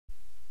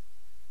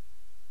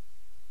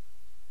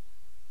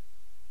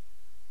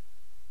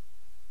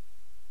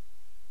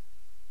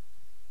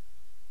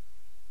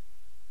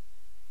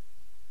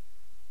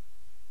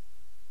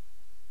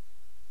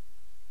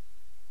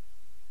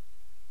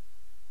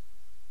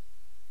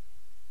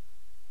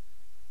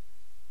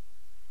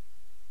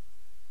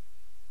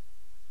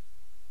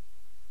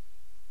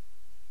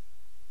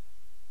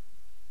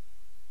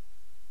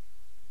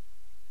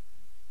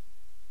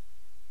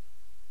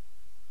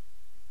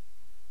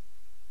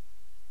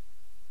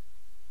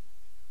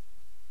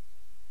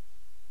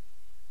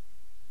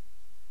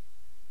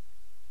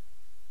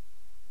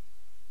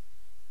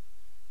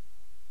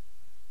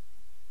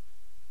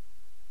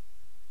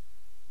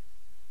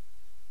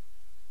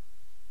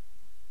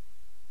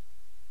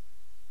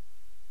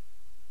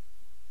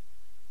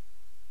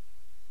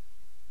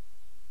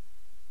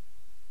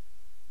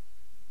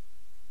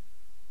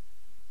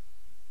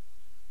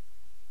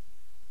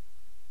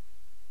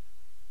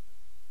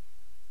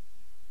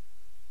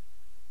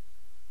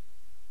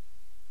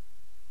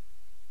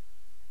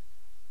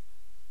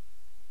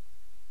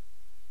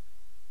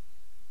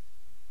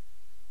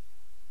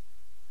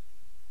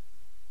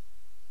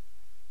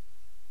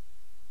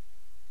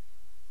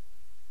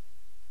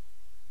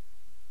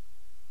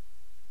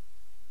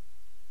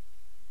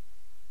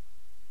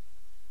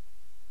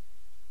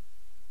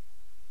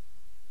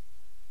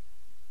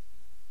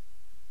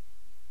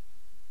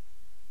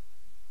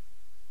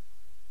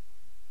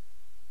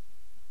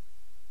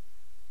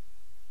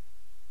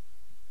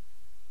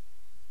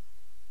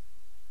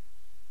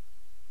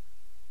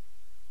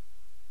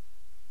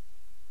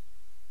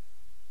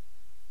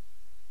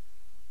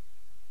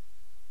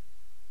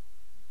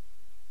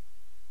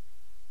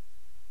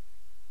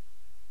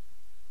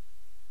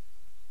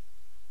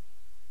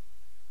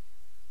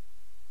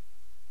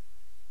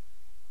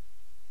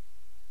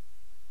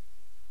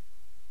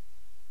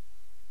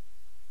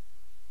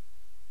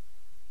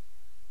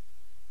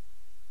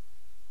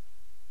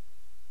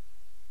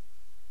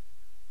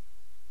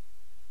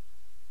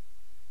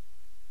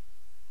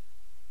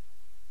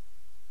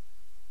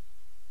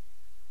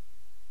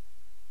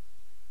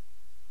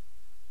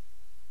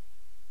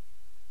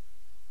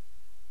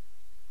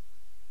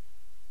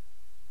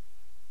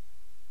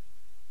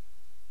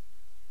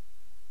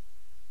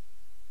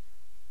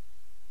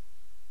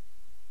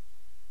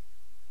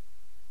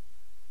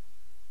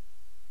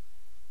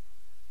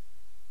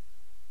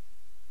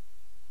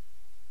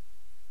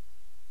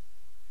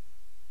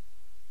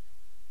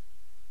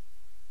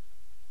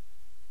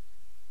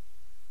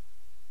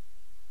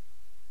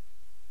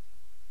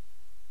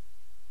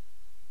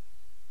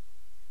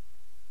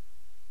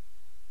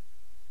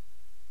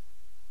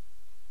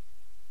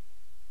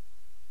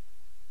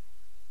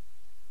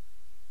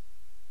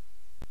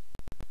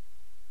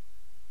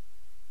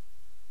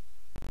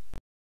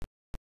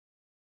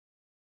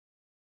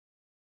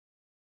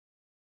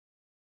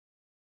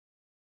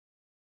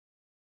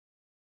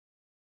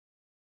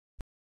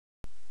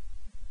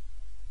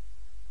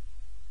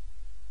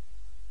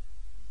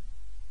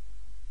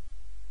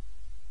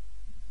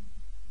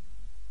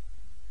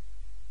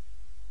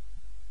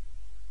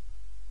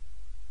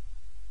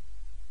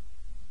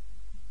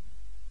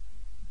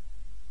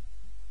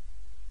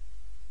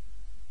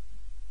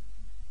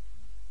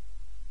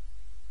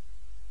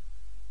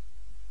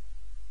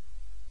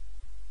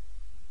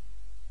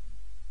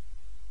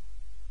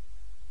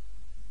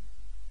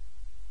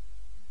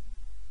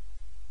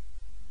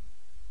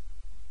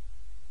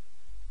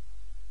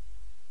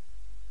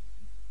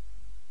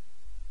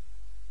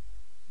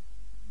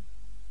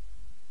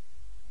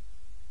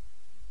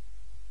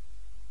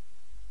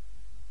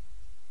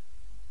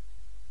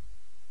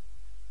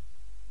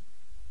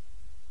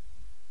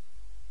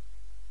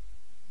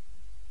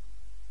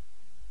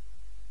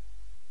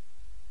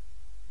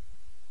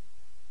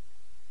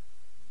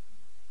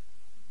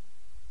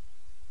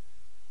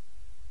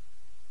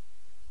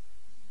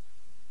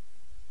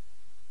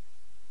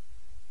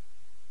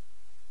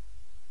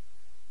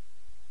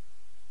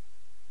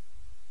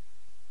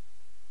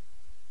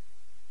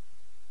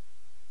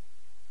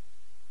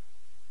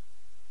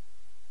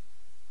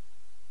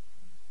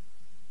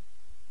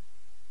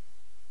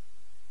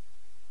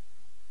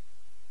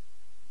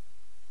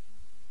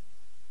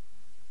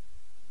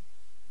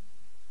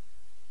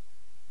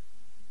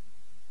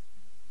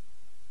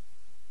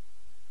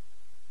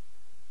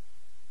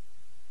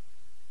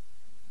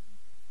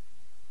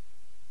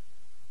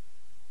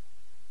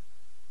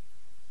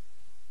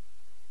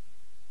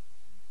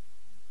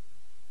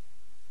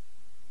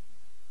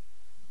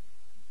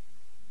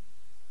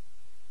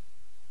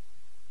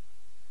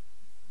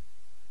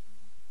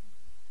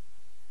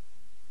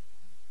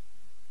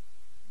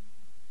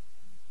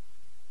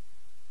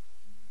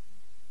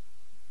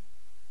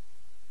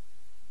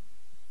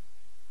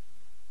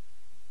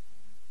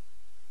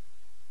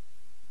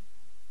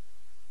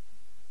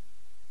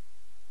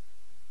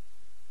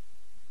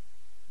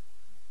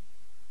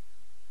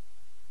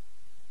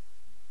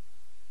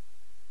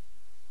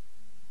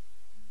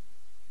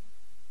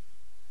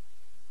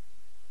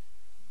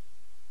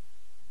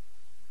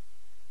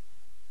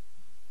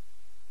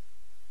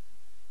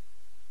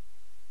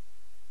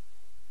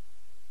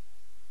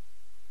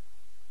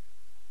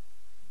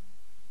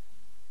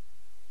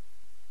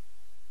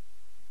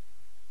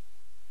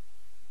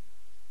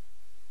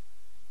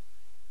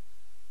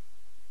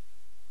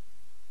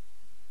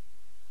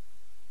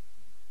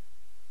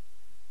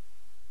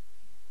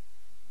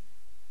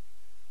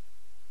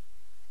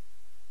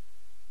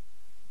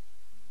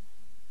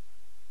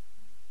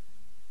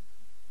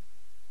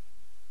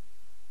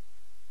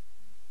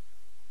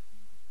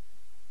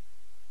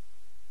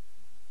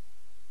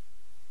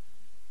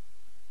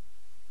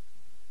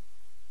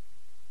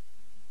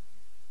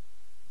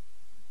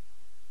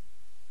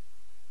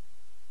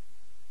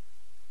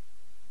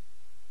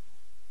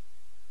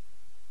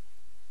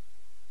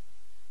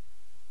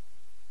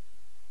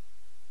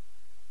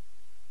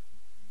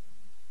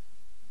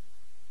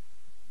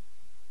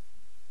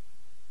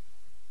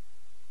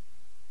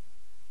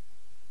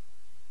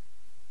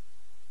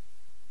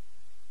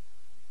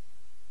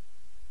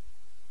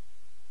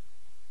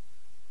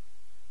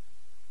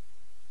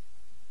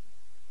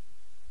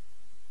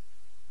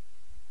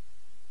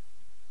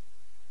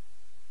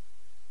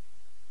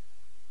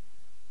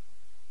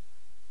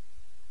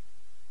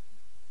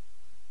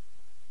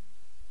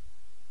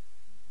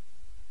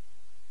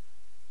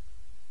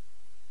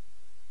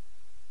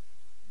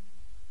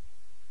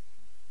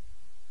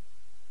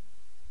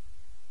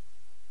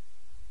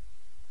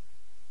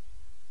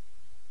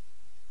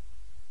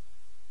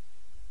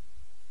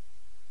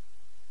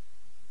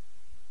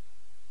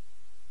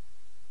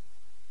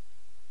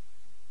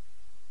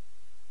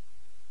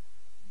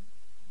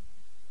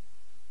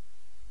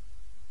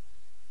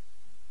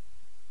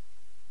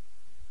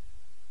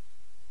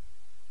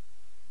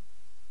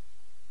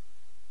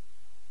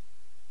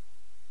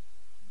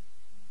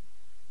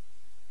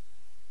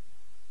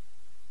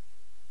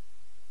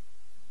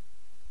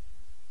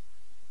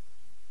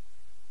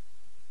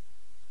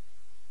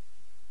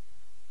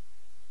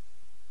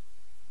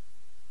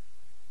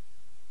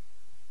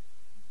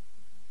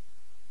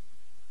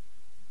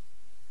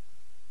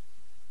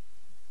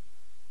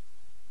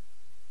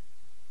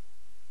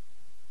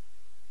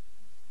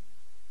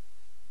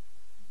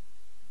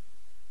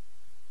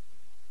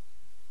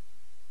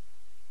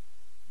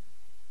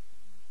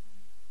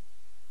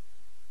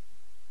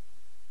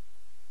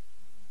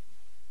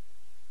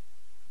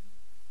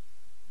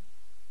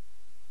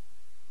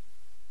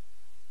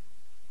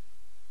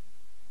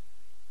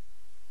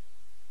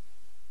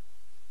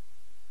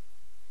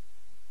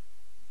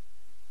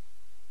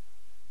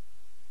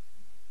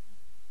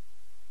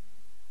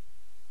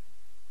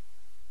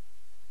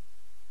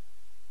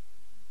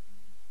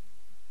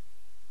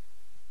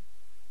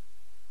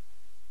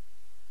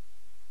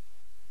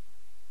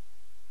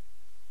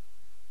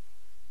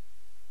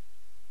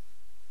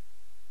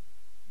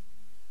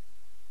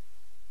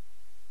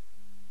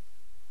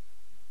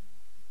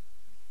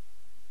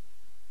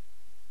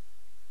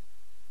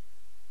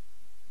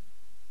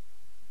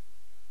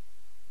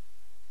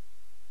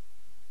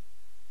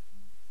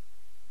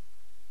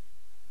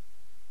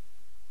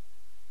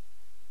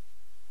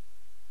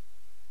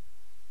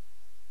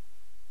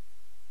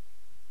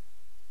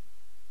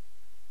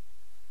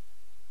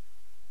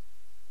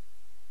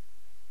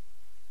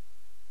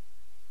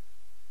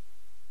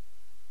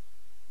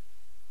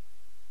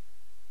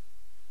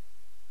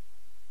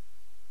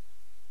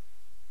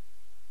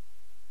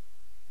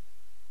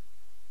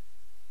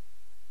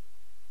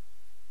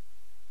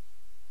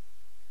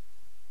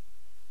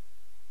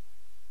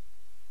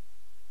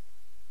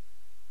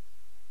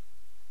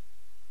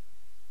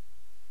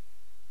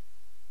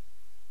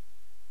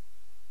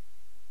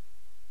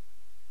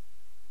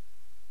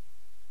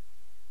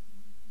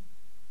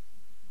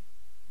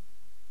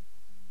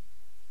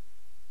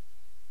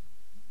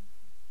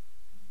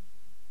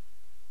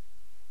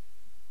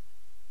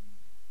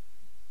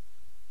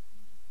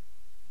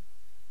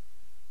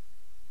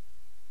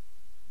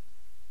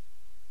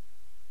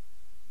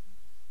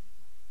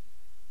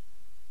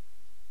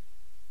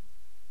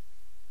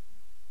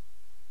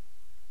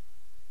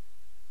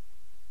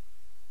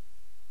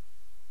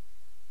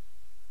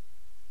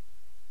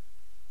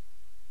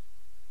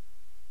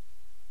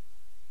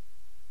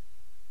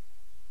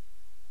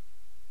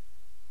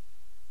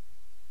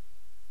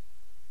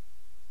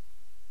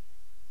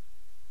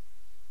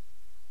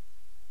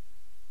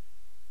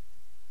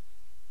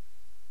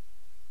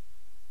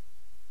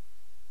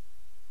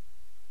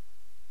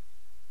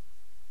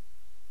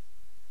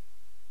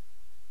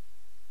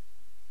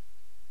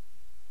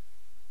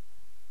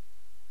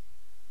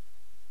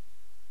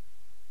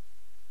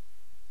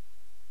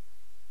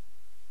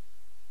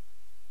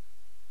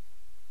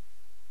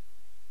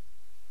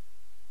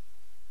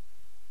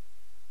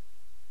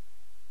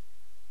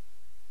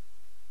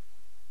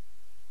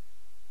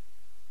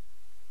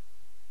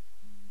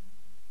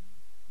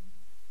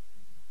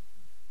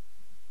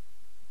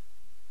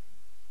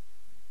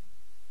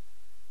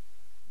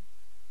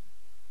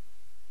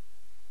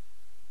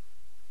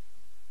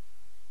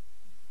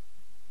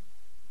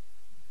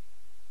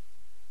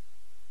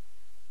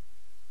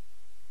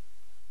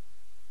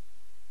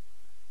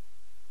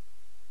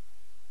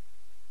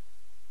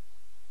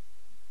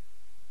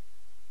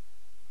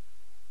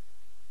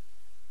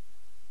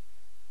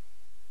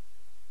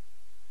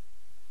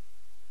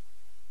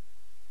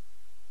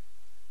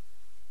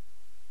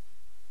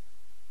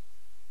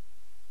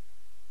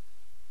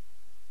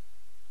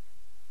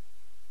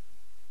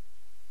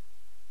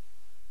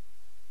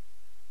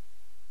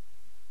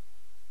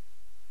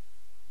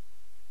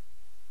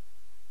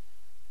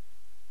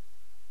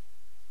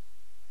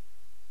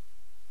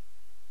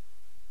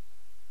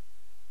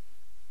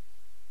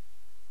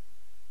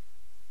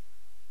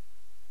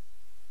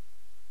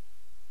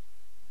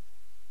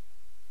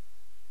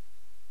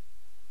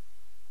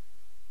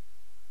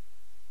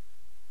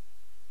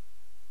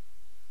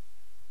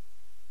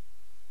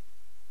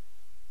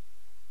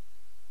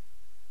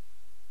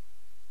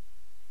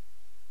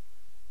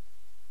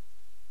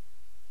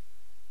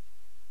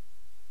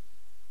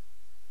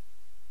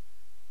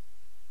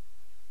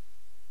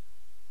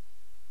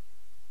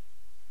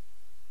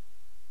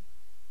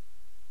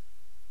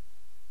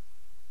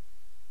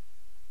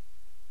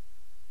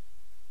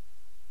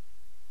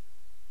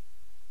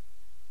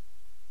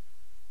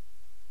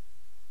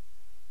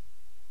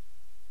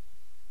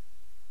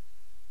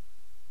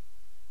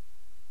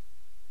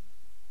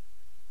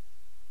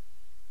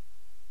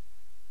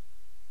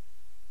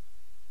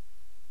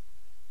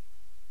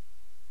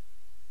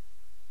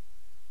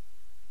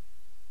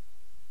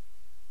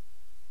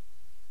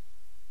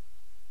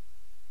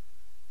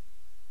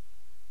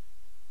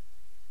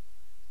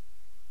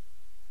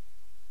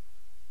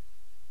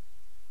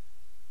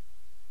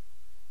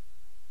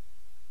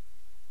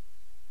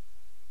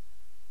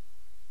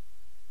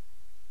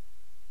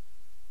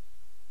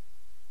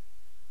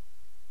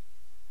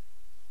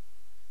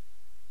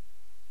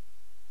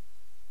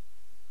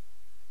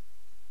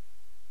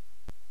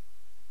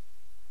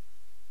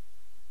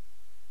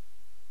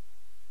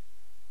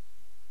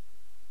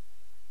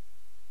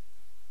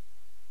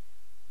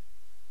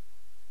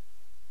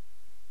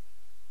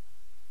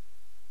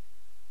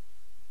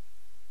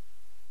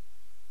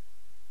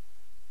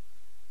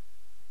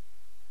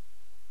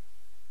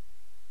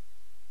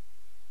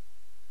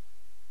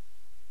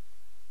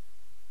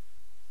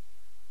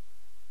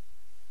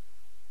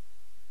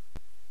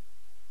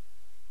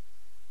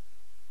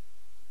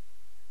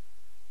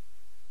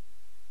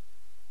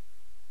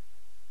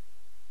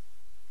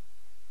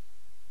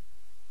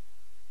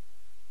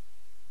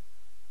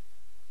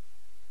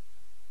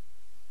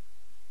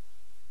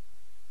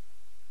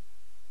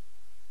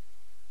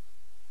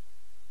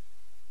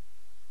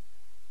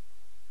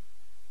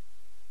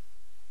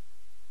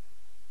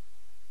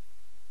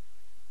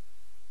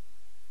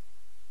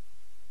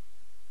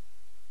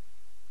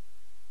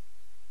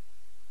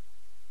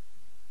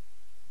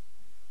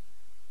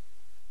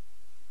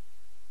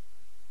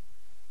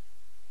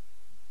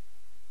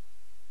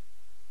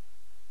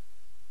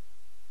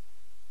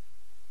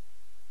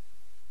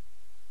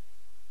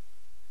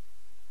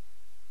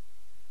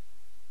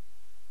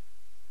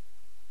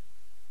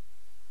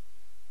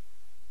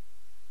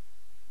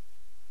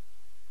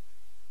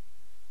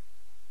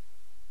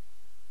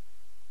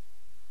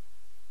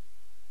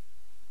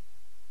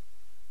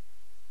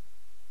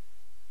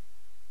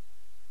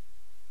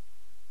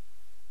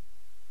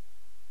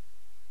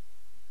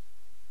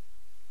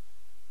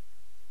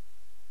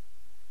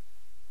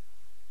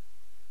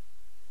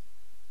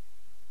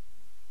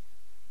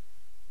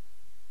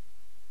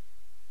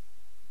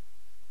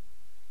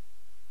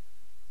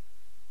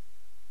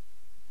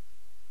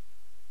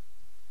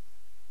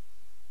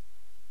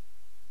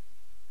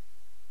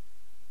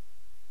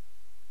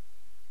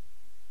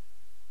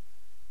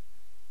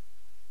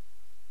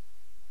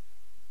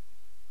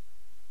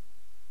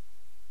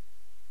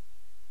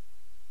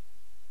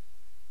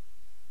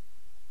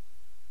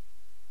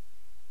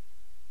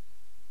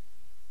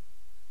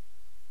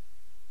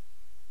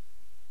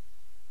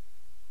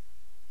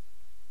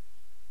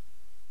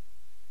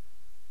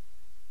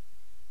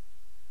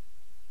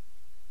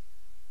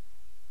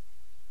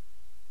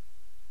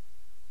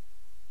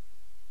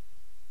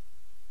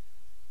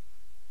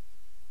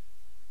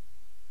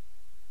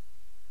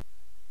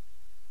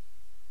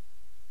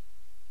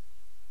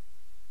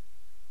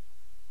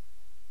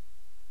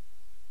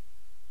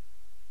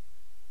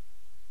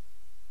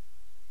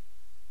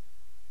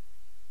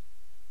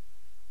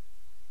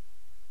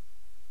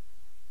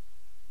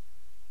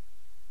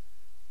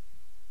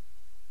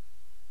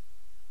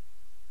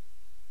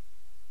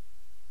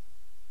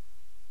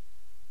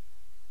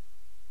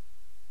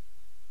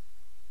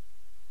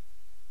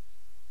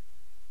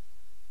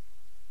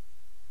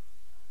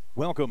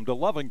Welcome to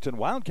Lovington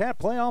Wildcat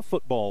Playoff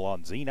Football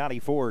on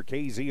Z94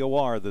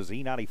 KZOR, the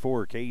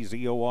Z94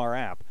 KZOR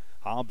app,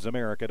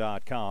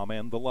 HobbsAmerica.com,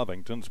 and the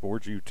Lovington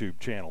Sports YouTube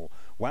channel.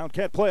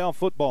 Wildcat Playoff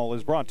Football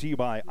is brought to you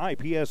by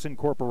IPS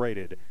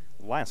Incorporated,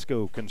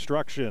 Lasco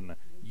Construction,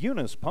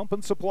 Eunice Pump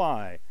and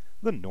Supply,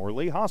 the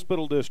Norley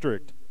Hospital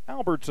District,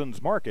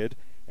 Albertsons Market,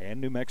 and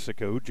New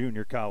Mexico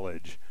Junior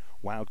College.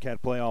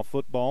 Wildcat Playoff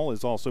Football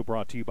is also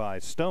brought to you by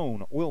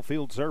Stone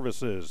Oilfield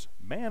Services,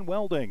 Man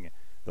Welding,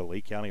 the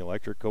Lee County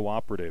Electric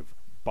Cooperative,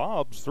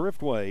 Bob's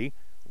Thriftway,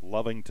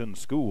 Lovington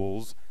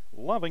Schools,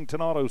 Lovington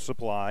Auto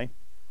Supply,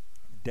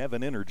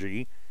 Devon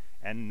Energy,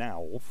 and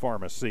Nowell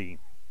Pharmacy.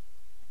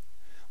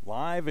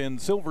 Live in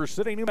Silver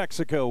City, New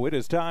Mexico, it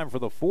is time for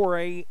the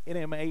 4A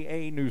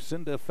NMAA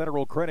Nucinda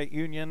Federal Credit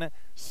Union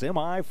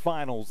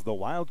semifinals. The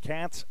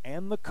Wildcats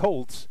and the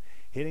Colts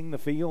hitting the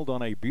field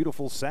on a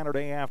beautiful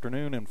Saturday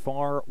afternoon in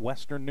far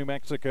western New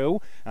Mexico.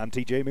 I'm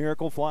TJ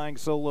Miracle flying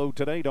solo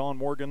today. Don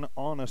Morgan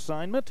on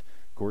assignment.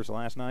 Of course,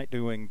 last night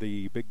doing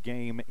the big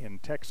game in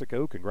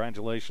Texaco.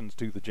 Congratulations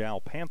to the Jowl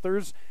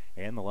Panthers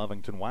and the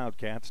Lovington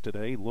Wildcats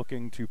today,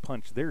 looking to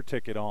punch their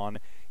ticket on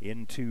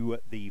into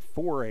the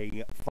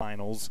 4A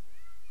finals.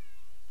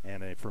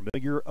 And a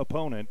familiar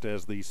opponent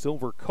as the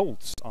Silver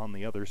Colts on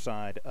the other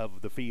side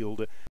of the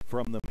field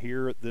from them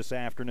here this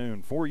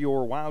afternoon. For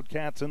your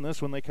Wildcats in this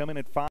one, they come in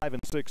at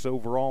 5-6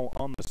 overall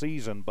on the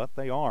season, but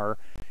they are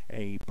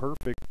a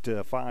perfect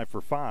 5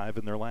 for 5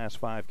 in their last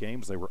 5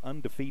 games. They were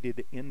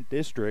undefeated in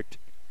district,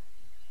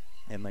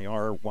 and they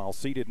are, while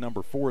seeded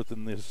number 4th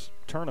in this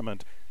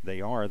tournament, they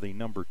are the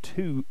number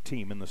 2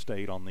 team in the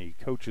state on the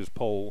coaches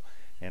poll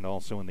and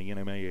also in the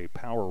NMAA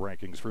power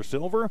rankings. For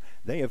Silver,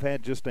 they have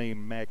had just a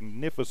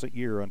magnificent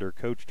year under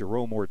Coach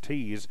Jerome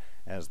Ortiz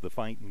as the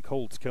Fighting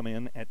Colts come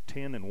in at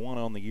 10-1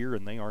 on the year,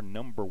 and they are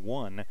number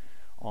 1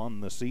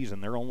 on the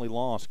season. Their only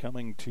loss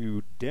coming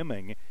to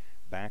Deming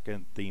back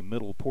at the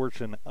middle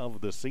portion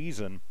of the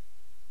season.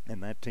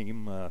 And that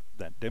team,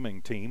 that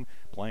Deming team,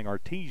 playing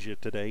Artesia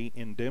today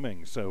in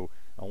Deming. So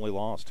only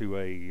lost to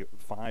a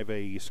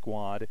 5A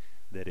squad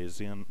that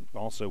is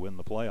also in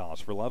the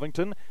playoffs. For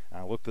Lovington,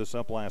 I looked this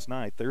up last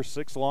night. There's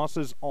 6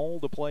 losses, all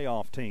to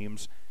playoff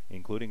teams,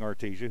 including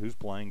Artesia, who's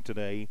playing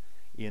today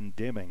in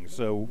Deming.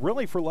 So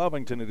really for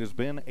Lovington, it has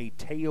been a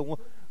tale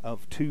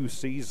of 2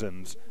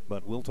 seasons,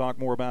 but we'll talk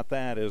more about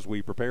that as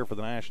we prepare for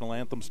the national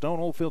anthem. Stone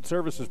Oilfield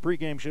Services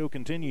pregame show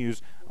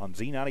continues on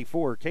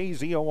Z94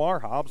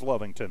 KZOR Hobbs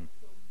Lovington.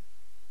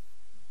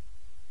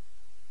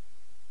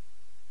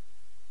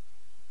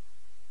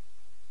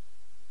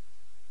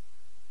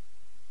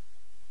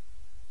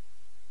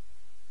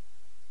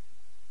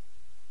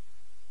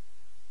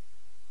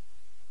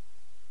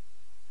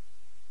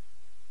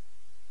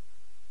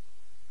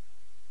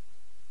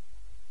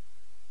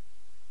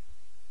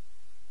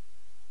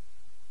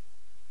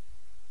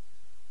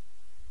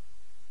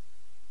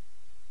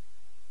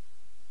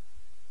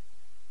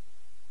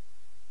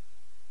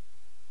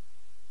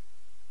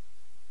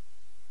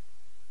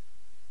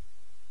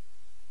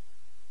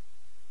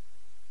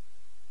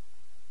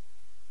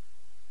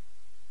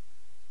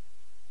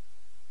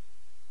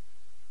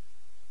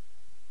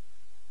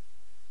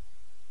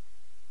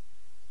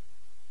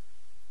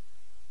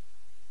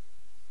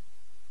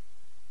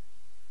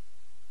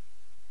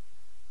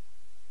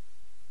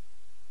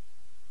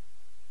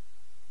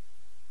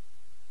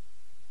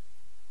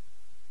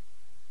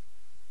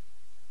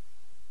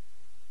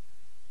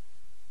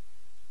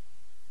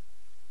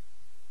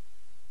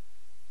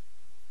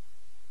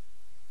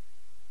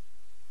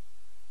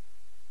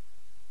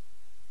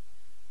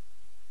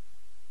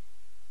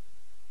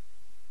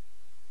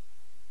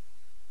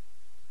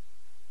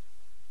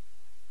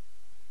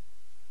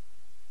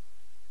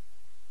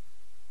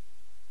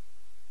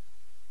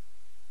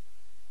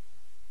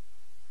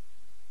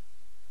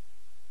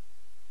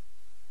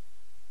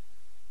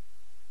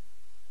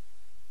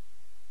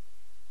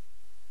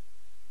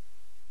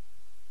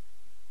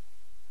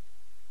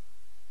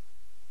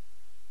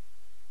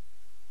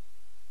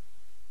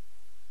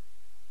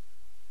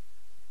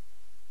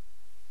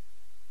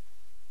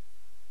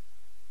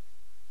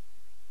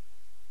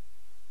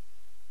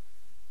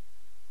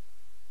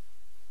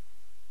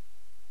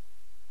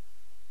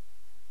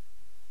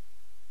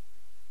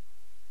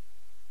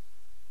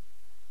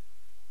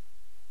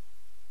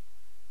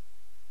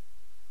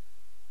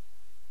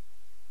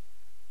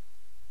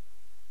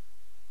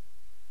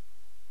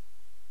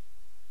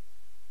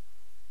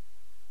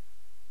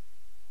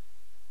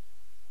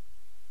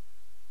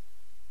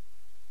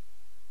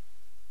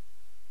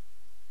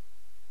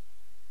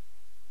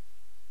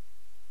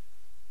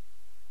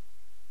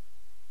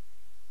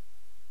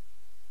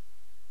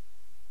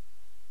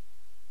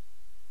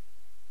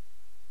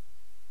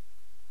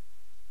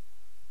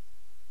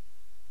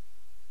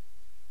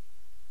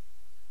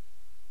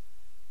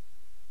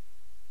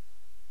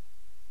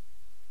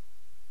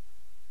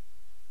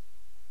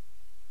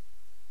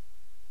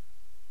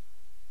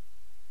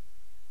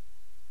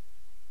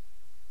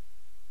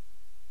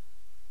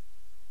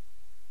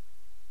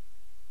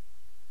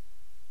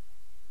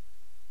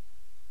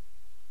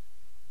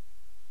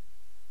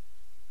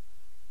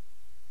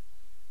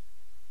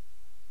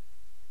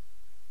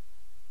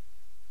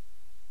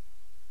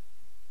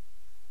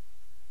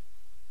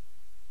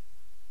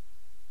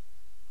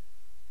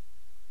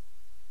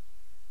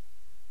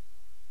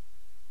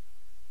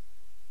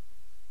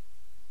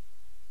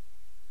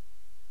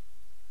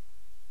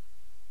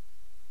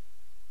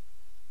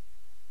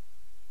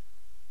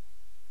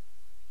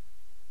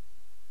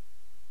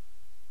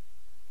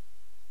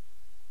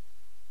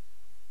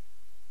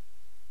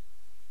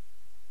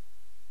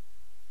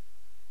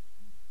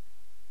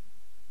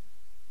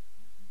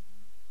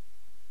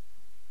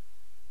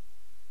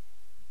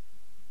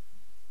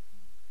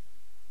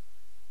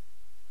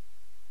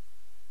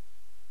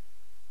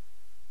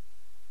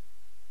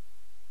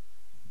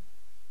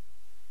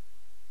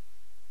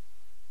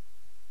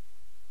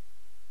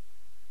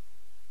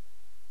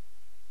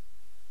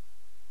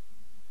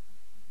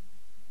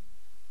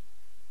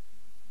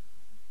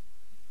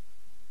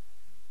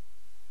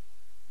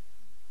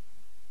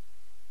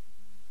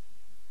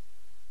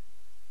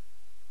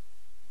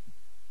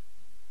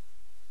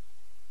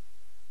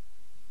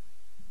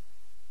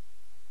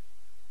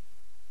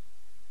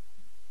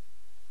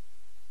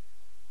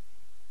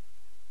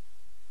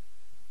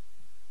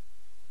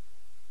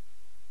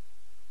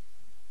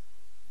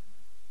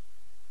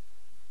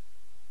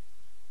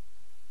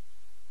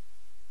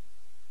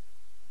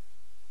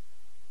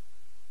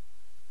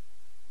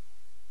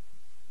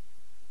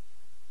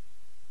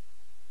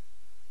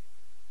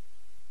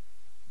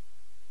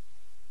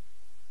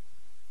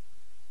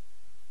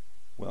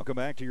 Welcome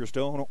back to your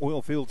Stone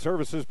Oilfield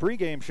Services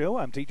pregame show.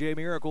 I'm TJ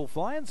Miracle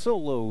flying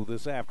solo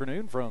this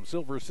afternoon from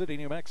Silver City,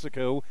 New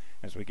Mexico,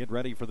 as we get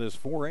ready for this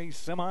 4A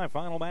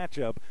semifinal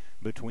matchup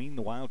between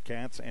the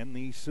Wildcats and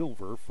the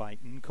Silver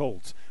Fightin'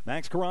 Colts.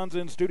 Max Carranza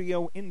in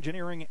studio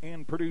engineering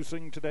and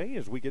producing today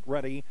as we get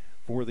ready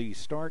for the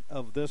start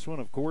of this one.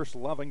 Of course,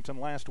 Lovington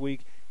last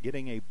week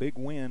getting a big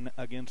win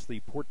against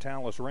the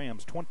Portales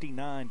Rams,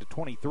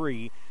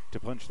 29-23, to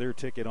punch their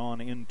ticket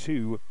on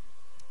into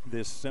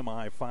this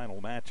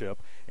semifinal matchup.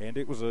 And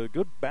it was a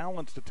good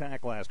balanced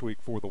attack last week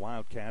for the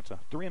Wildcats.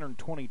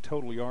 320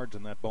 total yards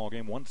in that ball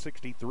game,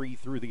 163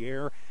 through the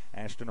air.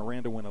 Ashton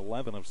Aranda went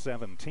 11 of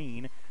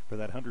 17 for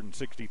that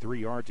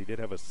 163 yards. He did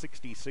have a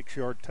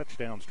 66-yard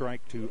touchdown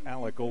strike to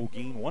Alec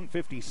Olguin.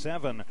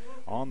 157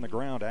 on the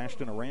ground.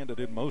 Ashton Aranda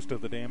did most of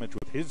the damage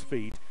with his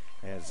feet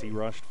as he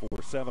rushed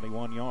for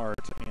 71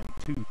 yards and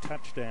 2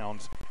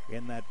 touchdowns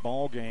in that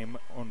ball game.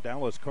 On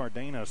Dallas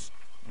Cardenas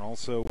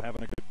also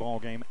having a good ball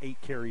game, 8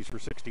 carries for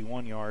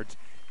 61 yards.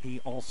 He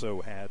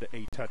also had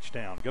a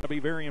touchdown. Going to be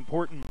very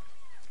important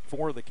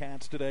for the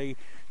Cats today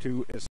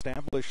to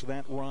establish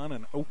that run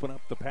and open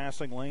up the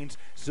passing lanes.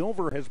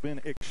 Silver has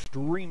been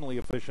extremely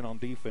efficient on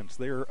defense.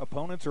 Their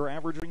opponents are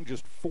averaging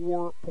just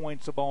 4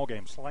 points a ball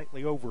game,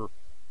 slightly over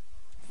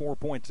 4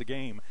 points a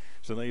game.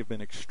 So they have been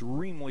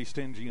extremely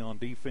stingy on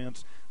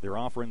defense. Their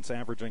offense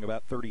averaging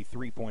about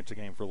 33 points a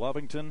game for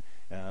Lovington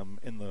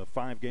in the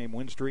 5-game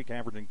win streak,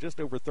 averaging just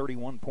over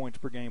 31 points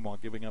per game while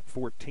giving up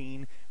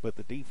 14. But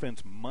the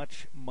defense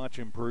much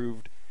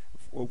improved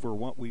over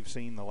what we've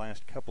seen the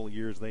last couple of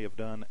years. They have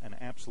done an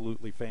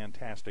absolutely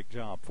fantastic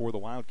job. For the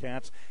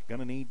Wildcats, going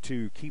to need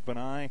to keep an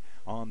eye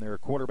on their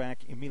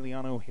quarterback,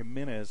 Emiliano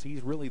Jimenez.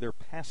 He's really their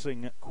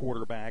passing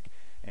quarterback.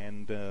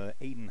 And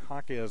Aiden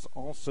Jaquez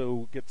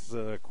also gets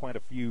quite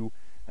a few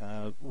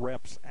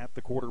reps at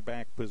the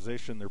quarterback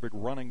position. Their big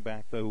running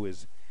back, though,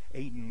 is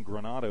Aiden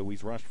Granado.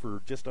 He's rushed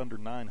for just under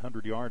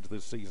 900 yards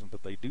this season,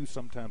 but they do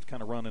sometimes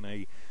kind of run in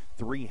a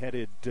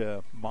 3-headed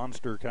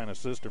monster kind of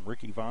system.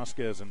 Ricky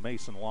Vasquez and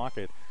Mason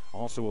Lockett,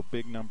 also a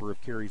big number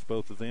of carries,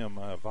 both of them.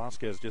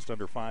 Vasquez just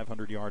under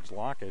 500 yards,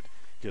 Lockett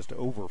just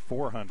over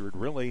 400.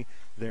 Really,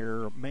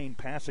 their main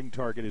passing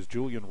target is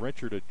Julian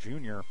Richard, a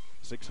junior,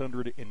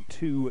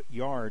 602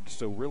 yards.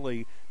 So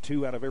really,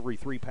 2 out of every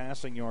 3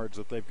 passing yards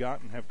that they've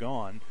gotten have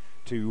gone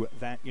to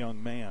that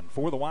young man.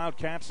 For the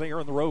Wildcats, they are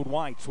in the road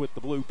whites with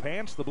the blue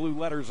pants, the blue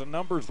letters and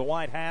numbers, the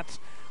white hats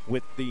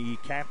with the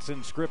Cats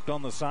in script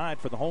on the side.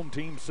 For the home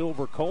team,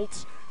 Silver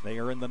Colts, they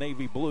are in the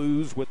navy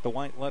blues with the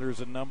white letters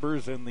and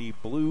numbers and the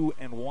blue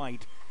and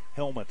white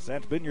helmets.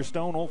 That's been your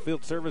Stone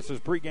Oilfield Services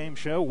pregame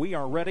show. We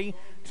are ready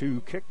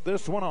to kick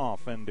this one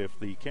off. And if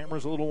the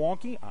camera's a little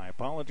wonky, I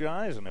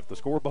apologize. And if the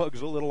score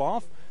bug's a little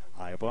off,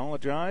 I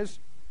apologize.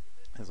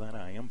 As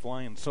I am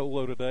flying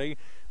solo today.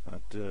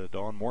 But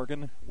Dawn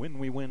Morgan, when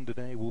we win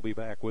today, will be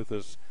back with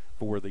us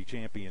for the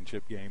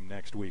championship game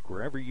next week.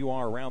 Wherever you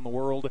are around the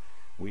world,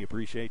 we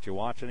appreciate you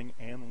watching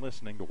and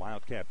listening to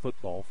Wildcat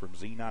Football from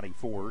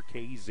Z94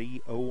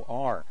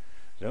 KZOR.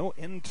 So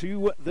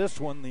into this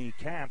one, the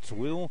Cats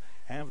will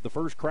have the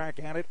first crack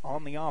at it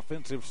on the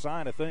offensive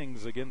side of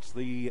things against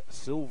the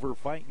Silver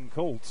Fightin'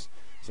 Colts.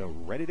 So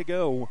ready to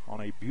go on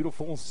a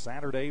beautiful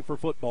Saturday for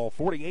football.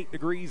 48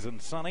 degrees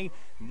and sunny.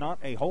 Not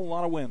a whole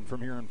lot of wind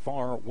from here in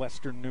far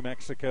western New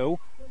Mexico.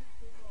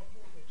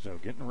 So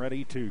getting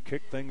ready to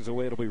kick things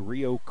away. It'll be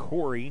Rio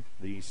Corey,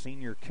 the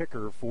senior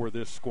kicker for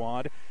this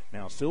squad.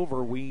 Now,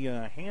 Silver, we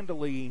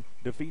handily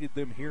defeated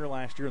them here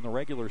last year in the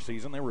regular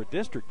season. They were a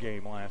district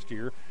game last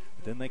year.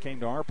 But then they came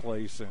to our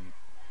place and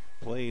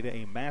played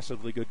a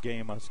massively good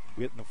game, us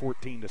getting the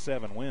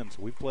 14-7 wins.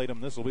 We've played them.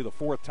 This will be the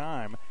 4th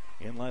time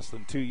in less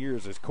than 2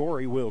 years as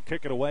Corey will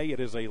kick it away. It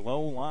is a low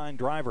line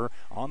driver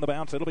on the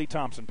bounce. It'll be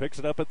Thompson. Picks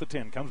it up at the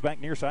 10. Comes back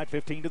near side,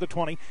 15 to the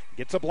 20.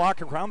 Gets a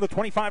block around the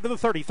 25 to the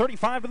 30.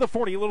 35 to the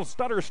 40. A little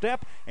stutter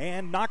step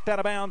and knocked out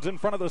of bounds in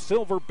front of the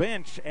Silver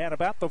bench at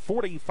about the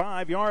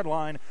 45-yard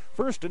line.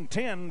 1st and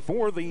 10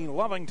 for the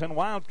Lovington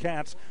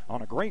Wildcats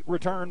on a great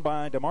return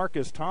by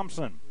DeMarcus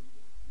Thompson.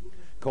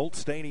 Colts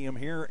Stadium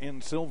here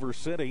in Silver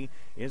City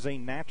is a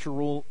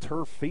natural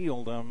turf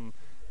field. I'm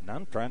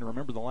trying to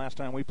remember the last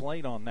time we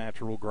played on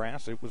natural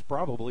grass. It was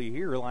probably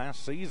here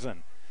last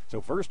season.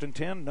 So 1st and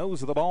 10,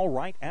 nose of the ball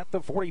right at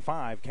the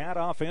 45. Cat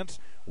offense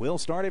will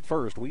start it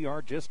first. We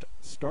are just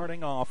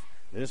starting off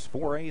this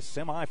 4A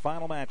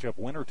semifinal matchup.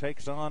 Winner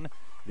takes on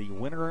the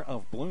winner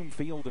of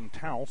Bloomfield and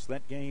Taos.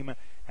 That game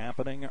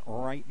happening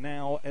right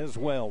now as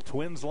well.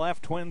 Twins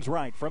left, Twins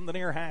right. From the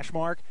near hash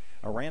mark,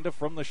 Aranda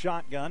from the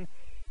shotgun.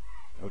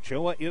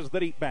 Ochoa is the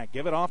deep back.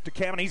 Give it off to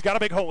Kevin. He's got a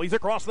big hole. He's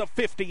across the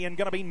 50 and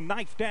going to be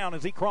knifed down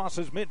as he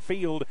crosses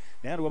midfield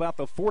down to about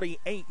the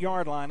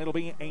 48-yard line. It'll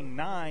be a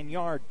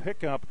 9-yard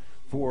pickup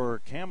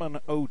for Cameron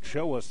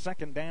Ochoa.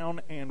 2nd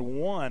down and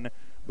 1,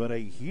 but a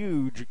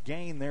huge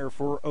gain there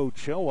for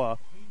Ochoa.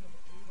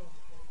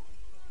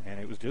 And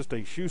it was just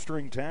a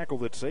shoestring tackle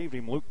that saved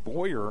him. Luke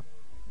Boyer,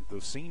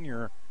 the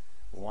senior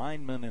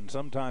lineman and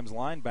sometimes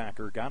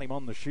linebacker, got him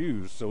on the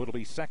shoes. So it'll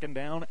be 2nd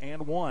down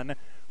and 1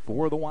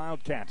 for the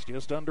Wildcats.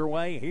 Just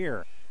underway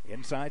here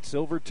Inside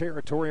Silver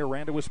territory,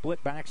 Aranda with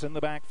split backs in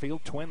the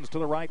backfield. Twins to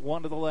the right,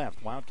 one to the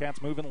left.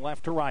 Wildcats moving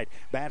left to right.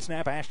 Bad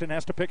snap, Ashton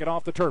has to pick it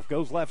off the turf.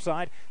 Goes left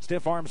side,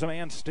 stiff arms a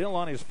man still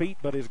on his feet,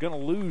 but is going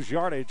to lose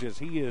yardage as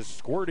he is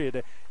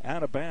squirted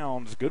out of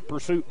bounds. Good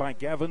pursuit by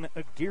Gavin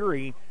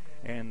Aguirre,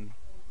 and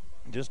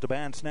just a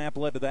bad snap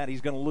led to that.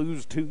 He's going to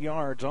lose 2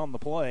 yards on the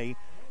play,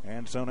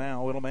 and so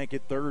now it'll make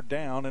it 3rd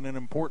down and an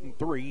important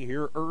 3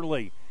 here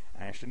early.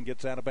 Ashton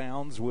gets out of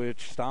bounds,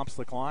 which stops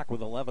the clock with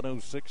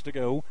 11:06 to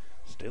go.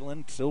 Still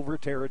in Silver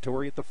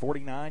territory at the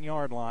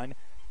 49-yard line.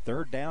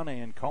 3rd down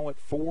and call it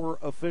 4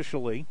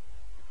 officially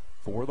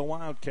for the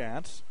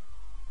Wildcats.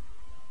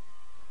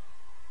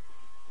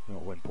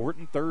 So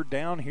important 3rd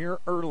down here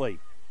early.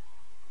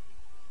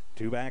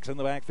 2 backs in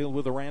the backfield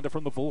with Aranda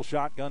from the full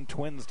shotgun.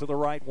 Twins to the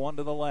right, 1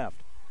 to the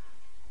left.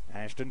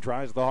 Ashton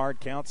tries the hard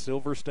count.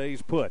 Silver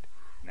stays put.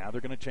 Now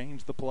they're going to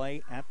change the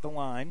play at the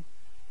line.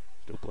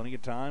 Still plenty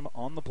of time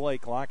on the play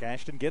clock.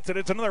 Ashton gets it.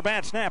 It's another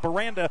bad snap.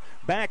 Aranda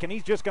back, and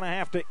he's just going to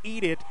have to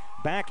eat it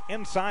back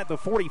inside the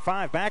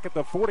 45, back at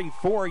the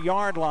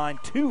 44-yard line.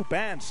 2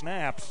 bad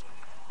snaps,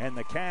 and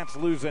the Cats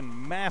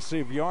losing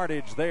massive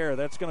yardage there.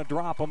 That's going to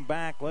drop them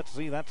back. Let's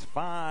see, that's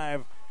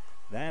 5.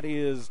 That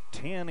is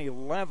 10,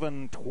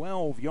 11,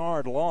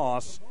 12-yard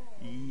loss.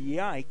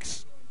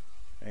 Yikes.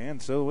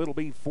 And so it'll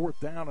be 4th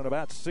down at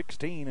about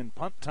 16 and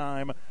punt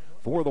time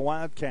for the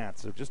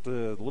Wildcats. So just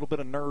a little bit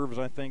of nerves,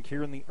 I think,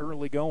 here in the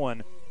early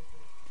going.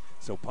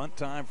 So punt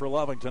time for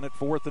Lovington at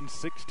 4th and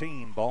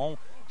 16. Ball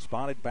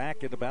spotted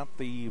back at about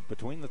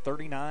between the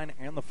 39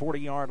 and the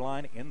 40-yard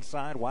line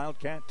inside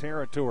Wildcat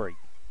territory.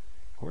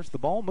 Of course, the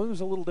ball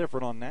moves a little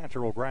different on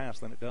natural grass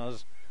than it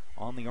does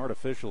on the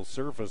artificial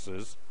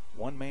surfaces.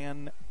 1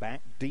 man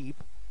back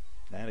deep.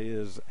 That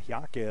is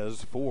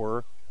Jaquez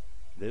for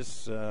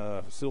this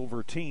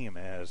Silver team,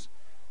 as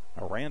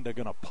Aranda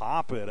going to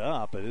pop it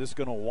up. It is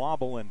going to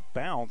wobble and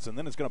bounce, and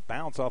then it's going to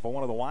bounce off of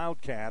one of the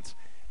Wildcats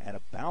at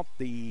about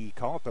the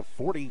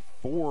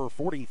 44,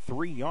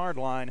 43-yard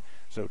line.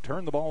 So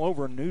turn the ball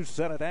over, new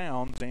set of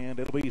downs, and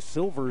it'll be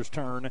Silver's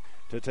turn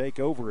to take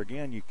over.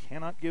 Again, you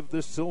cannot give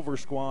this Silver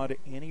squad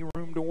any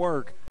room to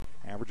work.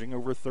 Averaging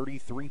over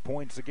 33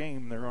 points a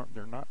game.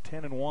 They're not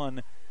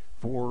 10-1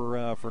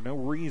 for no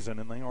reason,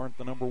 and they aren't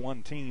the number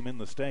 1 team in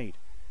the state.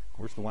 Of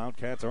course, the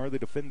Wildcats are the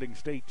defending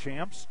state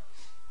champs,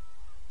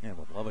 and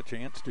would love a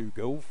chance to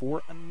go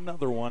for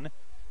another one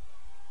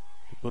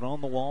to put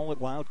on the wall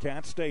at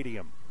Wildcat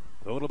Stadium.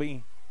 So it'll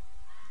be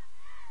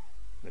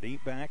the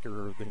deep back,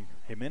 or the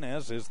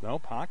Jimenez is,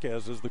 no,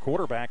 Jaquez is the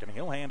quarterback, and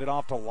he'll hand it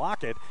off to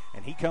Lockett,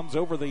 and he comes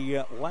over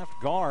the left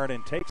guard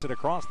and takes it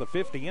across the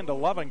 50 into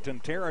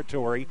Lovington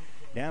territory,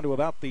 down to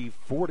about the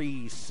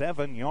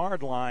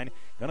 47-yard line.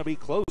 Going to be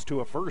close to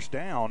a 1st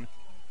down.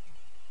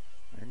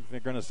 They're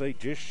going to say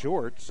just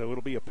short, so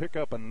it'll be a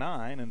pickup of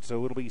 9, and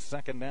so it'll be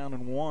 2nd down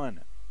and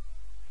 1.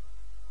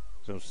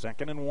 So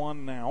 2nd and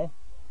 1 now.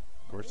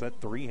 Of course, that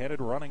 3-headed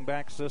running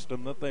back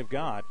system that they've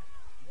got.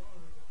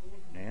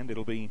 And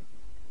it'll be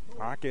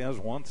Jaquez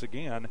once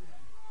again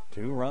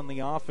to run the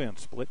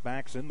offense. Split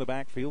backs in the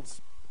backfield.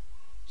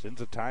 Sends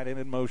a tight end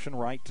in motion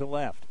right to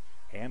left.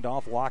 Hand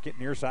off, Lockett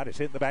near side. Is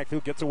hit in the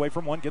backfield. Gets away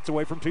from 1, gets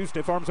away from 2.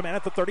 Stiff arms a man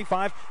at the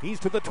 35. He's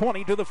to the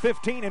 20, to the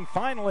 15, and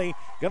finally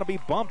going to be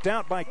bumped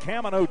out by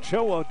Cameron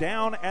Ochoa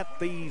down at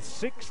the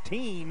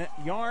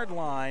 16-yard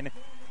line.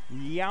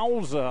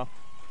 Yowza.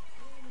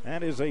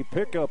 That is a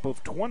pickup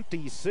of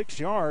 26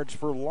 yards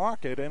for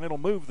Lockett, and it'll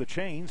move the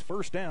chains.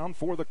 1st down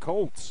for the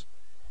Colts.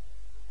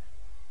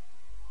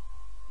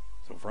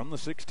 So from the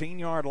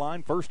 16-yard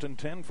line, 1st and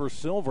 10 for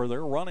Silver.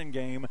 Their running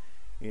game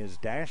is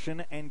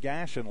dashing and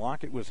gashing.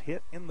 Lockett was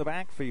hit in the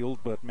backfield,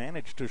 but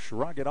managed to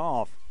shrug it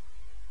off.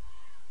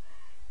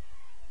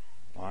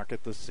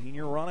 Lockett, the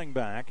senior running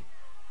back.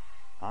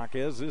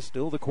 Jaquez is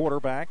still the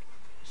quarterback.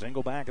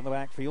 Single back in the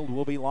backfield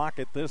will be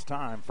Lockett this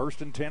time.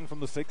 1st and 10 from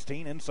the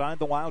 16 inside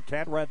the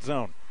Wildcat red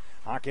zone.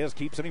 Jaquez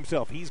keeps it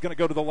himself. He's going to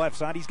go to the left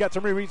side. He's got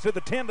some room. He's to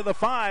the 10, to the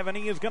 5, and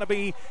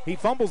he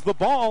fumbles the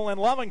ball, and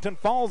Lovington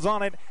falls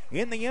on it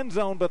in the end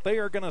zone, but they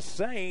are going to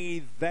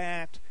say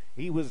that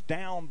he was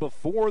down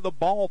before the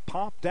ball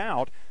popped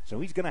out,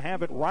 so he's going to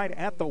have it right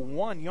at the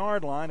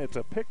 1-yard line. It's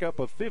a pickup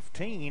of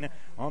 15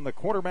 on the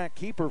quarterback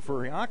keeper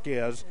for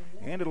Jaquez,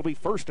 and it'll be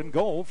 1st and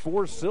goal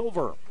for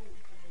Silver.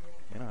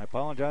 And I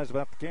apologize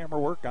about the camera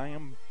work. I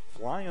am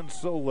flying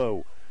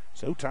solo.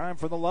 So time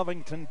for the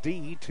Lovington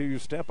D to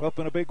step up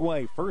in a big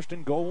way. 1st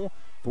and goal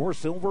for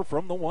Silver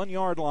from the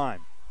 1-yard line.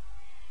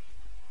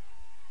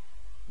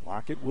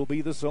 Lockett will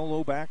be the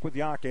solo back with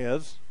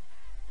Jaquez,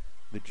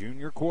 the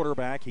junior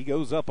quarterback. He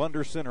goes up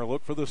under center.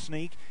 Look for the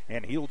sneak,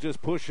 and he'll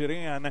just push it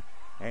in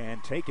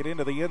and take it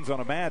into the end zone.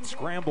 A bad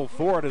scramble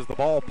for it as the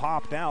ball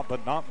popped out,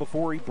 but not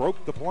before he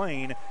broke the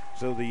plane.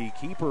 So the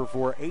keeper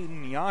for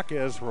Aiden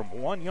Jaquez from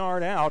 1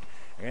 yard out,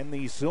 and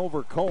the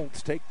Silver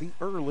Colts take the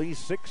early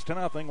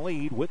 6-0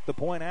 lead with the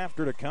point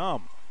after to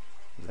come.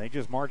 They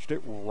just marched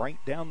it right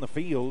down the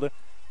field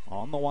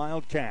on the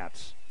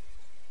Wildcats.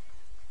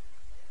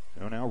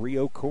 So now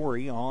Rio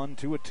Corey on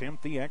to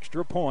attempt the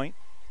extra point.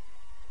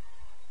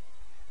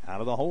 out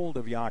of the hold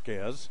of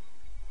Yaquez.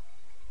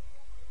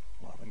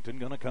 Lovington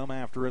going to come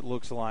after it,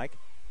 looks like.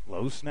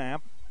 Low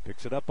snap.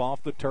 Picks it up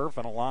off the turf,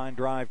 and a line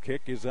drive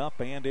kick is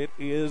up, and it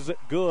is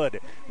good.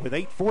 With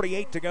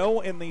 8:48 to go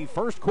in the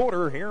first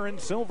quarter here in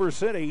Silver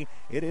City,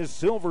 it is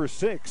Silver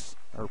 7,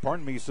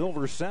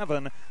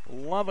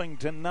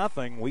 Lovington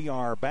nothing. We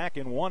are back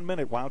in 1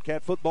 minute.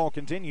 Wildcat football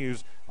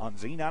continues on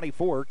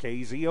Z94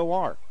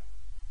 KZOR.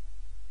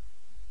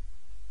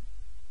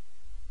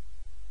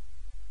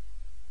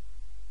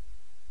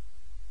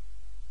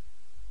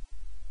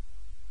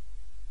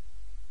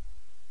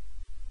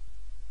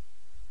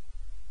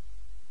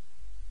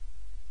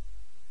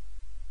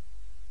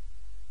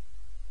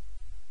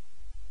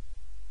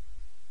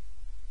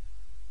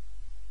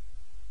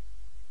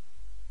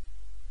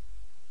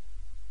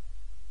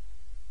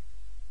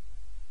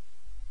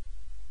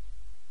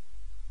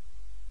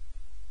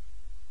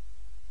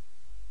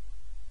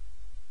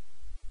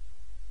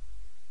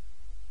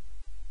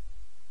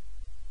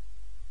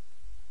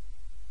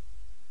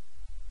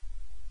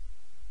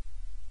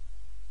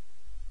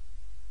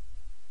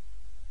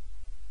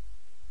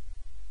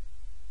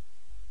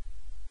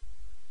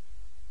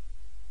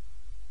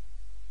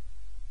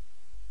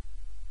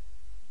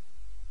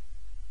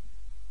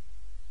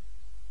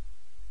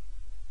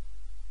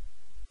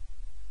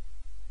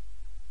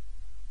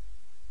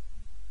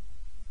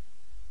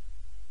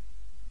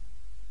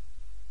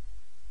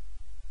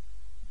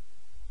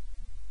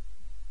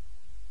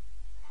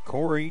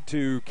 Corey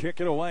to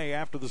kick it away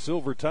after the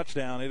Silver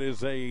touchdown. It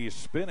is a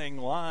spinning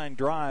line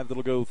drive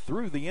that'll go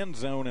through the end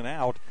zone and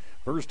out.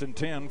 1st and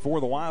 10 for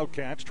the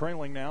Wildcats,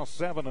 trailing now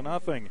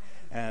 7-0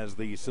 as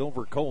the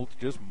Silver Colts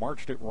just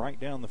marched it right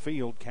down the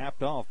field,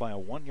 capped off by a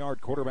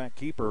 1-yard quarterback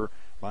keeper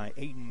by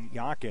Aiden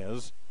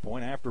Yaquez.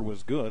 Point after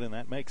was good, and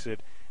that makes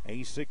it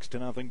a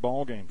 6-0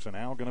 ball game. So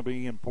now going to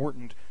be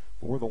important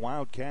for the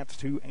Wildcats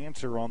to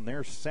answer on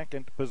their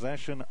second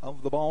possession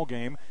of the ball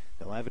game.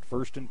 They'll have it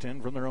 1st and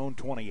 10 from their own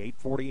 20.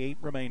 8:48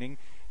 remaining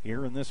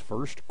here in this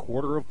first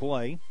quarter of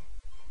play.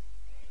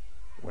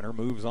 Winner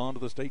moves on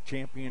to the state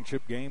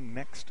championship game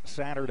next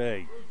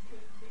Saturday.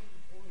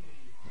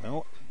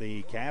 Well,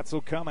 the Cats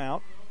will come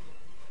out.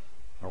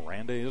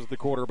 Aranda is the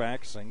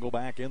quarterback, single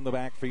back in the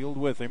backfield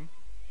with him.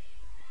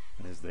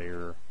 As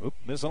they're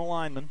missing a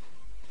lineman.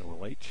 So a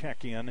late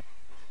check-in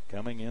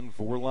coming in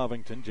for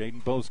Lovington.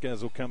 Jaden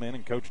Bosquez will come in,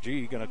 and Coach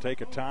G going to take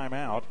a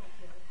timeout.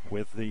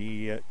 With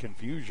the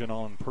confusion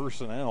on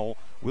personnel,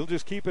 we'll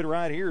just keep it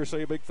right here.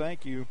 Say a big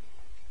thank you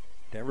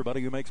to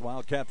everybody who makes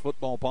Wildcat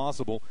football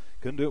possible.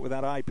 Couldn't do it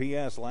without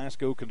IPS,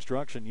 Lasco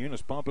Construction,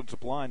 Eunice Pump and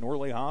Supply,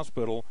 Norley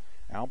Hospital,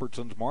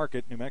 Albertsons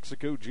Market, New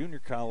Mexico Junior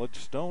College,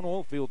 Stone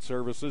Oilfield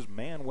Services,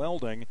 Mann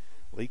Welding,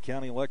 Lee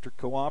County Electric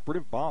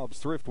Cooperative,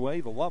 Bob's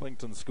Thriftway, the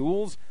Lovington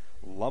Schools,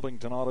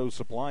 Lovington Auto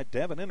Supply,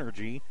 Devon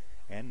Energy,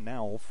 and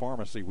Nowell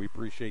Pharmacy. We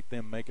appreciate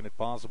them making it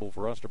possible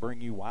for us to bring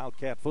you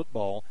Wildcat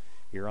football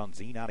here on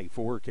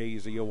Z94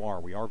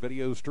 KZOR. We are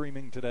video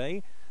streaming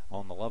today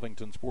on the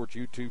Lovington Sports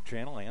YouTube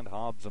channel and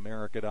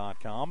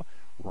HobbsAmerica.com.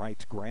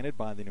 Rights granted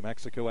by the New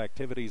Mexico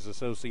Activities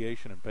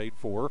Association and paid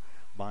for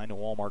by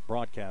Noalmark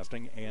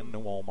Broadcasting and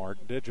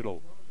Noalmark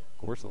Digital. Of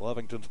course, the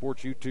Lovington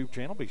Sports YouTube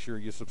channel. Be sure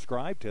you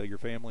subscribe. Tell your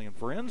family and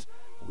friends.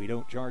 We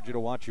don't charge you to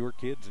watch your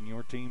kids and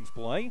your teams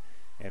play.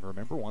 And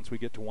remember, once we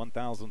get to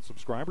 1,000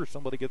 subscribers,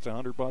 somebody gets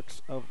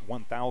 $100 of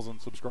 1,000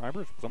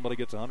 subscribers. Somebody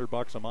gets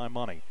 $100 of my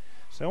money.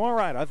 So, all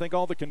right, I think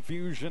all the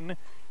confusion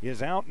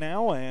is out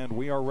now, and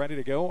we are ready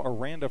to go.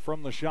 Aranda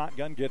from the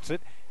shotgun gets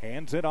it,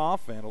 hands it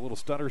off, and a little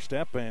stutter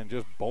step, and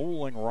just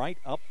bowling right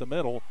up the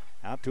middle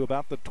out to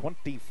about the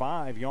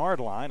 25-yard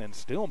line and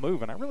still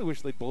moving. I really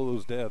wish they'd blow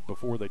those dead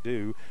before they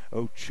do.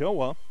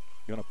 Ochoa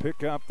going to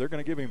pick up. They're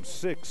going to give him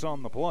 6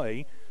 on the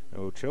play.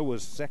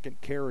 Ochoa's second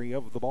carry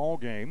of the ball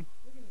game.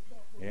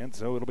 And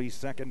so it'll be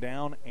 2nd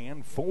down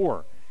and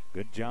 4.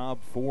 Good job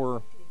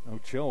for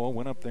Ochoa.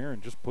 Went up there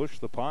and just pushed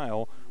the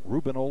pile.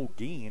 Ruben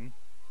Olguin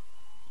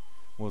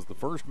was the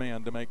first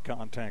man to make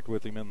contact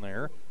with him in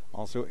there.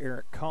 Also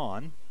Eric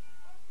Kahn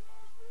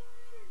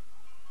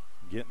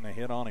getting a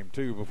hit on him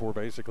too before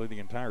basically the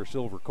entire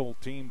Silver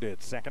Colt team did.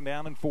 2nd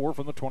down and 4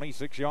 from the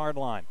 26-yard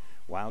line.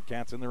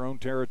 Wildcats in their own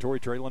territory,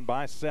 trailing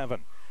by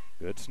 7.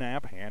 Good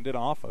snap, handed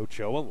off.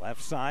 Ochoa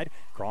left side,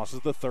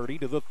 crosses the 30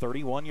 to the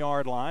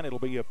 31-yard line. It'll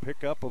be a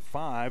pickup of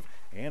 5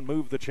 and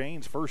move the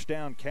chains. 1st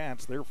down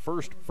Cats, their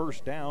first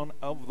down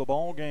of the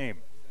ball game.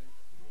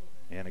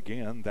 And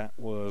again, that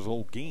was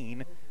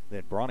Olguin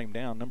that brought him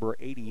down, number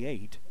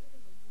 88.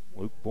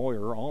 Luke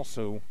Boyer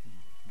also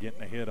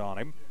getting a hit on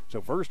him.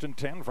 So 1st and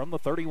 10 from the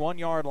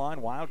 31-yard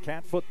line.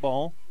 Wildcat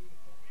football.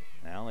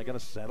 Now they got to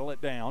settle it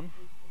down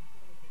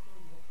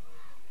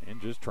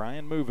and just try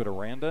and move it.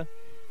 Aranda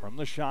from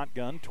the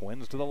shotgun,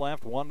 twins to the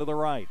left, one to the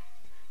right.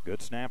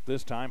 Good snap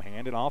this time,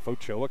 handed off.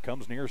 Ochoa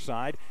comes near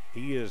side.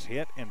 He is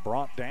hit and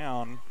brought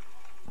down.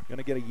 Going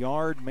to get a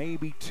yard,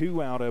 maybe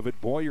 2 out of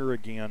it. Boyer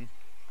again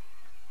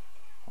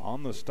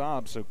on the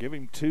stop, so give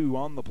him 2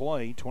 on the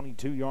play.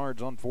 22 yards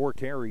on 4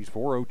 carries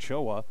for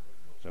Ochoa.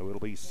 So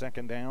it'll be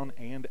 2nd down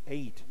and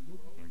 8.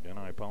 Again,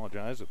 I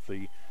apologize if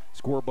the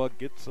Scorebug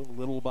gets a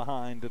little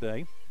behind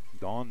today.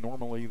 Dawn,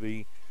 normally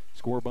the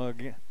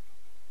Scorebug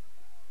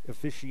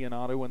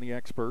aficionado and the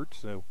expert,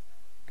 so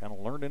kind of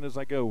learning as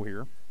I go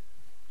here.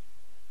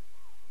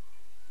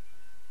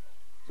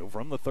 So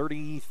from the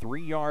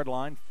 33-yard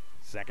line,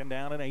 2nd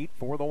down and 8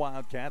 for the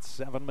Wildcats.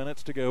 7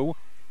 minutes to go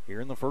here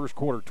in the first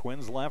quarter.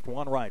 Twins left,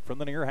 one right from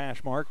the near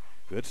hash mark.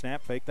 Good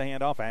snap, fake the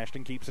handoff.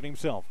 Ashton keeps it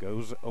himself.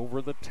 Goes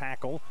over the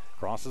tackle,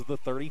 crosses the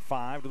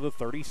 35 to the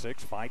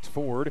 36, fights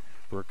forward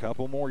for a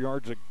couple more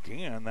yards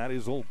again. That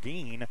is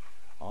Olguin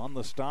on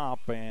the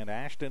stop, and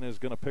Ashton is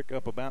going to pick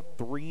up about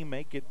 3,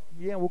 make it,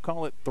 we'll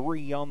call it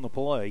 3 on the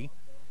play.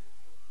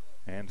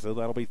 And so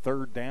that'll be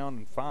 3rd down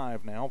and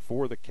 5 now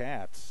for the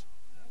Cats.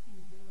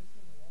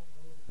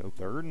 So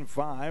 3rd and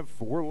 5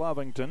 for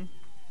Lovington.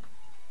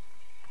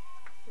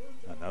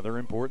 Another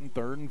important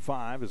 3rd and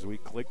 5 as we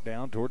click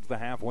down towards the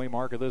halfway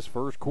mark of this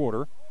first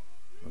quarter.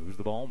 Moves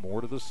the ball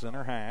more to the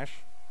center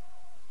hash.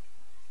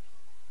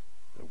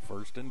 So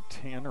 1st and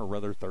 10, or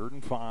rather 3rd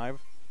and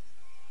 5.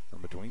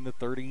 From between the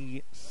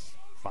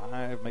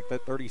 35, make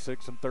that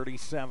 36 and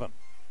 37.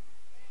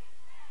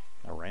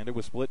 Aranda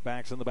with split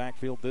backs in the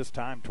backfield this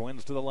time.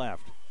 Twins to the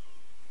left.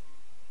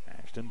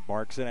 Ashton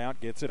barks it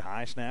out, gets it,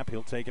 high snap,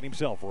 he'll take it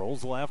himself,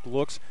 rolls left,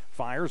 looks,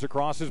 fires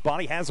across his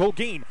body, has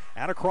Olguin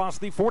out across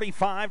the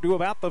 45 to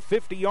about the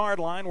 50-yard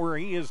line where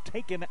he is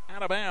taken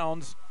out of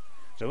bounds.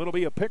 So it'll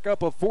be a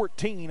pickup of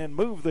 14 and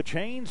move the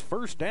chains.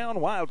 1st down,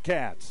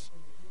 Wildcats.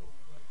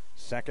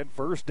 2nd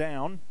first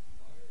down.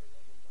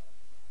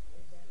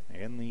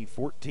 And the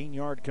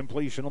 14-yard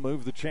completion will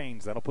move the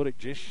chains. That'll put it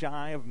just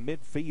shy of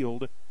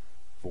midfield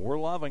for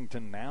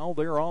Lovington. Now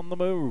they're on the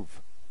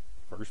move.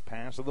 First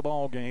pass of the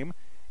ball game.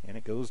 And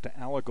it goes to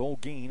Alec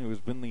Olguin, who has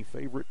been the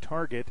favorite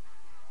target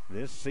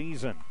this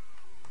season.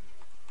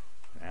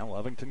 Now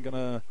Lovington going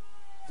to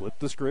flip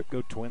the script,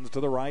 go Twins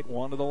to the right,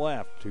 1 to the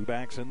left. 2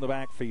 backs in the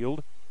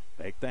backfield.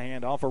 Take the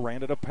handoff,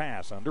 Aranda to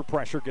pass. Under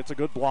pressure, gets a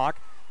good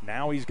block.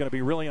 Now he's going to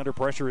be really under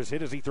pressure. His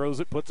hit as he throws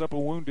it, puts up a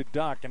wounded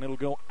duck, and it'll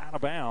go out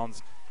of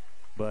bounds.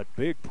 But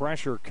big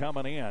pressure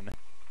coming in.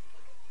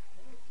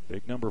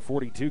 Big number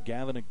 42,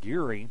 Gavin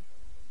Aguirre.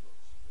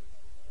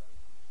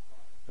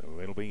 So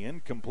it'll be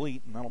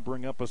incomplete, and that'll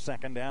bring up a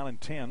 2nd down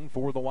and 10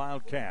 for the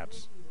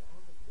Wildcats.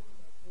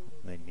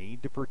 They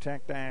need to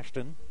protect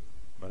Ashton,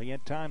 but he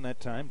had time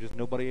that time, just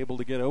nobody able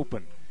to get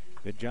open.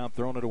 Good job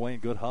throwing it away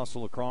and good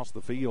hustle across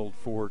the field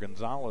for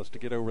Gonzalez to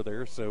get over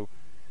there, so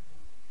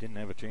didn't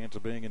have a chance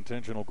of being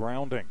intentional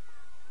grounding.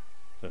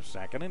 So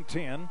 2nd and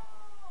 10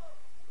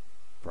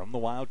 from the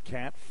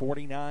Wildcat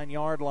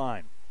 49-yard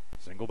line.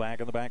 Single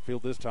back in the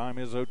backfield this time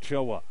is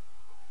Ochoa.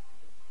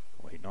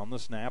 Waiting on the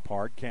snap,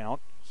 hard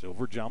count.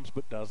 Silver jumps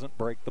but doesn't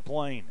break the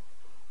plane.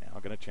 Now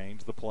going to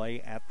change the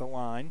play at the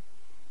line.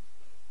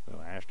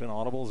 So Ashton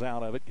audibles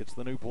out of it, gets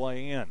the new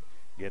play in.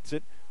 Gets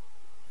it,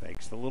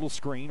 fakes the little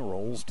screen,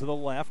 rolls to the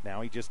left.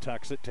 Now he just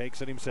tucks it,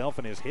 takes it himself,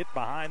 and is hit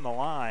behind the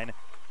line.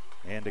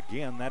 And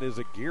again, that is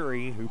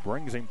Aguirre who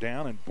brings him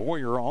down, and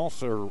Boyer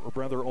also, or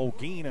rather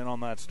Olguin in on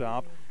that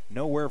stop.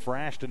 Nowhere for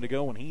Ashton to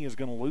go, and he is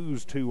going to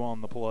lose 2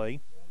 on the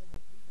play.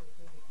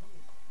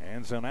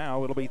 And so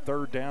now it'll be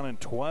 3rd down and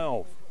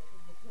 12.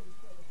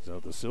 So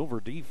the Silver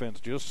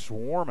defense just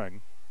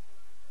swarming.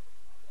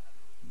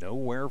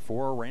 Nowhere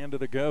for Aranda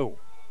to go.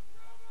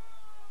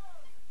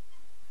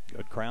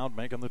 Good crowd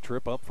making the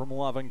trip up from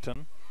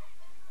Lovington.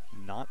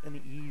 Not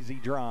an easy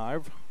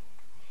drive,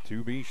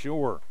 to be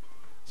sure.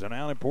 So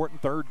now an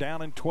important 3rd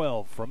down and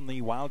 12 from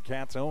the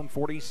Wildcats' own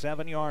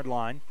 47-yard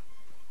line.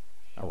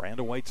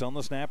 Aranda waits on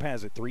the snap,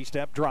 has it.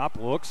 3-step drop,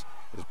 looks,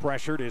 is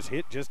pressured, is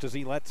hit just as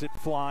he lets it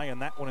fly,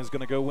 and that one is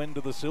going to go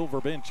into the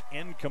Silver bench,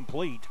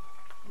 incomplete.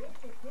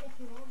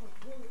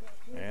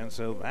 And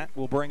so that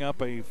will bring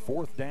up a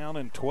 4th down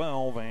and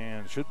 12,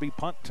 and should be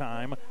punt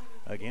time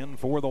again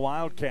for the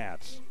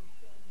Wildcats.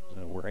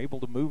 So we're able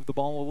to move the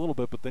ball a little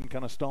bit, but then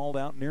kind of stalled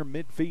out near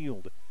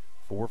midfield.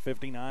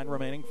 4:59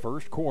 remaining,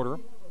 first quarter.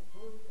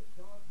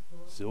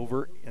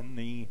 Silver in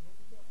the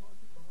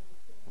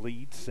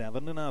lead,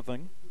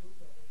 7-0.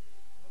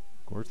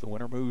 Of course, the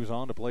winner moves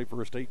on to play for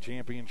a state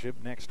championship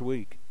next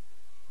week.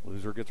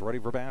 Loser gets ready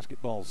for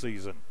basketball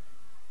season.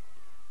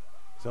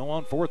 So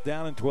on 4th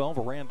down and 12,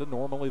 Aranda,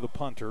 normally the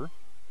punter,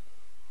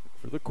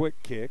 for the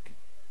quick kick.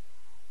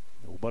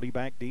 Nobody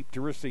back deep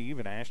to receive,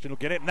 and Ashton will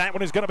get it, and that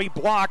one is going to be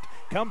blocked.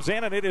 Comes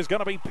in, and it is going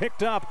to be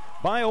picked up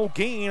by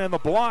Olguin, and the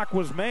block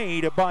was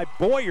made by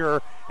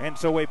Boyer. And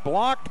so a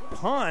blocked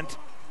punt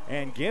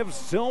and gives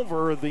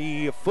Silver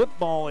the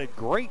football at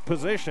great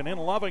position in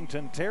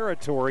Lovington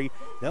territory.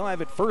 They'll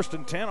have it 1st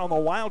and 10 on the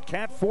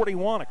Wildcat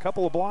 41. A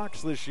couple of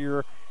blocks this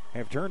year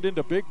have turned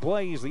into big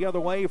plays the other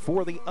way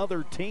for the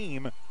other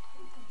team.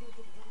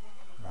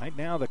 Right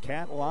now, the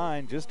Cat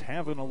line just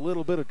having a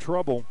little bit of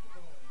trouble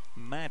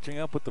matching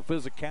up with the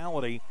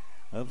physicality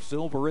of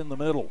Silver in the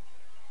middle.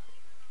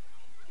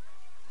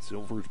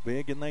 Silver's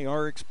big and they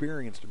are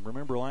experienced. And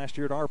remember, last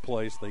year at our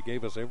place, they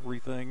gave us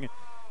everything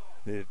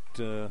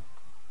that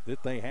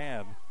they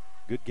had.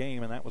 Good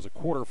game, and that was a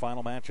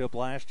quarterfinal matchup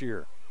last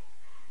year.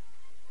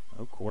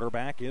 Oh,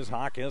 quarterback is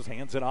Hawkes,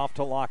 hands it off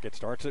to Lockett.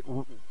 Starts it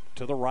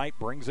to the right,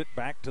 brings it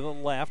back to the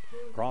left,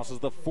 crosses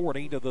the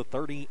 40 to the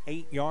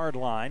 38-yard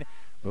line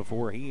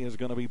before he is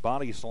going to be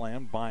body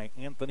slammed by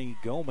Anthony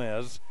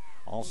Gomez.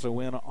 Also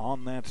in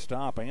on that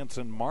stop,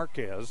 Anson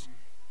Marquez.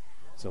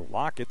 So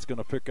Lockett's going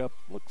to pick up,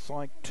 looks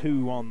like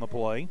 2 on the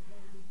play.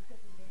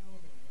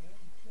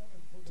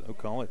 So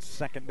call it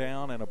second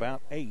down and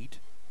about 8.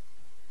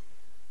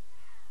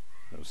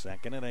 So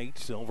second and 8,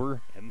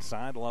 Silver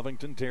inside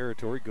Lovington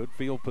territory. Good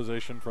field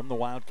position from the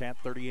Wildcat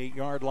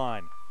 38-yard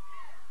line.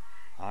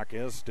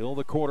 Hawkes still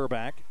the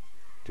quarterback.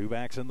 2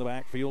 backs in the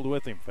backfield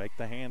with him. Fake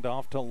the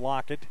handoff to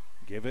Lockett.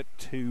 Give it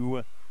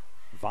to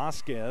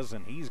Vasquez,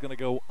 and he's going to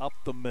go up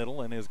the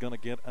middle and is going to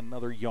get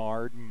another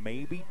yard,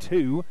 maybe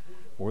 2,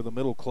 or the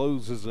middle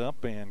closes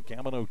up, and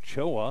Camino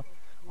Choa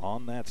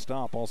on that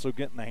stop. Also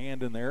getting the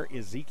hand in there,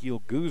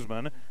 Ezekiel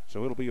Guzman.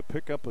 So it'll be a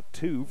pickup of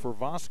 2 for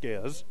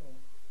Vasquez.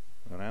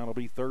 And now it'll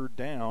be third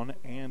down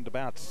and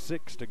about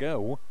 6 to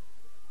go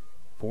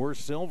for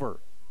Silver.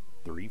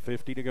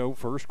 3:50 to go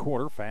first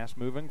quarter. Fast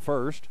moving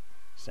first.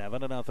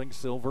 7-0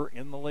 Silver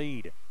in the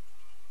lead.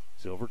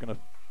 Silver going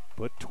to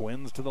put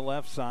Twins to the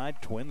left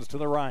side, Twins to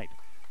the right.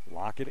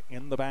 Lockett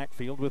in the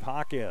backfield with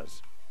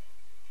Hawkes.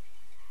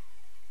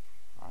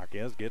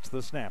 Hawkes gets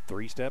the snap.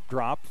 3-step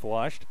drop,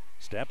 flushed.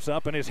 Steps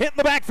up and is hit in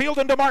the backfield,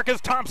 and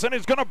DeMarcus Thompson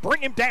is going to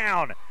bring him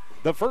down.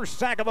 The first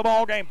sack of the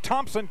ball game.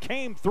 Thompson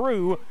came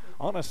through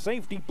on a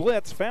safety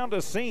blitz, found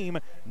a seam,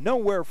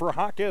 nowhere for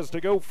Hawkes to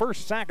go.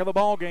 First sack of the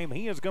ball game.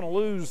 He is going to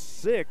lose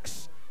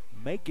 6,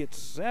 make it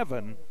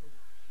 7.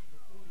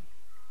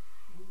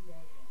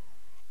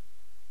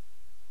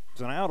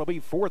 So now it'll be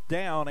fourth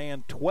down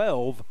and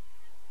 12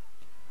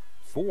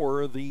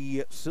 for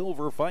the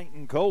Silver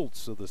Fighting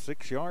Colts. So the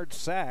 6-yard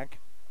sack.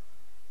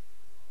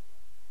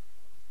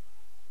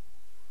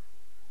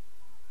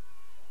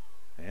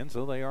 And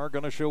so they are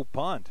going to show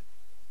punt.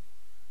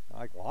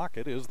 Like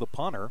Lockett is the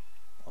punter.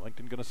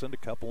 Lovington going to send a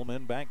couple of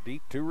men back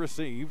deep to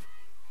receive.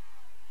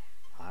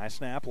 High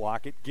snap,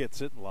 Lockett gets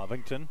it.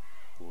 Lovington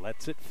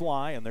lets it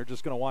fly, and they're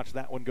just going to watch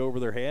that one go over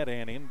their head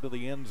and into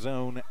the end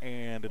zone,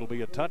 and it'll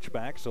be a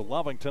touchback. So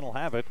Lovington will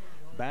have it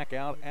back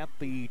out at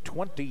the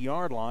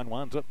 20-yard line.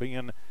 Winds up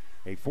being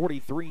a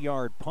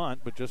 43-yard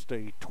punt, but just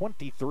a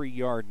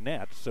 23-yard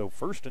net. So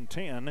first and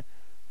 10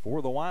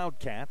 for the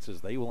Wildcats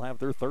as they will have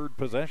their third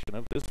possession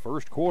of this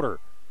first quarter.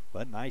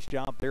 But nice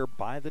job there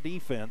by the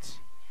defense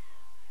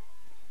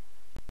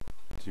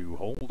to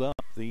hold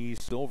up the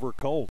Silver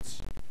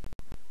Colts.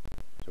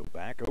 So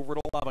back over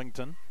to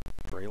Lovington,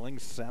 trailing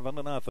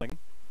 7-0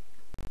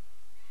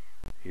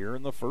 here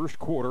in the first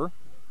quarter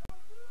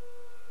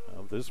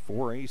of this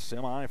 4A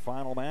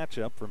semifinal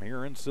matchup from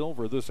here in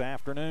Silver this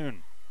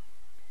afternoon.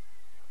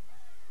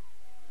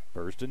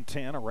 First and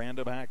 10,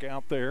 Aranda back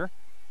out there,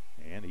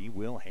 and he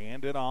will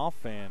hand it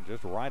off and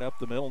just right up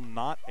the middle.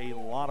 Not a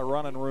lot of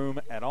running room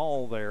at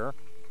all there.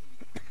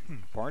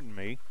 Pardon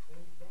me.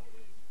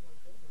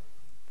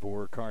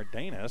 For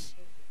Cardenas.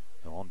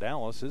 On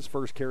Dallas, his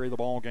first carry of the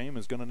ball game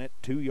is going to net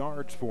 2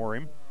 yards for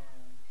him.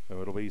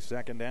 So it'll be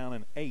second down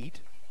and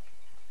 8.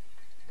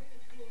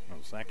 So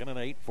second and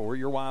 8 for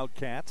your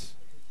Wildcats.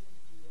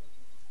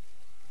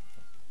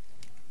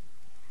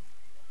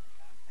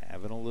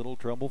 Having a little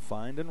trouble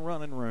finding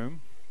running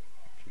room.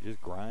 You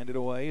just grind it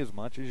away as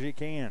much as you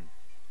can.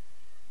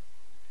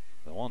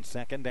 So on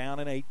second down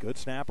and 8, good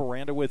snap,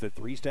 Aranda with it.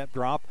 3-step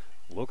drop,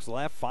 looks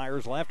left,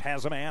 fires left,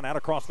 has a man out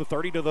across the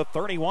 30 to the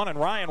 31, and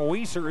Ryan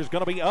Weiser is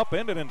going to be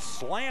upended and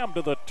slammed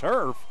to the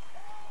turf.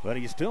 But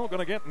he's still going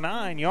to get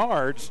 9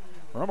 yards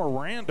from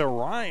Aranda.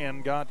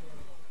 Ryan got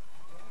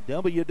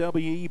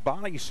WWE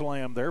body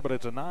slam there, but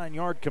it's a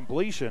 9-yard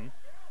completion.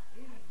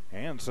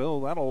 And so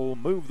that'll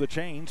move the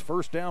chains.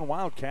 First down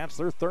Wildcats,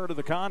 their third of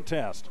the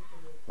contest.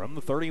 From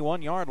the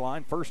 31-yard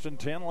line, first and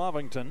 10,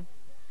 Lovington.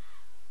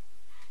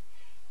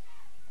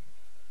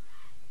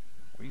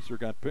 Weiser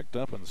got picked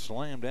up and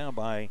slammed down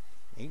by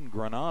Aiden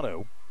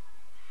Granado.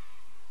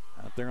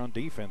 Out there on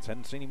defense,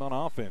 hadn't seen him on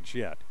offense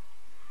yet.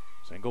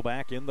 Single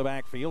back in the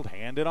backfield,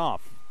 hand it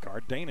off.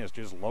 Cardenas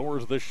just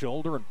lowers the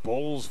shoulder and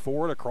bowls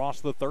forward across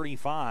the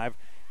 35,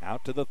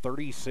 out to the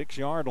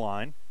 36-yard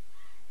line.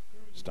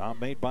 Stop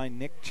made by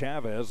Nick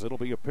Chavez. It'll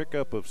be a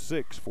pickup of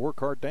 6 for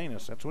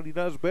Cardenas. That's what he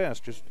does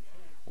best, just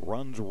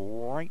runs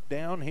right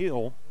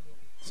downhill.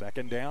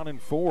 Second down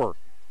and 4.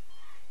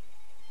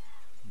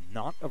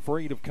 Not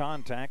afraid of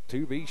contact,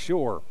 to be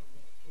sure.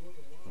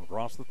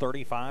 Across the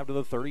 35 to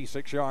the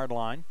 36-yard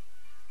line.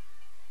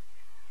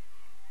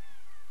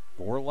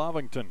 For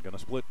Lovington, going to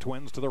split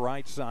Twins to the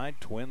right side,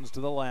 Twins to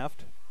the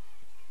left.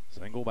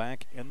 Single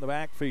back in the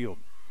backfield.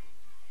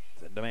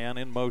 Send a man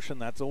in motion.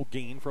 That's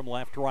Olguin from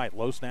left to right.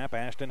 Low snap.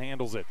 Ashton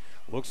handles it.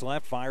 Looks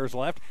left. Fires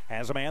left.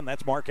 Has a man.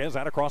 That's Marquez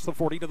out across the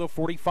 40 to the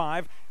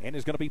 45 and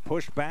is going to be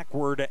pushed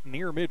backward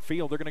near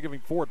midfield. They're going to give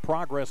him forward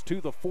progress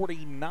to the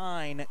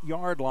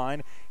 49-yard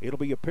line. It'll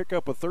be a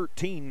pickup of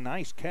 13.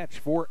 Nice catch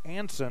for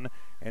Anson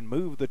and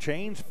move the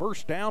chains.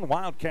 First down,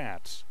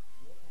 Wildcats.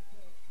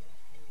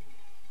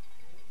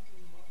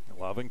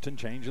 Lovington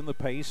changing the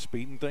pace,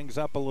 speeding things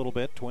up a little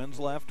bit. Twins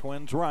left,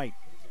 Twins right.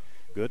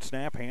 Good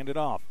snap, handed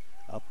off.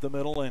 Up the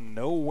middle and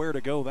nowhere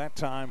to go that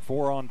time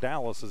for on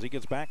Dallas as he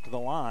gets back to the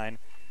line,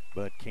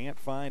 but can't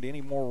find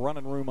any more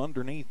running room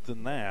underneath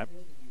than that.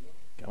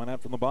 Coming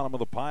out from the bottom of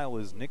the pile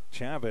is Nick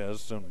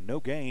Chavez, so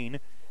no gain,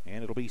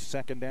 and it'll be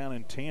 2nd down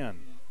and 10.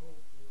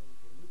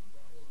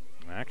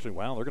 Actually,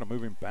 wow, they're going to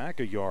move him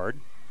back a yard.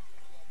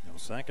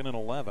 2nd and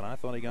 11. I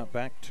thought he got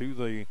back to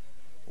the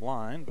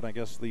line, but I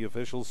guess the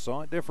officials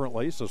saw it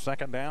differently. So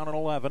 2nd down and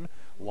 11.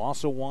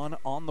 Loss of 1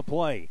 on the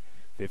play.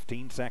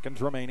 15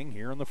 seconds remaining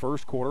here in the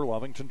first quarter.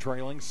 Lovington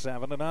trailing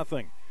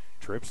 7-0.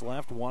 Trips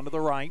left, 1 to the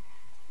right.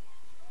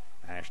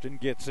 Ashton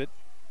gets it.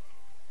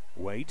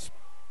 Waits.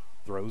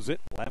 Throws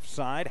it left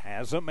side.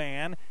 Has a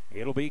man.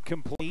 It'll be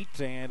complete,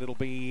 and it'll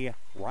be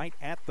right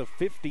at the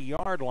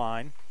 50-yard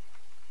line.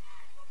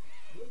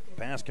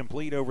 Pass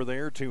complete over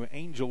there to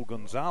Angel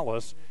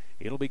Gonzalez.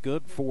 It'll be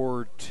good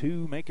for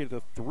 2, make it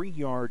a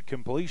 3-yard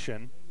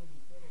completion.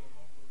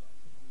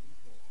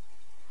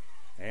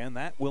 And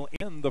that will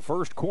end the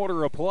first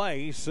quarter of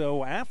play.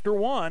 So after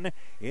 1,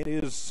 it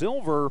is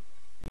Silver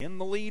in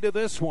the lead of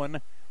this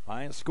one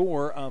by a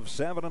score of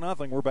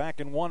 7-0. We're back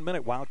in 1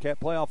 minute. Wildcat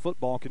playoff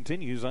football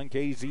continues on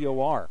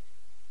KZOR.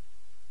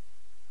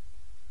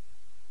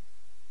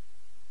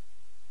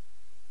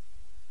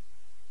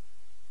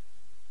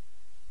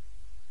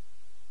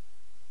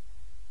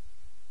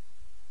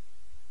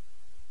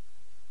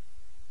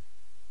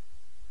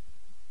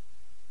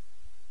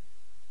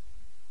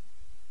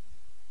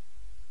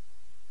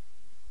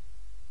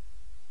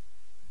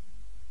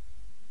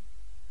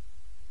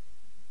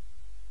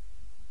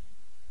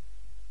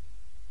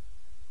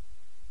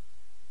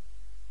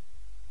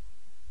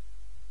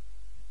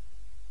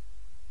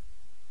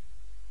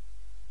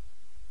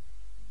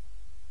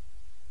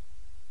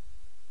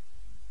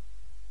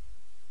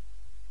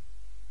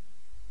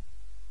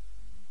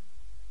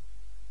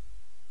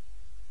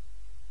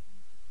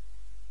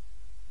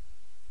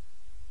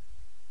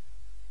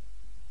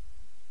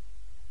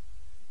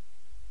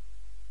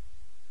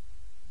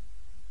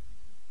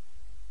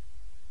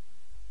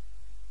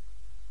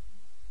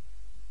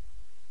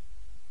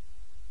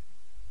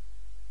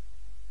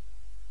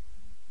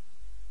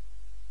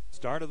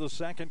 Start of the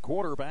second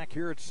quarter back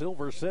here at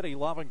Silver City.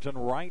 Lovington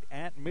right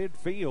at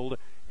midfield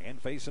and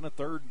facing a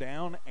 3rd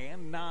down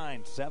and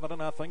 9.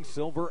 7-0,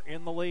 Silver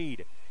in the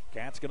lead.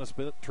 Cat's going to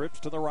split trips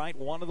to the right,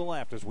 1 to the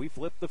left as we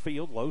flip the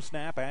field. Low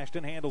snap,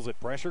 Ashton handles it.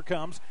 Pressure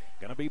comes.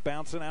 Going to be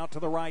bouncing out to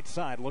the right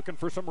side. Looking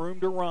for some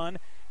room to run.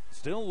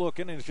 Still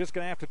looking and is just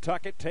going to have to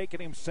tuck it, take it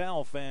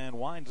himself, and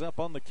winds up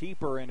on the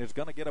keeper and is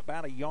going to get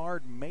about a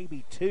yard,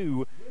 maybe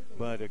 2.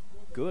 But a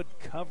good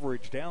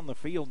coverage down the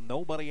field.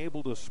 Nobody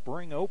able to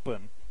spring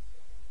open.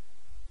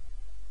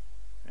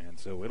 And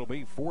so it'll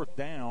be 4th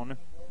down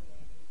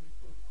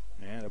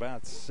and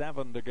about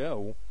 7 to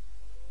go.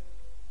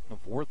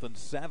 4th and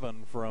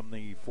 7 from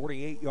the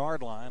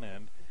 48-yard line,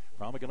 and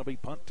probably going to be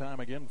punt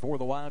time again for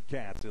the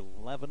Wildcats.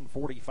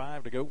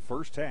 11:45 to go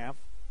first half.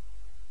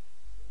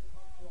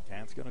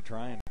 Cats going to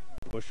try and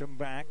push them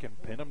back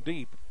and pin them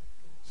deep.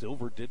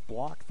 Silver did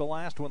block the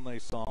last one they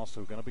saw,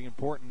 so going to be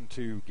important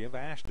to give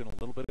Ashton a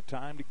little bit of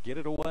time to get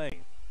it away.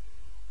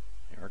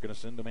 They're going to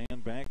send a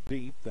man back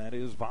deep. That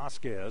is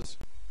Vasquez.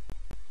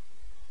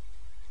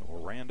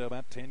 Orlando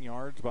about 10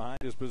 yards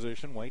behind his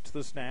position, waits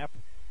the snap,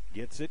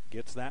 gets it,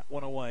 gets that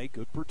one away.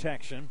 Good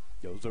protection.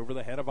 Goes over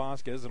the head of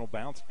Vasquez and will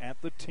bounce at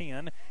the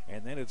 10,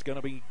 and then it's going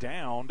to be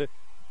downed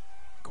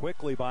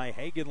quickly by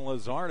Hagen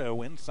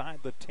Lizardo inside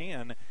the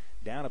 10,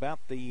 down about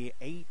the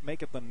 8,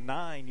 make it the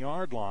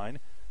 9-yard line.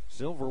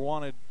 Silver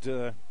wanted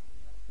an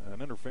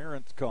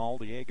interference call.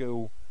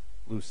 Diego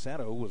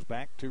Lucetto was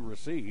back to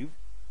receive.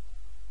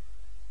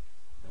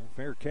 No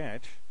fair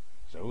catch,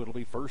 so it'll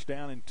be 1st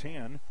down and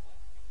 10.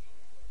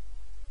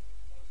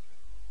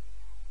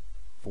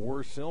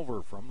 For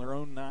Silver from their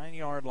own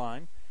 9-yard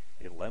line.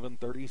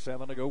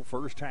 11:37 to go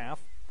first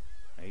half.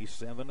 A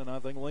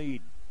 7-0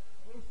 lead.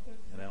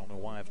 And I don't know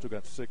why I've still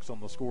got 6 on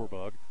the score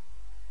bug.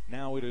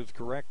 Now it is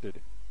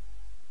corrected.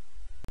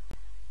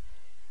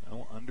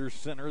 Well, under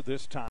center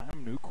this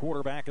time. New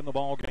quarterback in the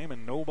ball game,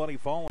 and nobody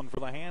falling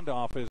for the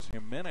handoff as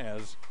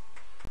Jimenez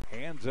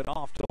hands it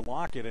off to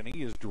Lockett, and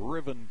he is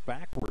driven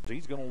backwards.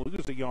 He's going to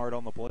lose a yard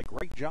on the play.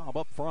 Great job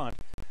up front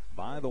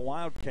by the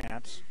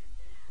Wildcats.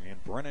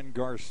 And Brennan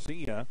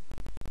Garcia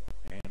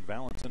and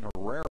Valentin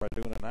Herrera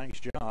doing a nice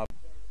job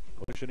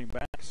pushing him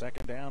back.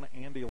 2nd down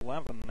and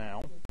 11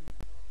 now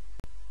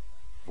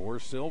for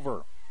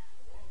Silver.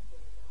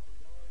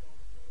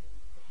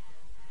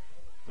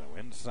 So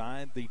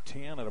inside the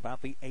 10 at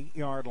about the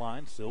 8-yard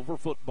line, Silver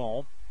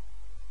football.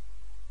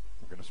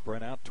 We're going to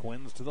spread out,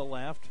 Twins to the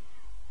left.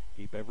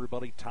 Keep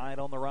everybody tight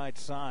on the right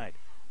side.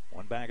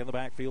 One back in the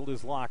backfield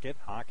is Lockett.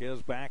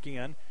 Jaquez back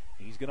in.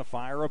 He's going to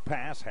fire a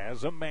pass,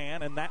 has a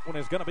man, and that one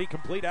is going to be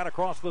complete out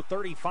across the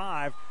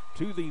 35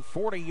 to the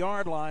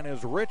 40-yard line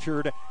as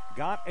Richard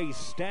got a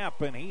step,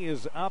 and he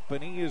is up,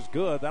 and he is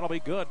good. That'll be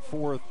good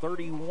for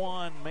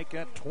 31, make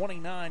that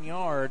 29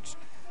 yards,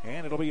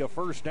 and it'll be a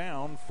 1st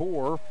down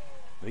for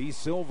the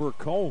Silver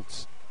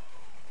Colts.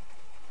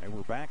 They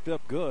were backed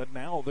up good.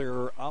 Now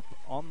they're up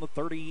on the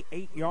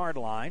 38-yard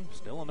line,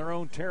 still in their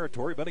own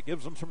territory, but it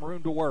gives them some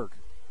room to work.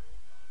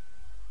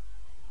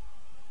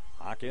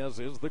 Jaquez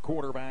is the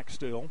quarterback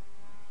still.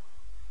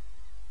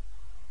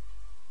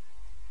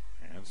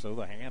 And so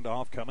the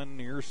handoff coming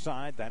near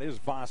side. That is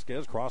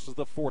Vasquez. Crosses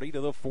the 40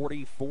 to the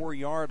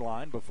 44-yard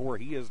line before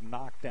he is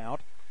knocked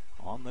out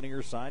on the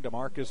near side to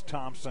Marcus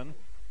Thompson.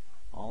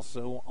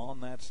 Also on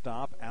that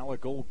stop,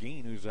 Alec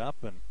Olguin, who's up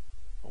and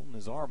holding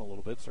his arm a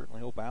little bit.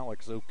 Certainly hope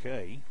Alec's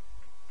okay.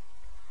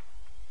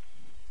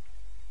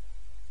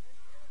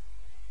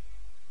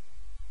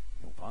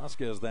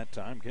 Vasquez that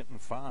time getting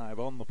 5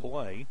 on the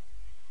play.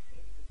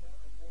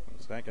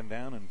 Second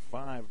down and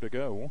 5 to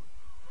go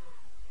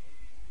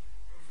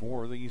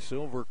for the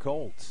Silver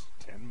Colts.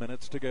 10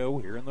 minutes to go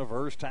here in the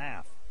first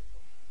half.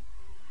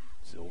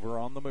 Silver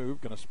on the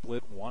move, going to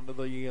split one to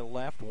the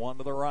left, one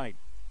to the right.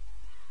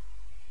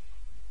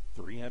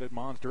 Three-headed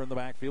monster in the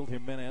backfield.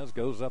 Jimenez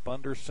goes up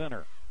under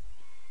center.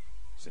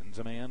 Sends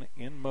a man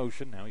in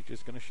motion. Now he's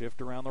just going to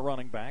shift around the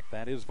running back.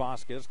 That is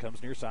Vasquez.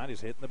 Comes near side.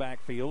 He's hitting the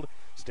backfield.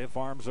 Stiff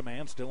arms a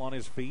man still on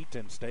his feet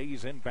and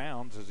stays in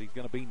bounds as he's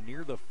going to be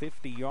near the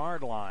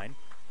 50-yard line.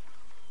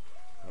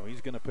 So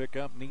he's going to pick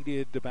up,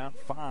 needed about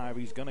 5.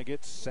 He's going to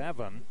get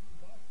 7.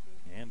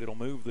 And it'll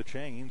move the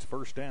chains.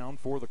 First down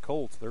for the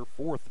Colts. Their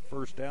 4th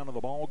first down of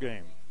the ball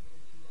game.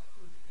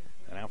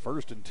 And now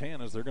 1st and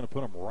 10 as they're going to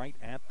put them right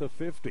at the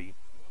 50.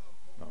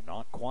 No,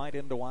 not quite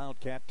into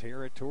Wildcat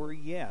territory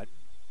yet.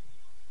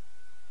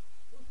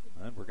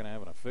 And we're going to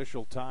have an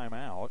official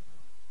timeout.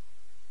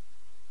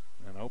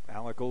 And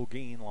Alec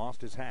Olguin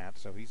lost his hat,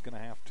 so he's going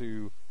to have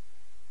to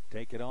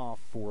take it off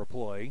for a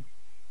play.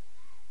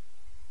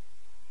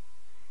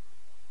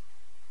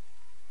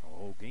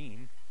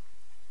 Olguin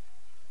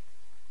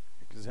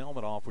took his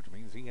helmet off, which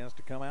means he has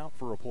to come out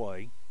for a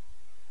play.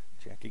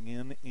 Checking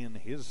in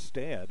his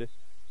stead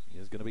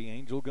is going to be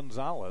Angel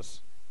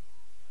Gonzalez.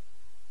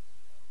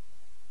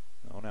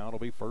 So now it'll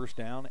be first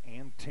down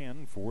and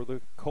 10 for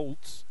the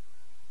Colts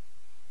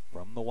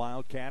from the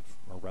Wildcat,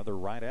 or rather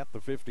right at the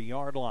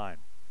 50-yard line.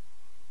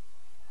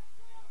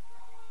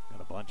 Going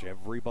to bunch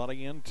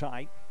everybody in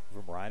tight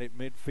from right at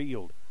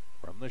midfield.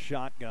 From the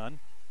shotgun,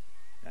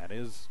 that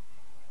is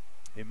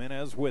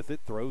Jimenez with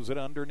it, throws it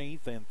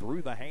underneath and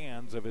through the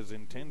hands of his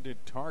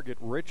intended target,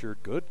 Richard.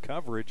 Good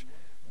coverage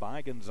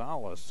by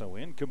Gonzalez, so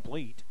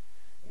incomplete.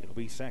 It'll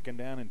be second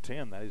down and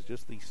 10. That is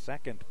just the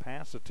second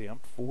pass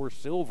attempt for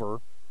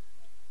Silver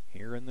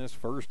here in this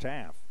first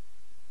half.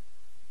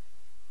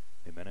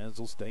 Jimenez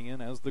will stay in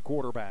as the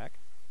quarterback.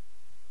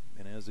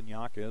 Jimenez and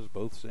Jaquez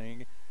both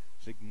seeing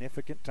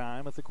significant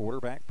time at the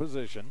quarterback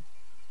position.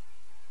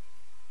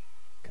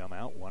 Come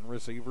out, one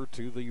receiver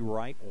to the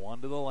right,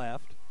 one to the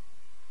left.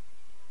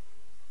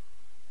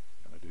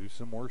 Going to do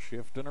some more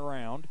shifting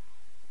around.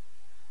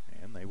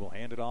 And they will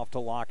hand it off to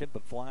Lockett,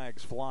 but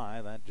flags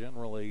fly. That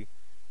generally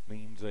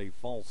means a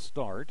false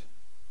start.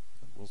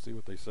 We'll see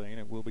what they say, and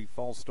it will be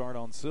false start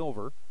on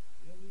Silver.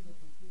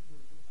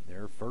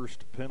 Their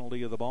first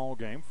penalty of the ball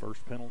game,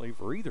 first penalty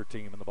for either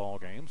team in the ball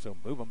game. So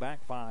move them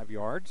back 5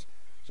 yards.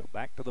 So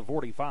back to the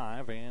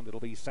 45, and it'll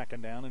be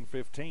second down and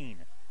 15.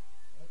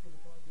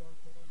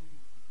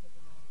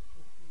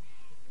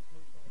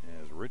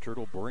 As Richard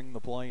will bring the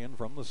play in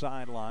from the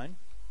sideline.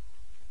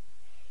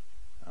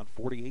 About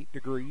 48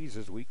 degrees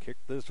as we kick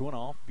this one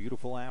off.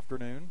 Beautiful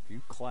afternoon. A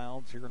few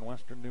clouds here in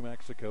western New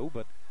Mexico,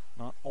 but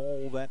not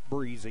all that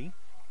breezy.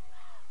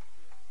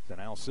 So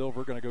now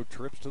Silver going to go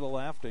trips to the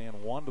left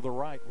and one to the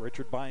right.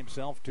 Richard by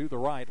himself to the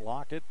right.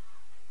 Lockett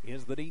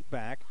is the deep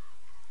back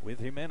with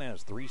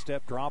Jimenez.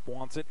 3-step drop,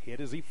 wants it,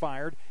 hit as he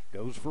fired.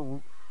 Goes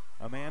for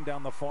a man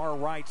down the far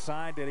right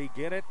side. Did he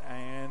get it?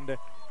 And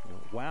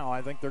wow,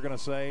 I think they're going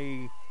to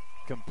say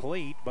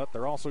complete, but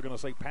they're also going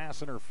to say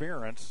pass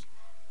interference.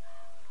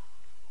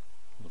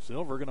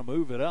 Silver going to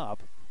move it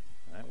up.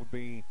 That would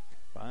be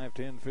 5,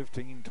 10,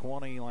 15,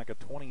 20, like a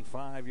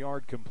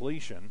 25-yard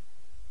completion.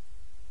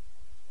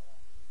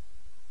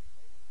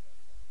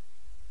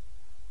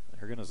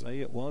 They're going to say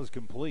it was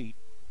complete.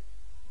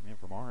 And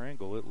from our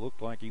angle, it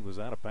looked like he was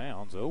out of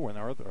bounds. Oh, and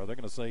are they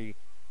going to say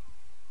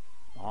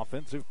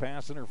offensive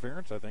pass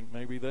interference? I think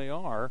maybe they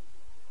are.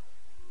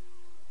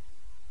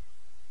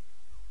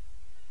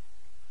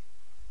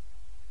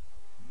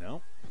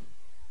 No.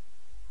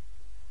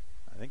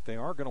 I think they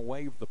are going to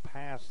waive the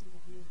pass.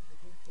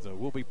 So it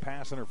will be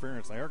pass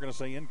interference. They are going to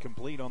say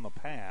incomplete on the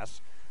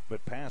pass,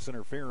 but pass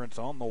interference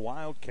on the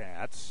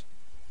Wildcats.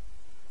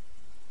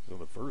 So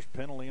the first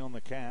penalty on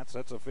the Cats,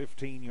 that's a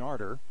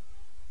 15-yarder.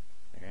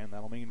 And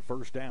that'll mean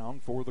first down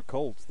for the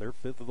Colts, their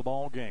 5th of the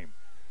ball game.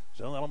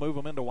 So that'll move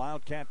them into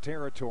Wildcat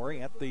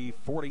territory at the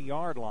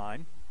 40-yard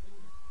line.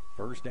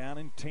 First down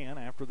and 10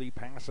 after the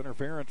pass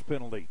interference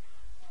penalty.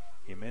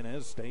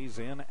 Jimenez stays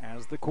in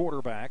as the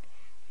quarterback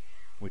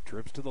with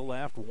trips to the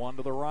left, one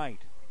to the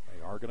right.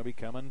 They are going to be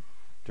coming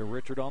to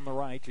Richard on the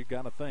right. You've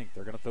got to think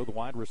they're going to throw the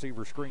wide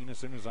receiver screen as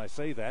soon as I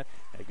say that.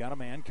 They've got a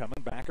man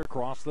coming back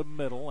across the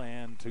middle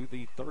and to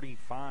the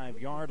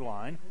 35-yard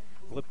line.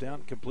 flipped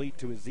out complete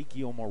to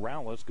Ezekiel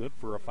Morales, good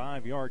for a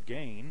 5-yard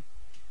gain.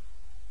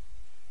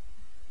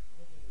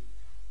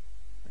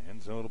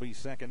 And so it'll be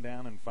 2nd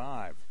down and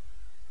 5.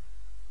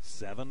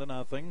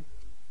 7-0.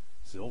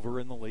 Silver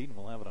in the lead, and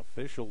we'll have an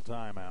official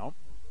timeout.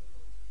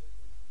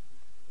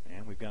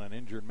 And we've got an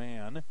injured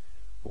man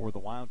for the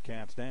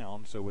Wildcats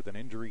down. So with an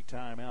injury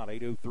timeout,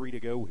 8:03 to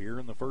go here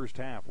in the first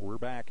half. We're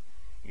back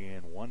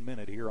in 1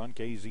 minute here on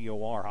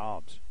KZOR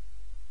Hobbs.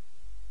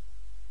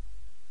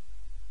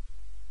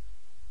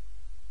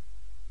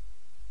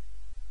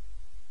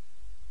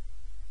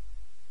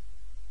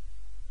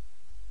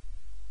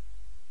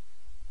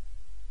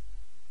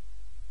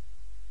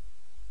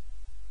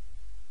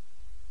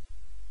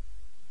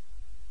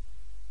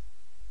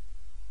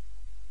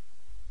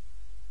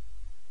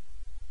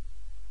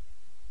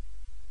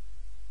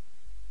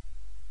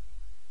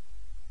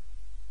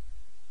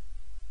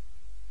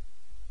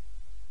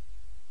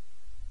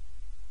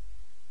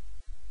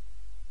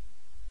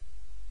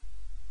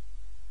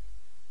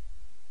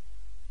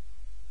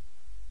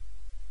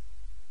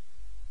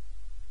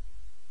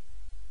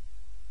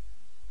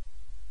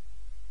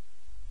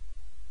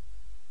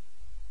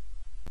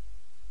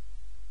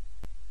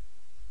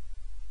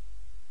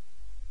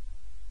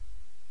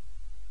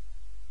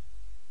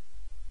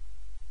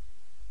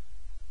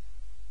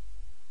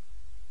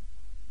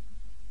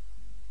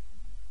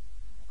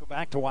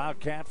 Back to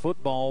Wildcat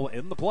football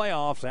in the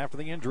playoffs after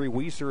the injury.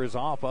 Weiser is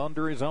off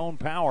under his own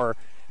power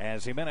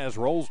as Jimenez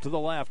rolls to the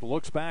left,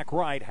 looks back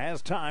right,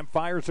 has time,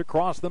 fires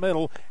across the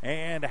middle,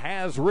 and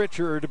has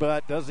Richard,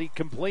 but does he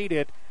complete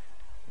it?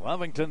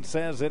 Lovington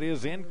says it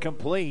is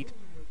incomplete.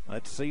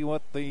 Let's see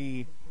what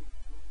the...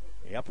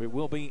 Yep, it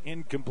will be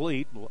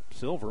incomplete.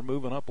 Silver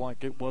moving up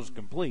like it was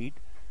complete.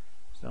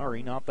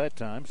 Sorry, not that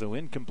time. So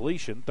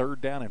incompletion,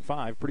 3rd down and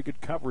 5. Pretty good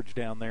coverage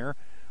down there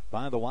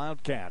by the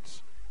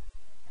Wildcats.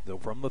 Though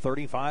from the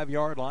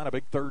 35-yard line, a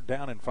big 3rd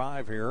down and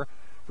 5 here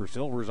for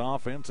Silver's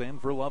offense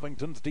and for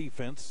Lovington's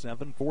defense.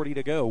 7:40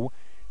 to go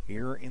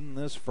here in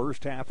this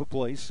first half of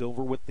play.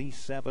 Silver with the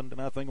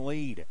 7-0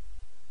 lead.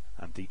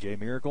 I'm TJ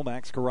Miracle,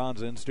 Max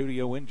Carranza in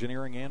studio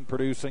engineering and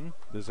producing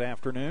this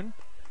afternoon.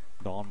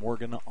 Dawn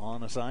Morgan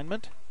on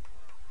assignment.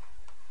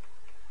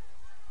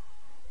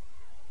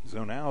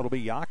 So now it'll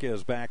be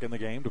Yaquez back in the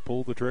game to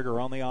pull the trigger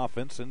on the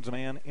offense. Sends a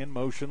man in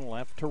motion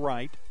left to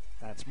right.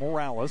 That's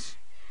Morales.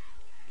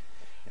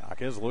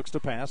 Yaquez looks to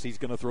pass. He's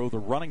going to throw the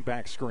running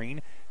back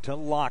screen to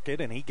Lockett,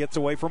 and he gets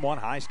away from one.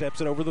 High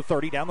steps it over the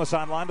 30, down the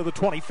sideline to the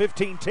 20,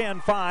 15, 10,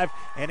 5,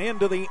 and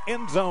into the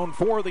end zone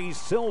for the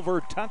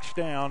Silver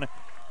touchdown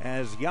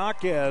as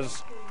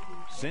Yaquez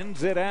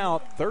sends it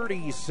out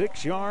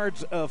 36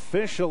 yards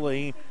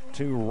officially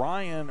to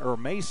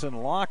Mason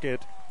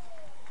Lockett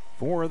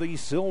for the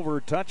Silver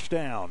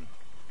touchdown.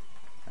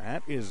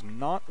 That is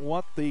not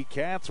what the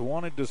Cats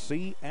wanted to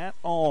see at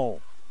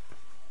all.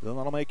 Then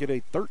that'll make it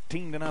a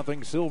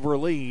 13-0 Silver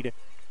lead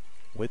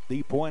with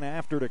the point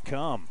after to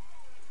come.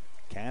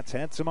 Cats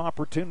had some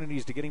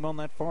opportunities to get him on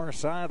that far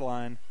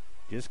sideline.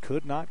 Just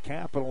could not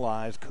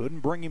capitalize, couldn't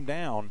bring him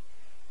down.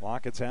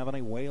 Lockett's having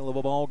a whale of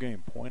a ball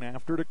game. Point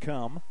after to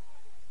come.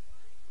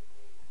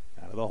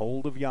 Out of the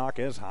hold of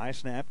Yaquez. High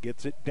snap,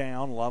 gets it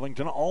down.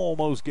 Lovington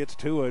almost gets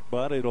to it,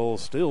 but it'll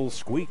still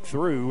squeak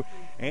through.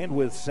 And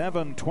with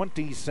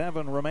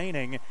 7:27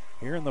 remaining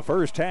here in the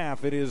first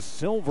half, it is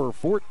Silver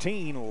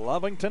 14,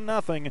 Lovington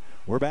nothing.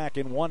 We're back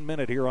in 1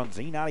 minute here on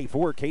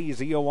Z94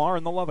 KZOR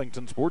and the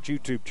Lovington Sports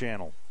YouTube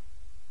channel.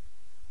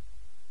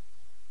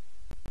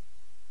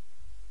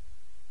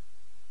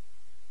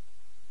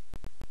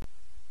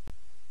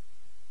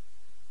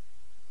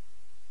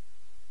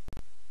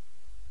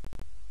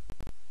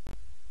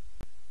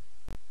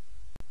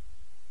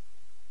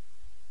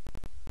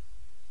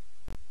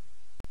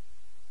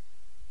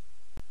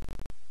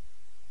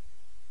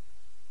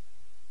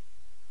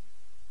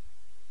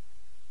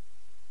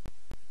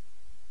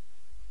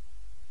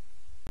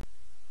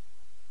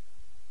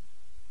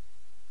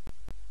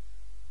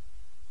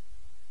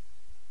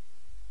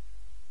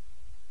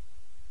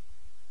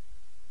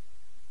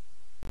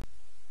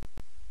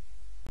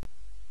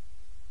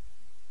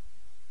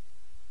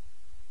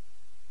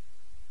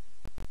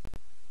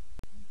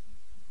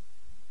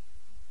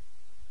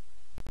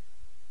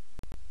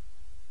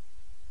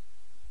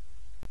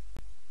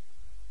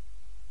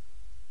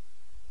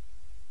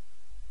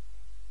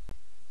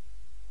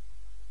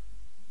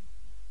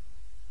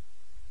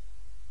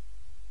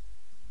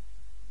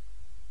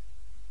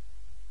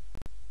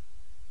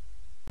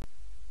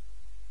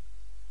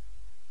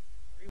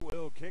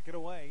 Kick it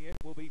away. It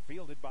will be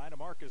fielded by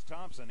DeMarcus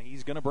Thompson.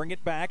 He's going to bring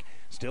it back,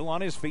 still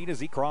on his feet as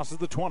he crosses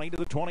the 20 to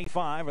the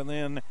 25 and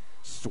then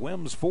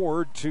swims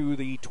forward to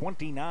the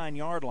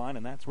 29-yard line,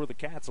 and that's where the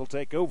Cats will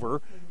take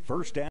over.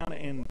 1st down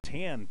and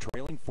 10,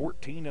 trailing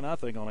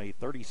 14-0 on a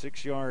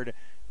 36-yard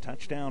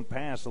touchdown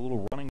pass. A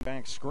little running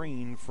back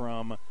screen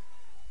from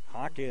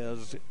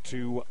Jaquez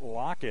to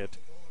Lockett.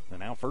 And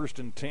now 1st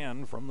and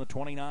 10 from the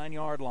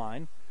 29-yard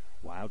line.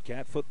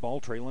 Wildcat football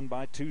trailing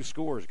by 2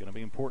 scores. Going to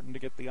be important to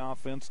get the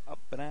offense up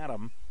and at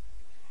them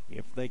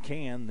if they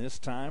can this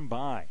time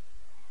by.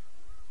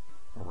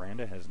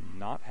 Aranda has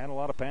not had a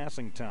lot of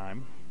passing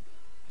time,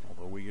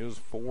 although he is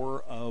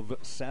 4 of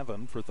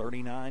 7 for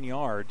 39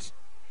 yards.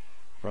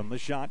 From the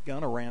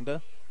shotgun,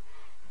 Aranda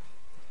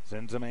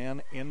sends a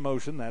man in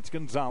motion. That's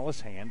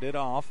Gonzalez. Handed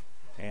off.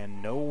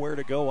 And nowhere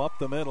to go up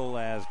the middle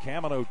as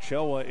Cameron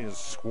Ochoa is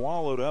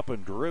swallowed up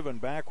and driven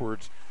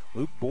backwards.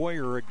 Luke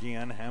Boyer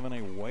again having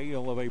a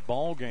whale of a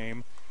ball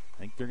game. I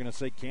think they're going to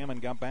say Cameron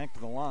got back to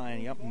the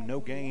line. Yep, no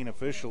gain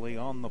officially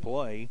on the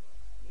play.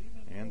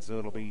 And so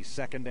it'll be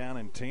 2nd down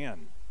and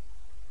 10.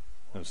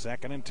 So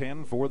 2nd and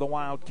 10 for the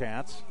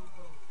Wildcats.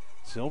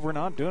 Silver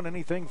not doing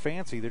anything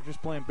fancy. They're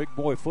just playing big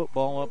boy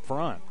football up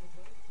front.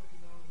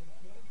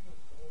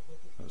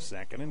 So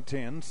 2nd and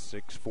 10,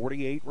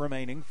 6:48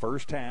 remaining,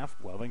 first half.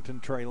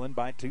 Lovington trailing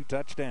by 2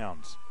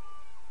 touchdowns.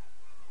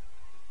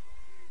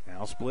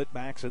 Now split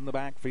backs in the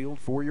backfield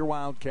for your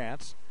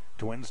Wildcats.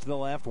 Twins to the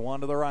left,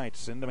 one to the right.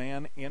 Send a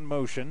man in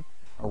motion.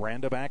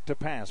 Aranda back to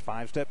pass.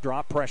 5-step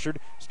drop, pressured.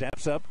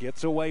 Steps up,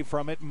 gets away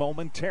from it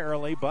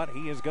momentarily, but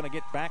he is going to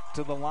get back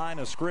to the line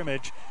of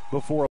scrimmage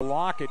before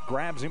Lockett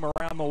grabs him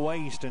around the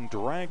waist and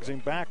drags him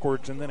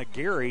backwards. And then a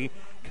Gary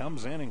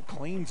comes in and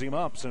cleans him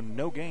up. So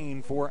no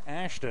gain for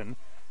Ashton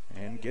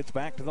and gets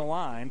back to the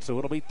line. So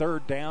it'll be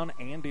 3rd down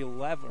and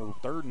 11, or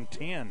 3rd and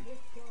 10.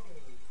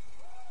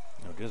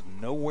 Just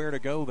nowhere to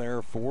go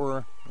there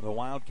for the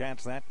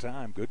Wildcats that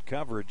time. Good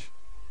coverage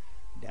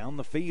down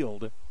the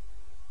field.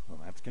 Well,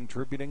 that's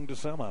contributing to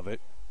some of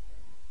it.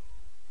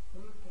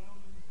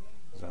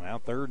 So now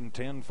 3rd and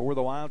 10 for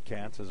the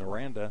Wildcats as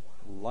Aranda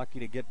lucky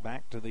to get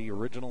back to the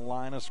original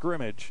line of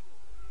scrimmage.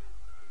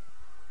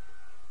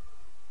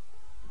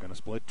 Going to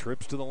split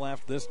trips to the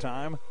left this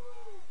time.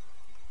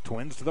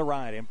 Twins to the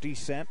right, empty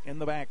set in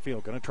the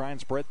backfield. Going to try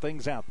and spread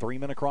things out. 3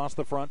 men across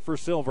the front for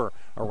Silver.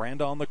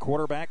 Aranda on the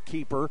quarterback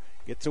keeper.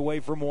 Gets away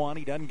from 1.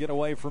 He doesn't get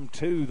away from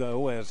 2,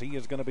 though, as he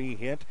is going to be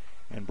hit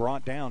and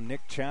brought down.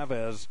 Nick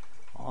Chavez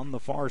on the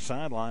far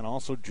sideline.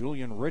 Also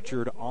Julian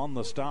Richard on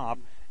the stop.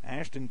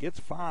 Ashton gets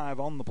 5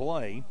 on the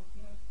play.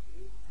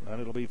 But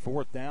it'll be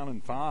 4th down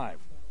and 5.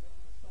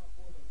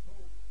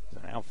 So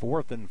now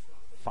 4th and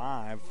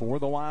 5 for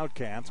the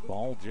Wildcats.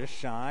 Ball just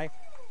shy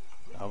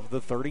of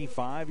the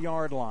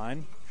 35-yard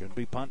line. Should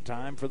be punt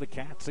time for the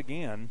Cats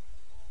again.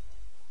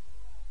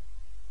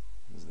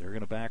 As they're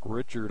going to back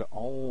Richard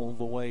all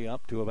the way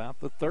up to about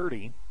the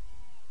 30.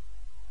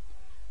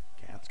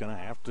 Cats going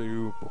to have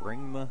to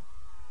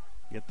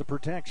get the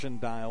protection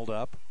dialed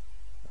up.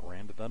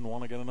 Aranda doesn't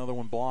want to get another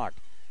one blocked.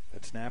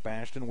 That snap,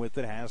 Ashton with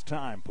it, has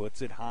time.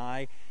 Puts it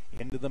high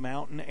into the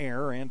mountain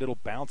air, and it'll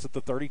bounce at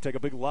the 30. Take a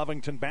big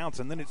Lovington bounce,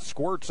 and then it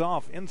squirts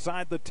off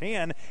inside the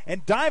 10.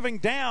 And diving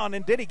down,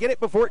 and did he get it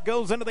before it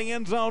goes into the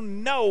end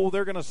zone? No,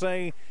 they're going to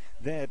say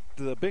that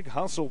the big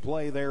hustle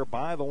play there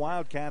by the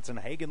Wildcats and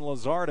Hagen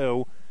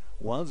Lizardo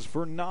was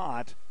for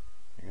naught.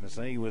 They're going to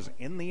say he was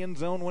in the end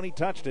zone when he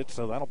touched it,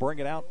 so that'll bring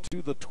it out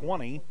to the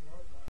 20.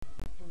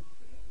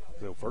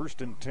 So 1st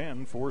and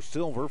 10 for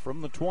Silver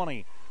from the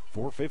 20.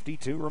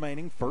 4:52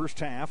 remaining, first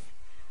half.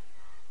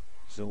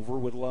 Silver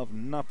would love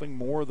nothing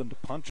more than to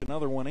punch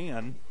another one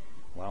in,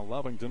 while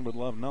Lovington would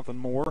love nothing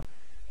more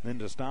than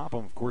to stop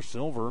him. Of course,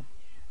 Silver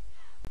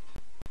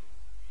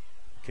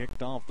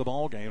kicked off the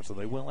ball game, so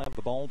they will have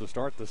the ball to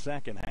start the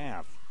second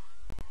half.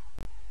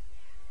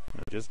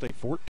 Just a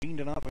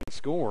 14-0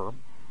 score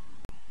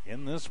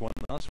in this one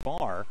thus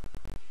far.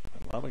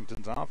 And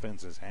Lovington's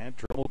offense has had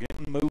trouble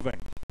getting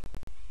moving.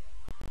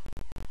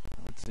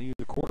 Let's see who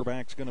the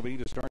quarterback's going to be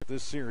to start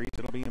this series.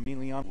 It'll be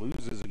Emilion.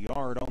 Loses a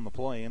yard on the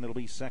play, and it'll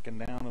be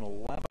 2nd down and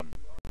 11.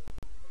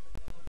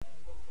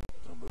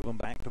 So move them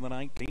back to the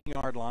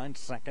 19-yard line.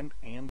 2nd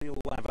and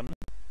 11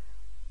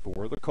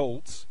 for the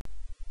Colts.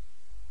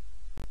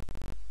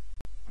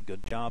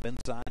 Good job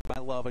inside by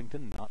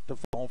Lovington not to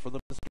fall for the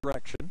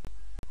misdirection.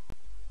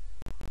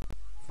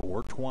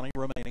 4:20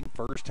 remaining,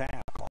 first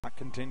half. Clock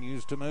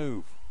continues to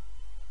move.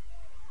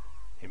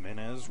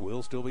 Jimenez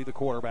will still be the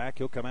quarterback.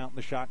 He'll come out in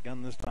the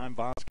shotgun this time.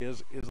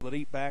 Vasquez is the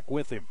deep back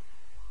with him,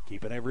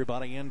 keeping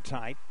everybody in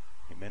tight.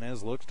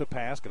 Jimenez looks to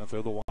pass. Going to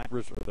throw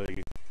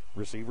the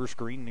receiver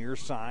screen near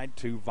side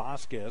to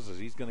Vasquez as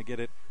he's going to get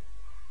it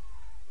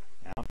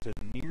out to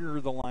near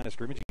the line of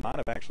scrimmage. He might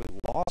have actually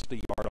lost a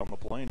yard on the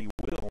play, and he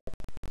will.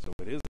 So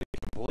it is a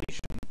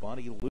completion, but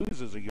he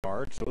loses a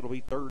yard, so it'll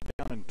be 3rd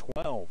down and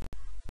 12.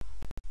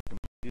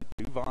 Completed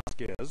to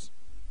Vasquez.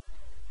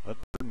 But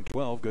 3rd and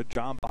 12, good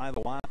job by the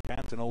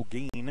Wildcats and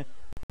Olguin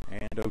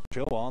and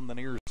Ochoa on the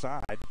near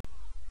side,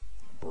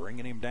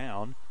 bringing him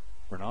down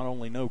for not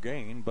only no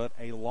gain, but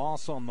a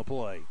loss on the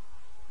play.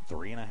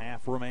 3.5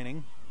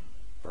 remaining.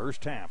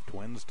 First half,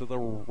 Twins to the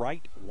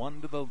right,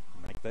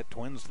 make that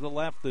Twins to the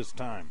left this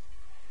time.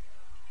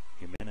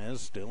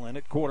 Jimenez still in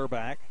at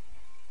quarterback.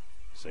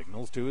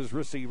 Signals to his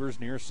receivers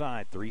near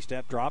side.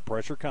 3-step drop.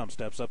 Pressure comes.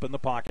 Steps up in the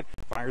pocket.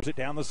 Fires it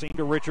down the seam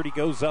to Richard. He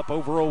goes up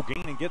over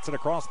Olguin and gets it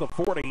across the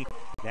 40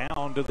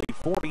 down to the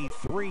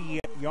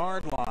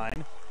 43-yard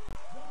line.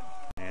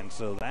 And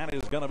so that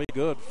is going to be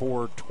good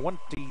for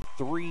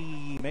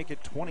 23, make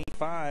it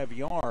 25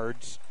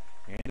 yards.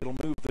 And it'll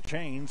move the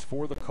chains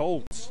for the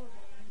Colts.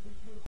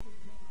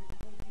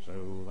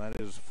 So that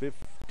is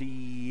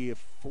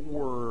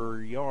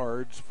 54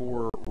 yards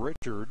for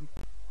Richard.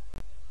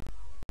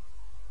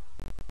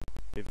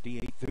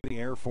 58 through the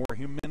air for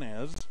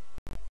Jimenez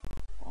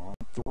on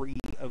 3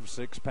 of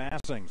 6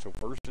 passing. So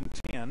first and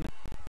 10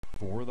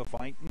 for the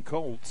Fighting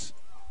Colts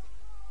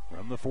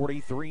from the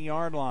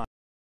 43-yard line.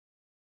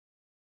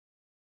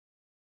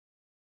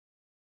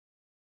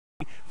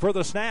 For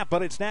the snap,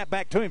 but it's snapped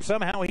back to him.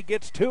 Somehow he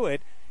gets to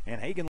it, and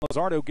Hagen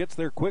Lizardo gets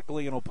there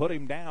quickly and will put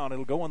him down.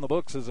 It'll go in the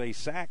books as a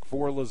sack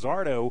for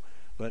Lizardo,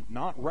 but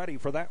not ready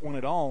for that one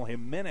at all.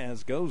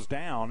 Jimenez goes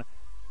down,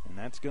 and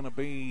that's going to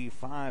be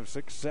 5,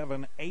 6,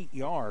 7, 8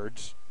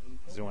 yards.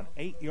 So an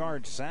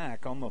 8-yard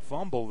sack on the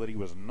fumble that he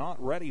was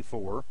not ready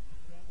for.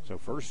 So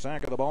first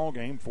sack of the ball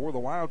game for the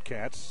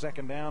Wildcats.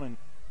 Second down and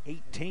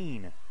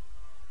 18.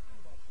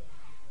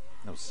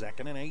 No,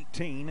 second and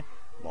 18.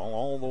 Ball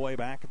all the way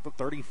back at the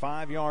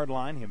 35-yard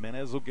line.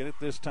 Jimenez will get it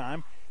this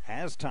time.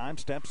 Has time,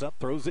 steps up,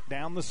 throws it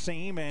down the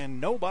seam,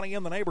 and nobody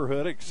in the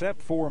neighborhood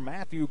except for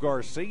Matthew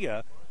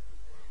Garcia.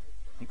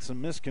 I think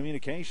some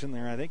miscommunication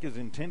there. I think his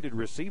intended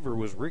receiver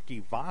was Ricky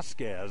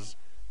Vasquez,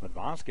 but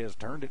Vasquez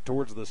turned it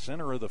towards the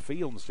center of the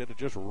field instead of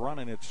just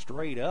running it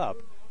straight up.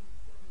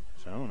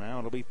 So now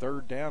it'll be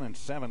third down and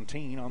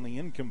 17 on the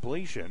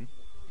incompletion.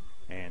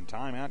 And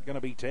timeout going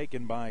to be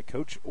taken by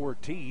Coach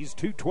Ortiz.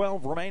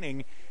 2:12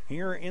 remaining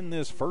here in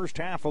this first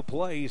half of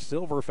play.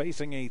 Silver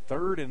facing a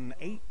third and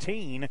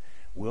 18.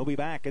 We'll be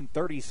back in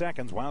 30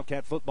 seconds.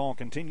 Wildcat football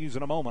continues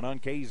in a moment on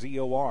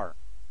KZOR.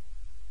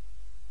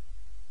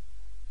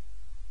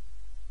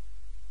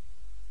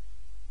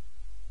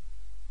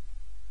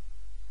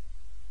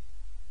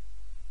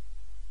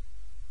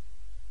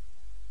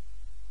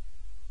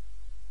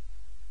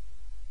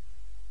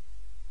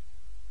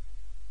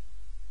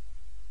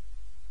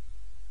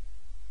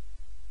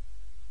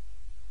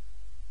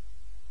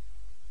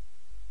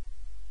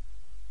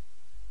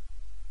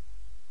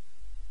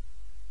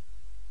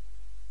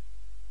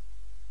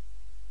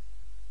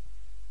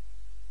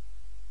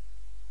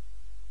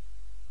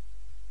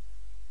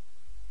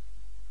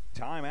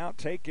 Timeout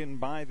taken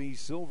by the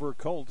Silver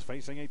Colts,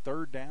 facing a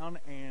third down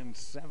and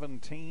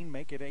 17,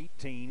 make it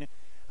 18.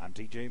 I'm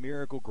TJ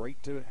Miracle.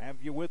 Great to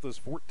have you with us.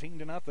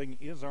 14-0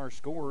 is our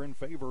score in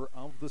favor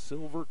of the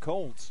Silver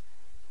Colts.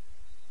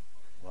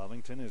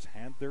 Lovington has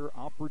had their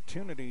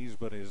opportunities,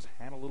 but has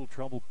had a little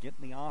trouble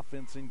getting the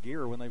offense in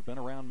gear when they've been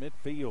around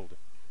midfield.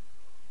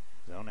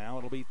 So now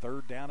it'll be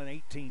third down and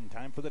 18.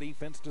 Time for the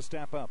defense to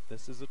step up.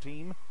 This is a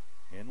team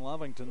in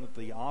Lovington that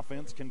the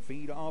offense can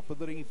feed off of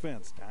the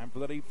defense. Time for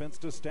the defense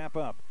to step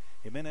up.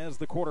 Jimenez,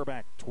 the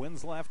quarterback.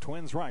 Twins left,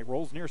 twins right.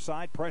 Rolls near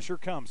side. Pressure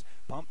comes.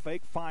 Pump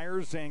fake,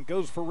 fires, and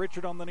goes for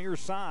Richard on the near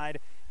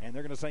side. And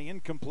they're going to say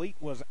incomplete,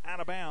 was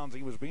out of bounds.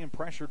 He was being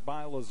pressured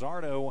by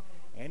Lizardo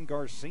and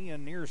Garcia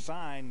near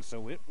side,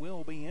 so it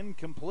will be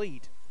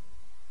incomplete.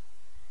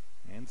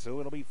 And so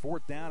it'll be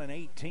fourth down and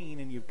 18,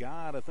 and you've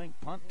got, I think,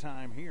 punt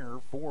time here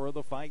for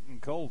the Fighting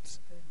Colts.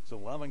 So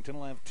Lovington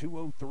will have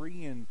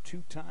 2:03 and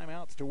 2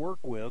 timeouts to work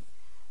with,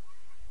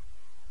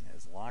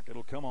 as Lockett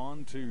will come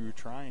on to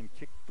try and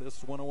kick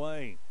this one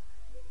away.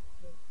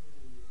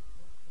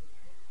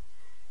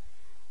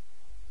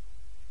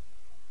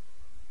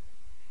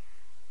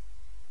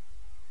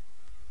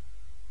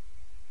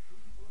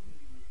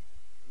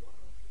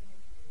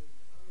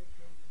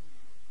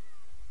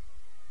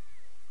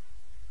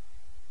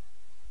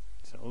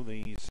 So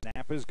the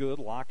snap is good.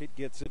 Lockett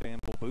gets it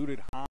and will boot it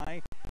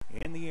high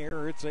in the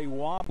air. It's a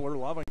wobbler.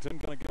 Lovington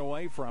going to get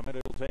away from it.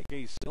 It'll take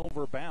a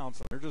Silver bounce,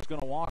 and they're just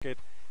going to walk it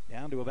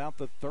down to about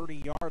the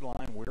 30-yard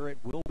line, where it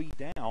will be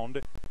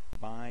downed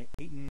by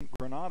Aiden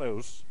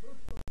Granados.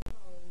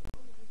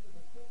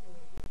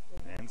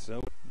 And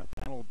so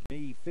that'll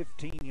be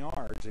 15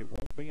 yards. It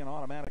won't be an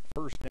automatic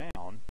first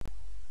down.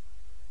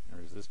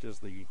 Or is this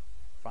just the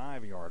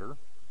 5-yarder?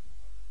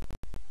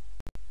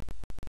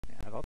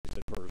 I thought they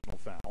said personal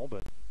foul,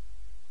 but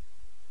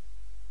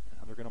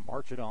now they're going to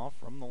march it off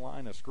from the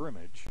line of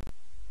scrimmage.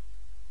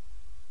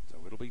 So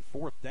it'll be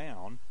fourth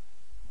down,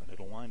 but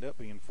it'll wind up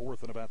being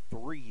fourth and about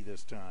 3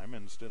 this time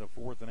instead of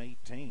fourth and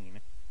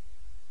 18.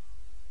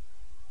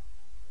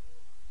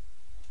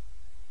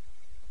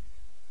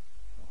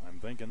 Well, I'm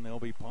thinking they'll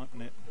be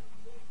punting it.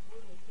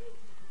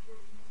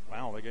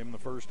 Wow, they gave him the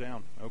first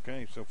down.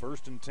 Okay, so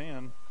first and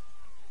 10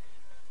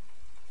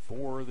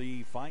 for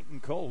the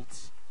Fighting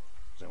Colts.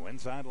 So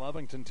inside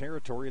Lovington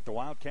territory at the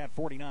Wildcat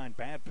 49.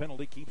 Bad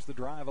penalty keeps the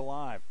drive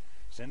alive.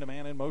 Send a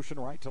man in motion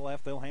right to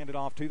left. They'll hand it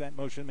off to that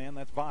motion man.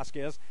 That's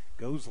Vasquez.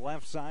 Goes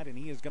left side, and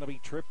he is going to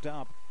be tripped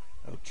up.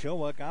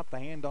 Ochoa got the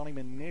hand on him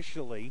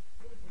initially.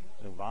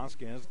 So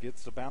Vasquez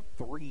gets about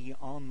 3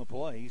 on the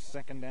play.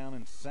 Second down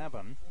and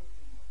 7.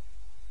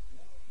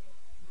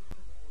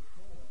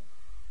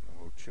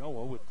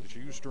 Ochoa with the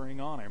shoestring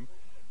on him.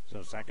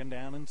 So second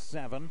down and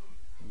 7.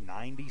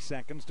 90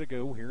 seconds to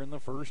go here in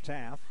the first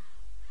half.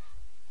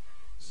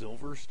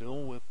 Silver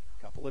still with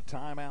a couple of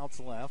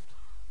timeouts left.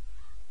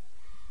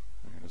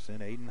 They're going to send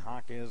Aiden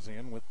Jaquez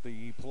in with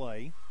the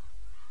play.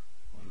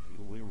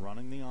 He'll be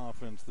running the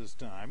offense this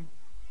time.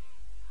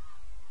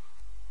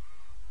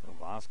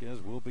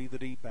 Vasquez will be the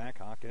deep back.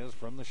 Jaquez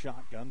from the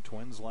shotgun.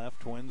 Twins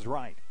left, Twins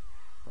right.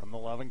 From the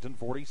Lovington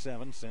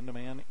 47, send a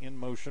man in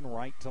motion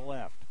right to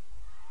left.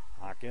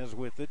 Jaquez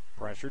with it,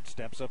 pressured,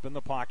 steps up in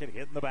the pocket,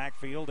 hit in the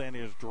backfield, and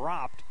is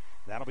dropped.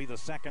 That'll be the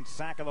second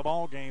sack of the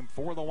ball game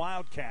for the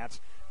Wildcats.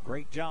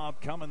 Great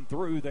job coming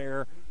through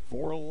there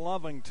for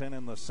Lovington,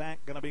 and the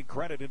sack going to be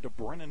credited to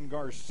Brennan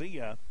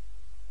Garcia.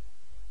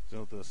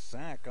 So the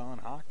sack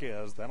on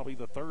Jaquez, that'll be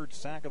the third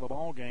sack of the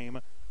ball game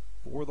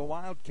for the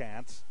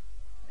Wildcats.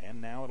 And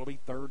now it'll be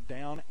third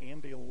down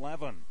and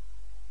 11.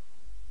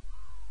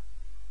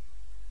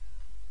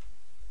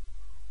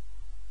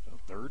 So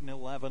third and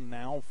 11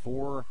 now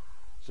for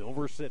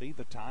Silver City.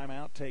 The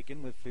timeout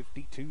taken with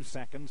 52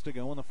 seconds to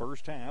go in the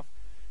first half.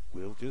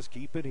 We'll just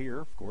keep it here.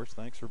 Of course,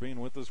 thanks for being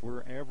with us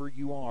wherever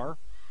you are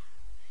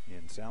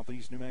in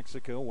southeast New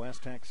Mexico,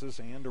 West Texas,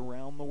 and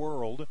around the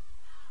world.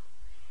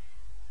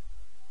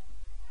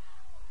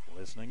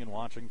 Listening and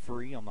watching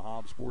free on the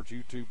Hobbs Sports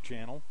YouTube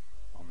channel,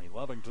 on the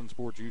Lovington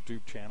Sports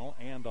YouTube channel,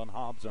 and on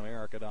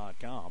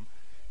HobbsAmerica.com.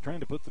 Trying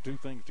to put the two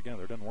things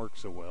together doesn't work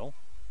so well.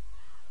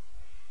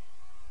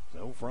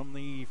 So from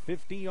the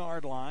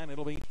 50-yard line,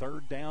 it'll be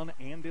third down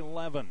and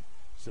 11.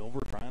 Silver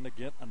trying to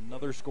get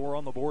another score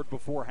on the board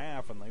before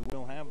half, and they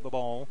will have the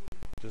ball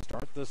to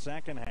start the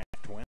second half.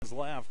 Twins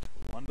left,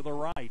 one to the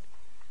right.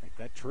 Make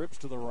that trips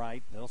to the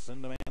right. They'll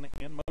send a man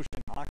in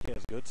motion.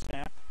 Jaquez, good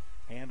snap.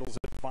 Handles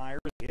it, fires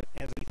it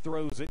as he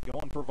throws it,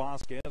 going for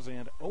Vasquez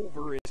and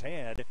over his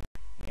head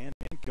and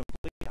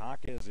incomplete.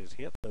 Jaquez is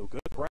hit, though.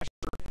 Good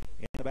pressure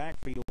in the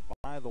backfield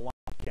by the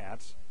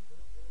Wildcats.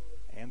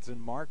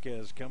 Anson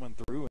Marquez coming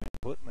through and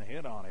putting the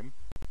hit on him.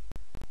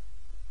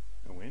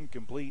 No,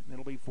 incomplete, and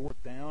it'll be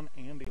fourth down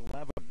and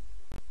 11.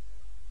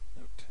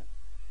 I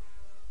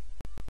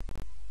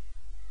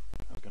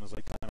was going to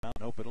say timeout.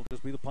 Nope, it'll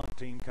just be the punt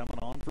team coming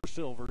on for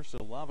Silver. So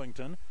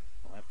Lovington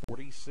will have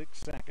 46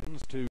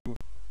 seconds to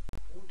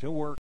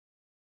work.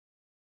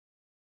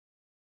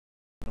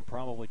 And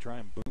probably try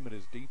and boom it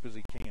as deep as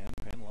he can.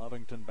 Pin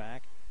Lovington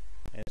back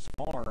as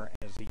far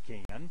as he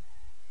can.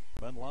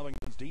 But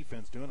Lovington's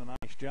defense doing a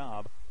nice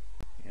job.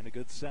 And a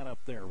good setup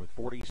there with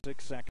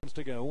 46 seconds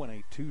to go and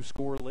a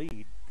two-score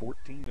lead,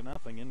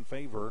 14-0 in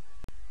favor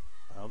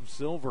of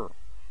Silver.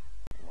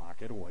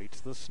 Lockett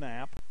awaits the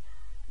snap.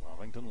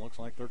 Lovington looks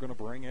like they're going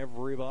to bring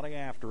everybody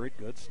after it.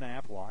 Good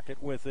snap.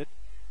 Lockett with it.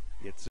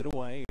 Gets it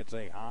away. It's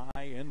a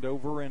high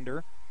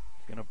end-over-ender.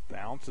 Going to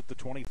bounce at the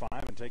 25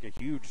 and take a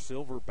huge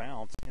Silver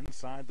bounce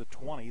inside the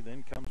 20,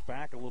 then comes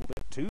back a little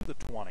bit to the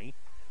 20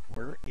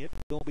 where it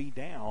will be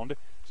downed.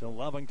 So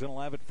Lovington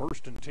will have it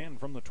first and 10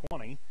 from the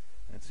 20.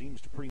 That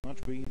seems to pretty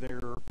much be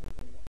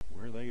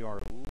where they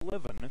are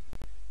living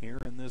here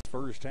in this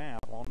first half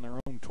on their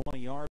own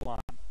 20-yard line.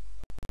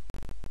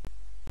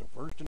 So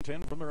first and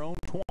 10 from their own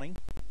 20.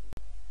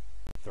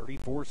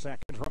 34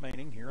 seconds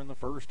remaining here in the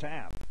first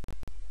half.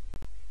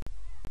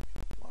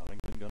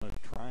 Lovington going to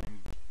try and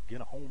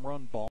get a home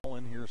run ball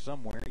in here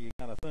somewhere, you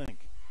got to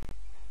think.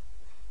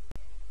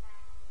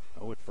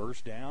 Oh, at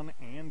first down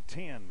and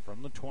 10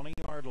 from the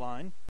 20-yard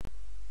line.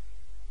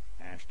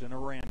 Ashton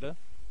Aranda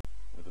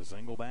with a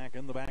single back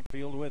in the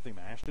backfield with him.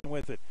 Ashton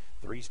with it.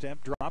 Three-step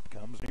drop,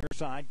 comes near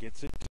side,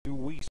 gets it to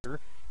Weiser.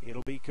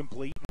 It'll be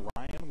complete.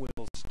 Ryan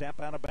will step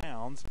out of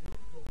bounds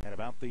at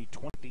about the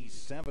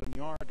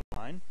 27-yard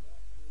line.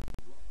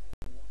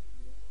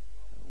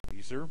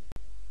 Weiser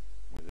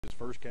with his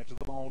first catch of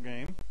the ball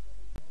game.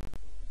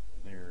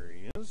 There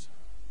he is.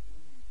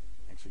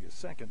 Actually, his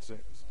second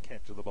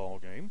catch of the ball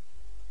game.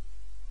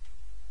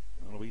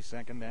 It'll be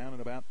second down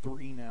and about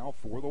 3 now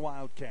for the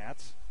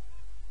Wildcats.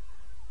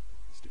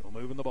 Still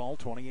moving the ball,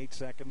 28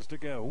 seconds to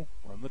go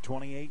from the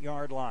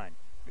 28-yard line.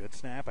 Good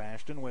snap,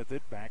 Ashton with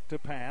it, back to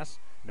pass.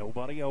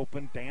 Nobody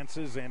open,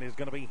 dances and is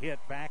going to be hit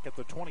back at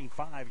the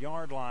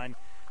 25-yard line.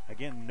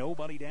 Again,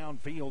 nobody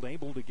downfield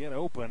able to get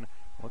open.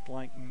 Looked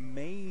like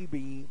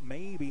maybe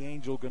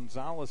Angel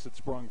Gonzalez had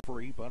sprung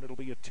free, but it'll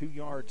be a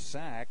 2-yard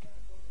sack.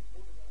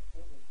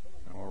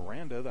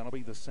 Aranda, that'll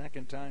be the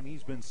second time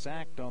he's been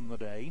sacked on the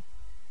day.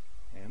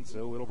 And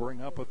so it'll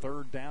bring up a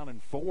third down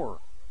and 4.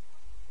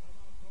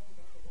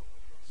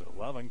 So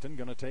Lovington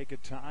going to take a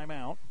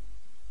timeout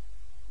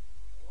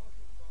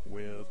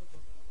with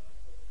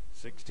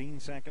 16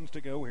 seconds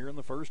to go here in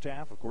the first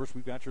half. Of course,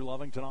 we've got your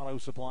Lovington Auto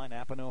Supply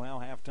Napa Know-How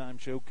halftime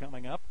show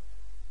coming up.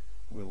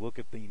 We'll look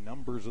at the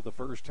numbers of the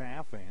first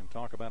half and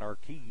talk about our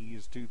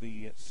keys to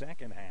the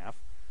second half.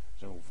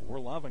 So for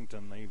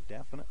Lovington, they've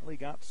definitely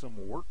got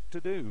some work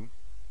to do.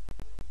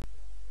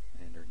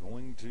 And they're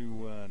going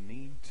to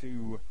need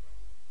to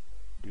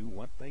do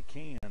what they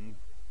can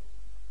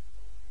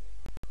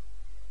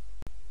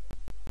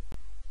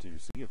to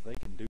see if they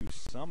can do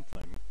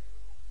something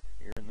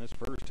here in this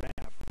first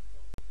half.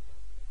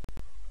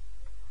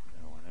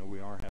 Now, I know we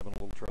are having a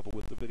little trouble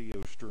with the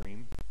video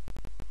stream,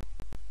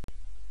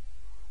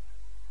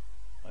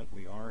 but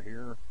we are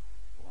here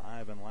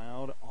live and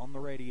loud on the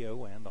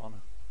radio and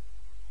on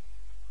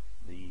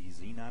the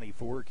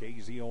Z94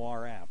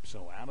 KZOR app.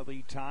 So out of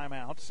the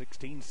timeout,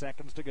 16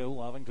 seconds to go.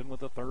 Lovington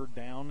with a third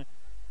down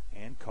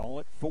and call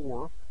it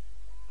 4.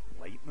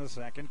 late in the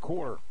second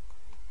quarter.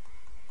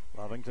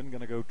 Lovington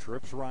going to go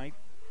trips right.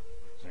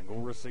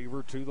 Single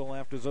receiver to the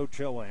left is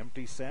Ochoa.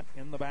 Empty set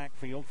in the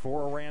backfield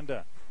for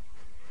Aranda.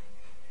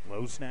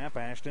 Low snap,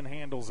 Ashton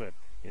handles it.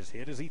 Is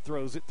hit as he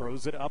throws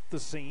it up the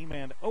seam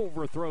and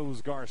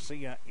overthrows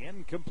Garcia.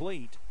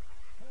 Incomplete.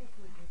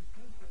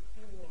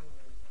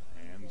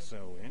 And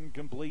so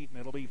incomplete, and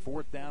it'll be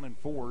 4th down and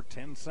 4.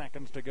 10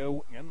 seconds to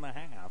go in the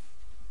half.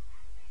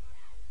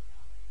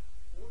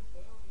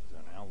 So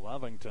now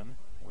Lovington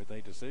with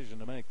a decision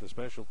to make. The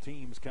special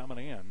teams coming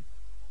in.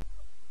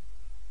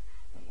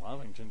 And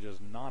Lovington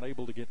just not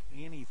able to get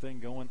anything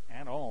going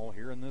at all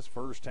here in this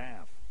first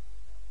half.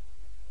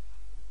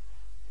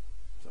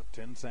 So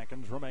 10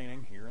 seconds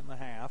remaining here in the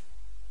half.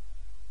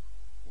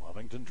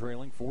 Lovington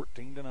trailing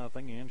 14-0,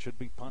 and should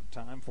be punt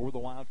time for the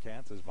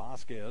Wildcats as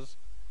Vasquez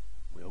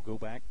will go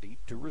back deep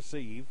to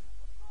receive.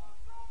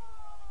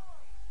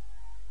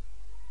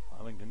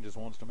 Lovington just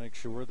wants to make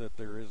sure that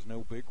there is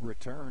no big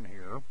return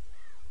here.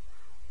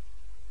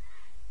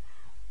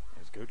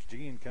 As Coach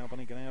G and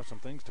company going to have some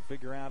things to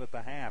figure out at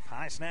the half.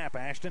 High snap,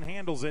 Ashton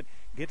handles it,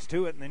 gets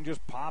to it, and then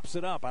just pops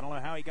it up. I don't know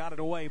how he got it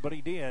away, but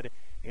he did.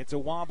 It's a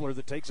wobbler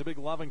that takes a big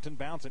Lovington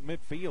bounce at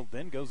midfield,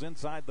 then goes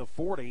inside the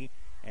 40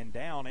 and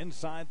down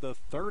inside the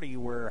 30,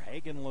 where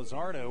Hagen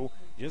Lizardo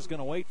just going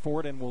to wait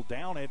for it and will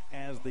down it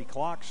as the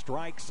clock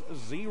strikes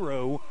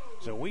 0.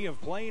 So we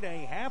have played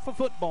a half of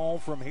football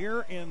from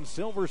here in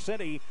Silver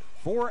City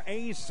for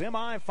a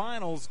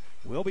semifinals.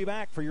 We'll be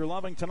back for your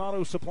Lovington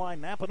Auto Supply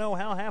Napa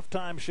Know-How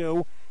halftime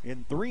show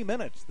in 3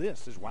 minutes.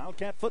 This is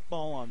Wildcat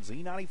Football on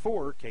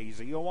Z94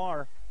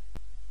 KZOR.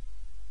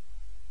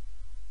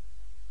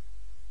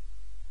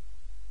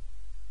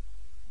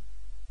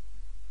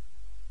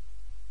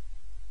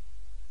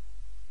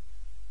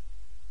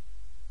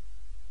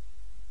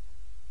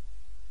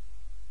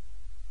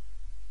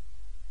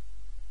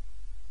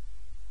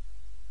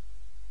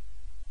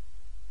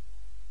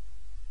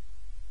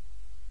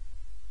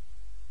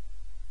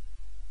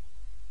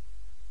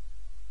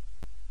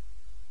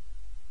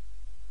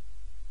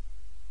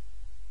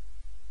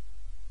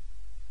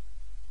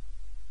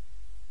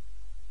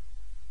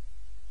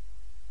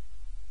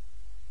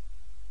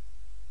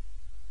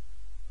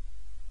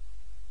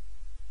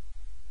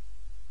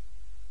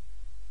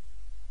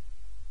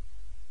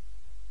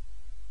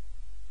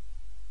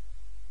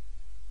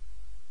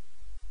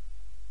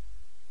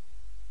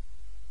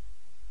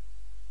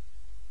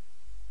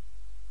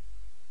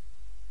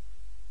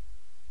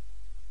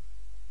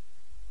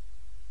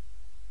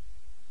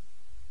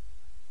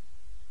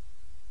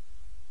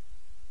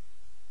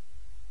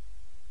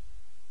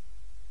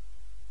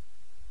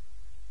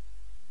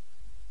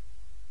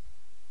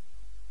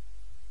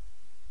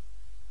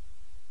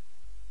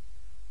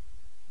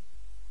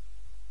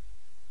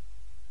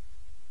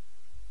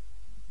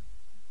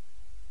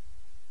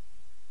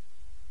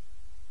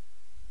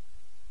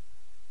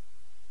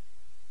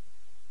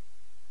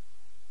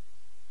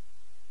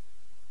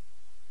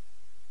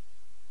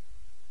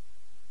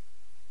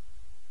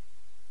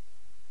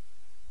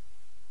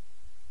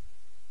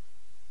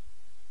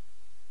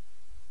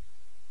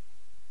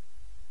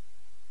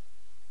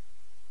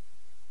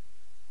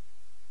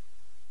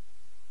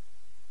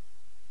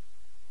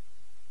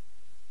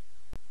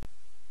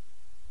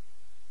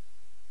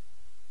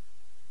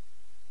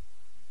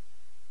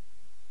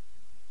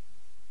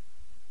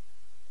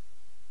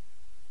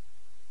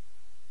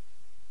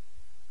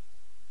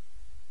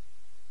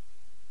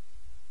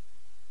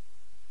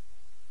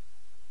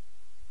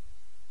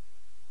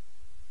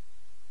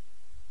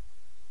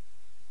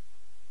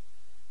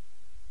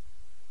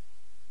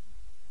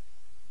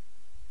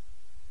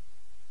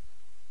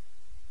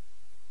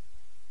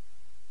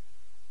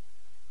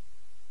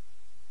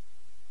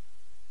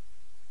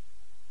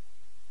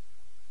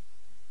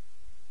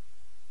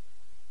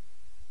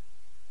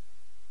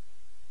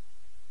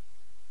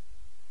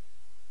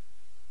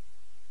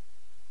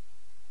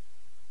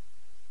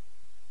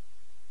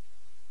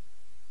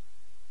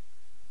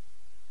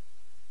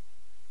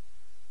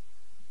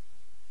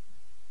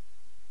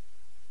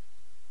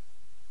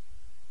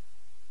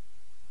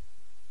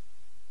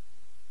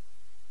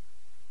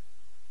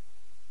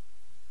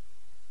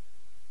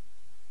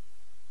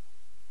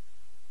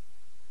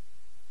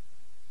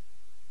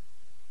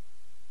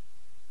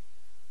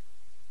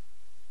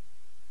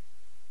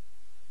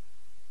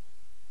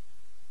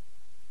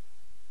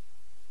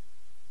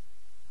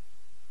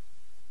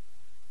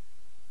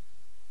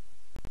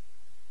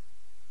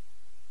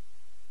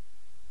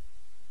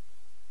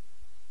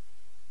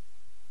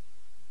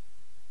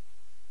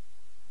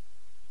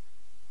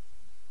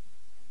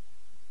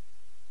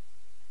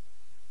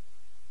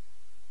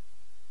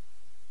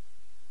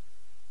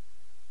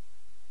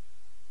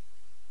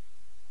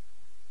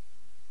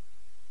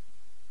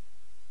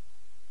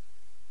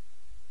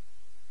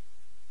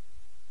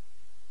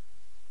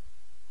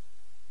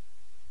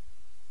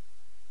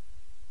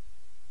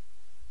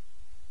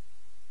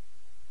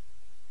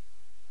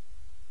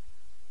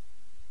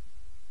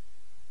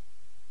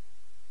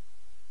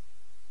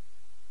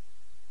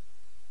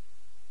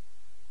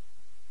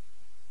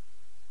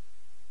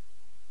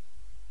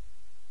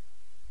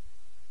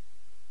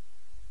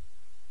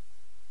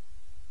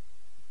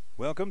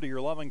 Welcome to your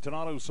Lovington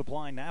Auto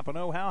Supply Napa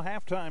Know-How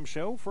halftime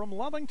show from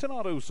Lovington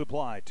Auto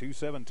Supply,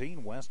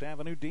 217 West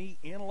Avenue D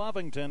in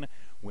Lovington.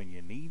 When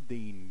you need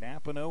the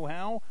Napa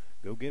Know-How,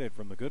 go get it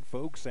from the good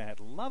folks at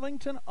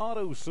Lovington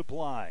Auto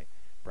Supply.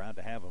 Proud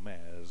to have them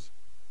as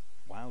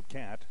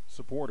Wildcat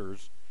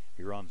supporters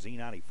here on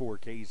Z94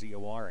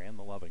 KZOR and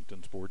the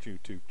Lovington Sports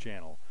YouTube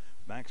channel.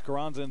 Max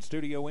Carranza in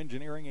studio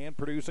engineering and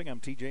producing. I'm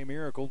TJ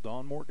Miracle.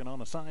 Don Morgan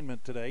on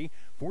assignment today.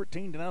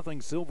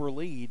 14-0 Silver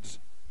leads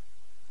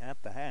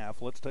at the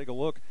half. Let's take a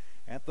look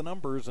at the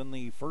numbers in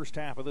the first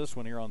half of this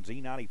one here on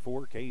Z94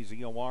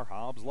 KZOR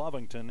Hobbs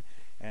Lovington,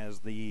 as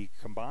the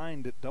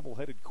combined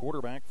double-headed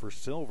quarterback for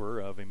Silver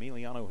of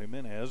Emiliano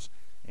Jimenez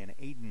and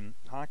Aiden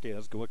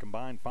Jaquez go a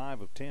combined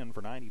 5 of 10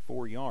 for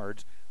 94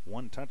 yards,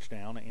 1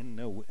 touchdown and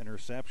no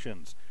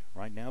interceptions.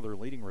 Right now their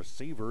leading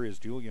receiver is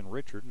Julian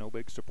Richard. No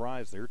big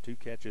surprise there, 2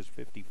 catches,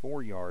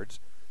 54 yards,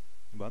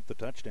 but the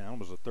touchdown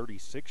was a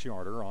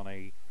 36-yarder on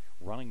a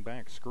running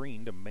back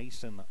screen to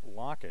Mason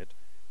Lockett,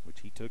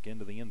 which he took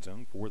into the end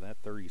zone for that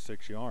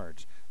 36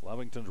 yards.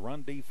 Lovington's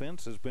run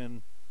defense has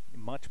been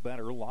much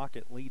better.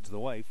 Lockett leads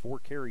the way, 4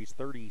 carries,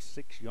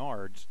 36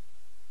 yards,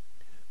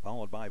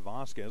 followed by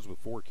Vasquez with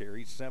 4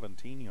 carries,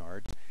 17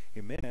 yards.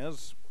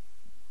 Jimenez,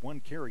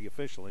 1 carry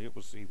officially.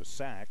 He was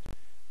sacked,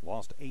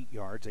 lost 8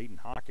 yards. Aiden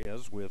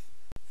Jaquez with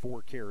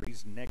 4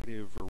 carries,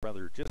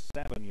 just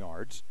 7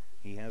 yards.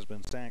 He has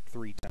been sacked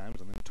 3 times.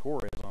 And then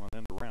Torres on an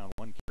end around,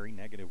 1 carry,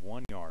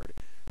 -1 yard.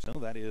 So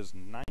that is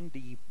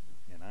 90.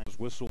 And I was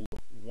whistled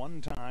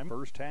 1 time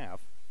first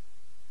half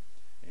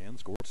and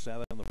scored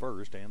 7 in the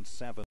first and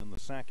 7 in the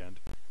second.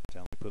 That's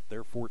how they put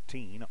their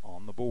 14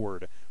 on the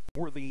board.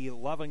 For the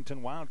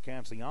Lovington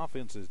Wildcats, the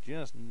offense has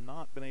just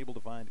not been able to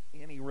find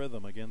any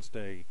rhythm against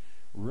a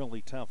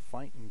really tough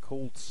fighting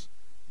Colts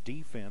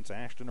defense.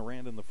 Ashton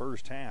Arand in the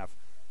first half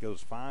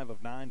goes 5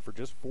 of 9 for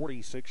just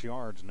 46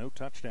 yards, no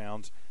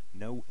touchdowns,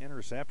 no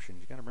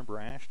interceptions. You got to remember,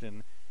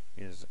 Ashton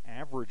is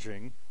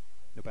averaging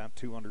about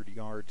 200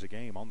 yards a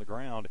game on the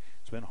ground.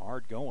 It's been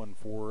hard going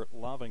for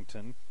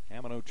Lovington.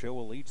 Hammond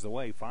Ochoa leads the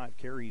way, 5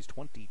 carries,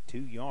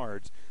 22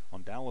 yards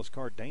on Dallas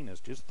Cardenas,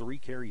 just 3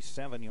 carries,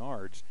 7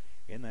 yards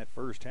in that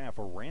first half.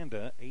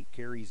 Aranda, 8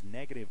 carries,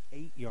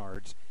 -8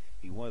 yards.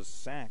 He was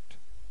sacked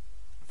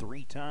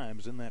 3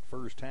 times in that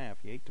first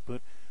half. You hate to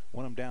put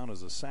one of them down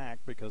as a sack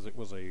because it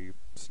was a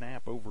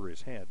snap over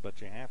his head, but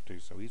you have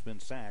to. So he's been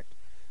sacked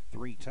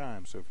 3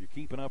 times. So if you're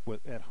keeping up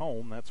with at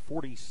home, that's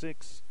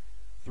 46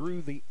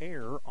 through the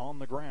air. On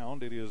the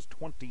ground, it is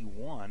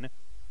 21,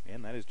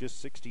 and that is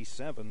just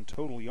 67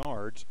 total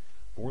yards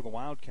for the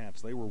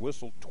Wildcats. They were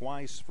whistled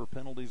twice for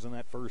penalties in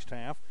that first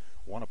half.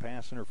 1 a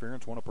pass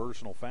interference, 1 a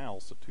personal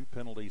foul, so 2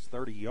 penalties,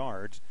 30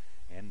 yards,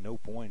 and no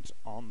points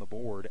on the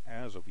board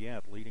as of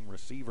yet. Leading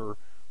receiver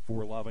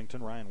for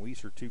Lovington, Ryan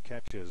Weiser, 2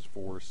 catches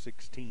for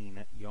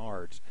 16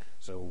 yards.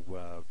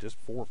 So just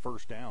 4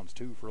 first downs,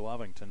 2 for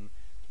Lovington.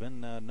 It's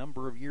been a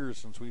number of years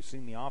since we've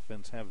seen the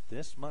offense have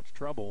this much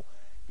trouble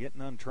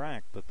getting on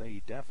track, but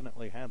they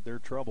definitely had their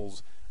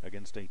troubles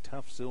against a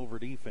tough Silver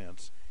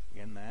defense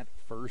in that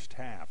first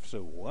half.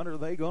 So what are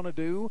they going to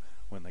do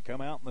when they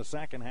come out in the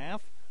second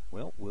half?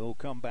 Well, we'll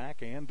come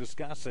back and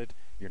discuss it.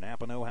 Your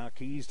Napa Know-How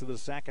keys to the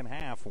second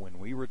half when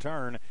we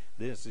return.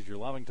 This is your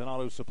Lovington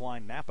Auto Supply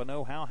Napa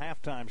Know-How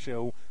halftime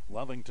show.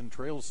 Lovington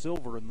trails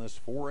Silver in this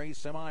 4A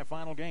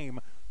semifinal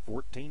game,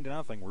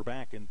 14-0. We're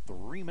back in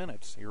 3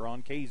 minutes here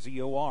on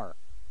KZOR.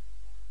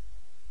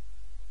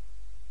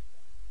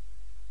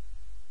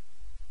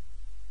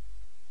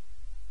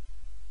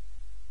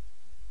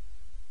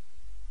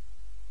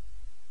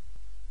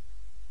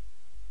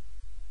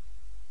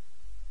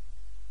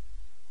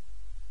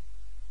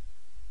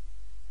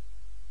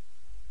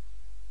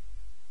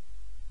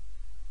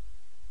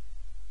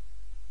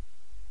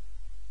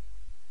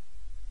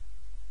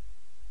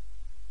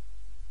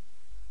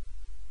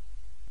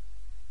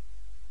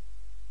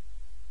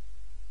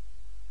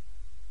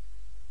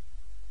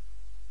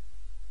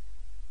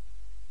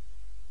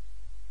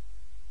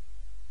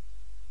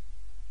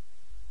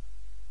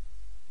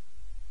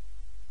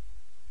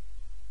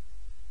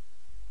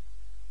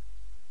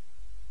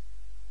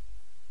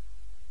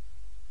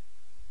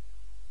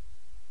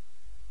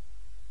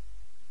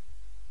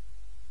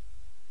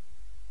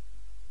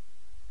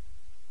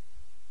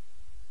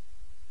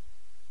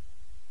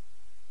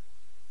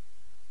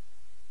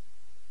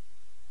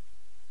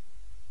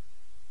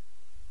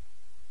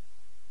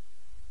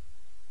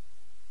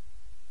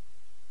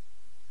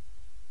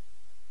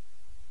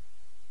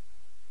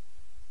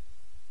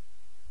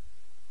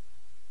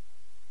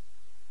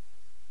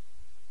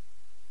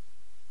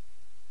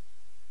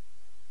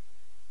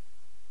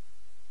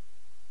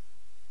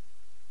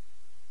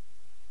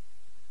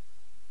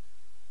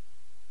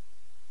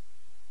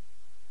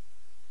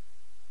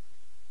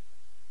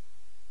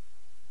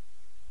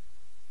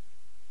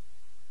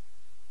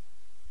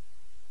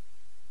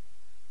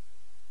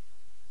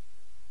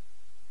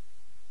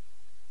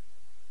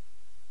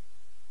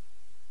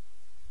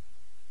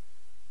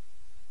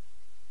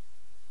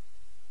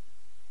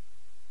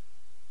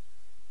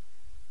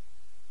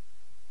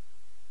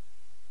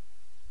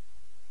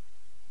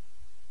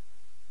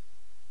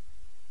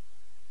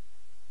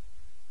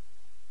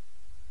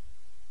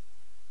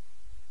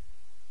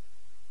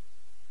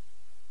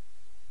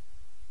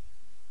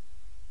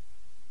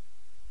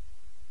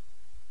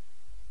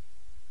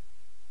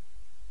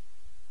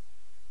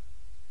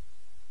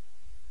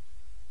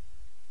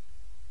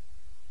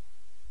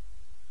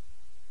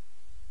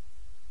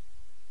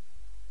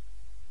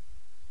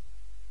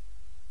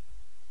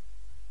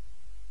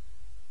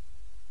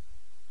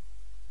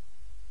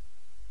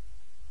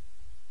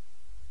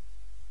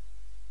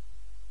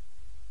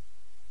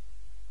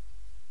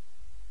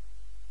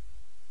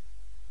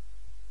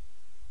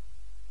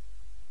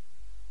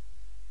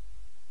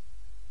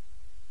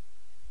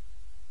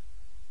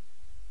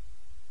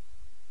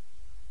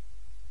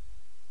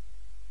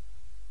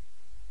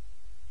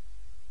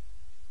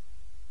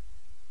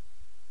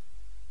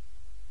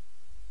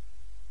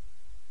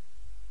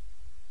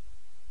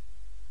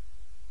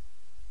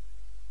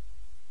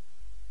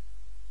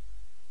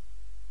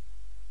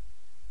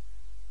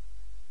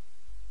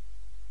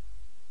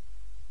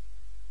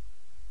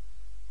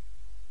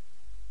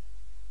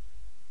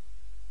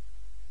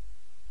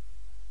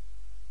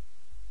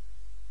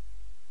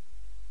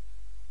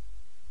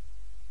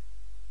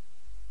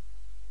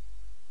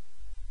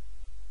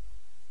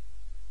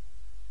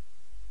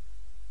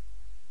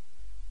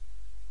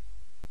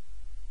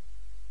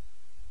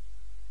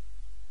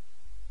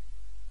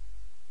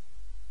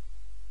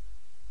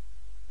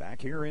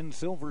 Back here in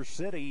Silver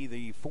City,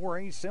 the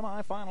 4A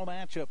semifinal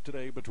matchup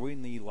today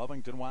between the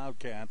Lovington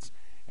Wildcats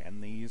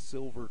and the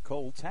Silver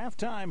Colts.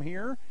 Halftime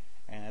here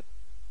at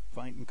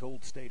Fighting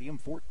Colt Stadium,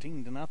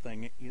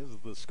 14-0 is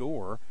the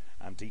score.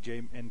 I'm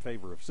TJ in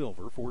favor of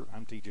Silver.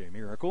 I'm TJ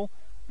Miracle.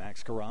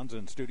 Max Carranza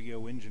in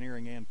studio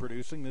engineering and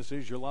producing. This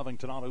is your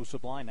Lovington Auto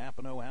Supply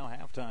Napa Know-How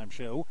halftime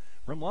show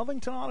from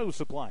Lovington Auto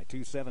Supply,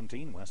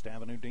 217 West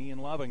Avenue D in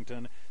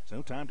Lovington.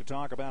 So time to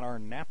talk about our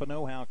Napa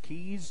Know-How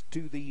keys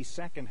to the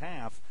second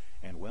half.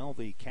 And, well,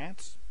 the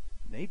Cats,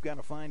 they've got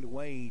to find a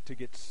way to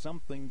get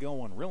something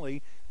going.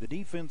 Really, the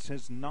defense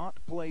has not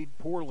played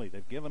poorly.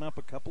 They've given up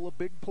a couple of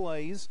big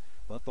plays,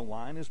 but the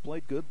line has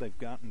played good. They've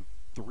gotten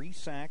 3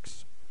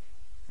 sacks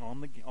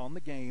on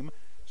the game,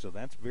 so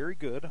that's very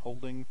good,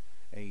 holding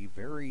a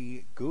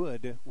very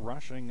good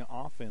rushing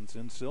offense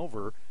in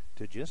Silver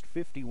to just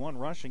 51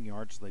 rushing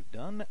yards. They've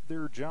done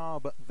their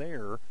job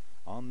there.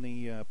 On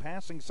the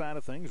passing side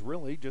of things,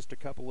 really just a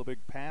couple of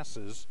big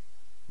passes.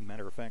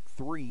 Matter of fact,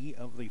 3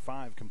 of the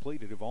 5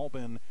 completed have all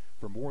been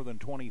for more than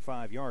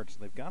 25 yards.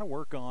 They've got to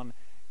work on,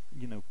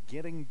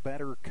 getting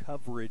better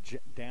coverage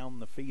down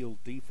the field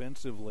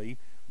defensively.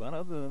 But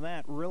other than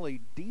that,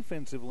 really,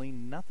 defensively,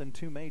 nothing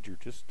too major.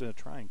 Just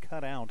try and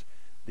cut out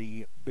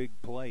the big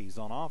plays.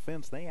 On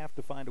offense, they have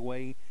to find a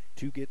way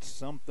to get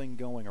something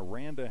going.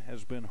 Aranda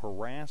has been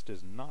harassed,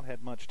 has not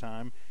had much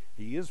time.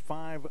 He is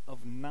 5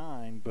 of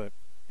 9, but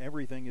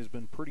everything has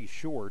been pretty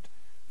short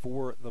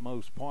for the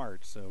most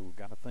part. So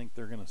got to think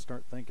they're going to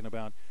start thinking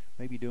about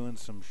maybe doing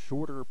some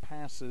shorter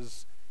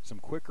passes, some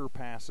quicker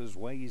passes,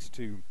 ways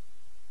to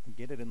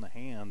get it in the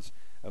hands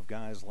of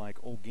guys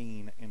like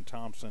Olguin and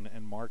Thompson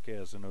and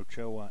Marquez and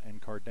Ochoa and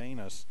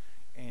Cardenas,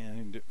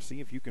 and see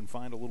if you can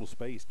find a little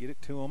space. Get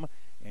it to them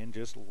and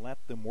just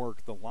let them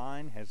work. The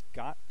line has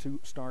got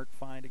to start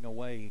finding a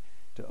way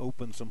to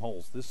open some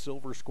holes. This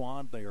Silver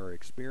squad, they are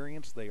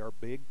experienced, they are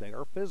big, they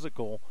are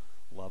physical.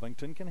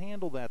 Lovington can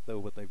handle that,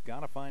 though, but they've got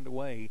to find a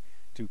way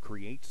to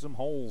create some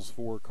holes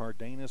for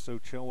Cardenas,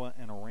 Ochoa,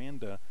 and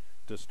Aranda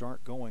to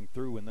start going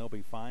through, and they'll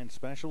be fine.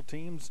 Special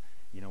teams,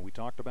 we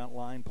talked about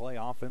line play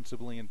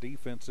offensively and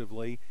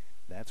defensively.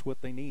 That's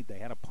what they need. They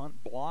had a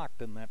punt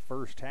blocked in that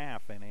first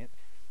half, and it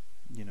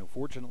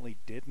fortunately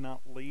did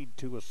not lead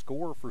to a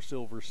score for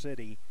Silver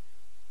City,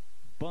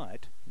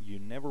 but you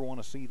never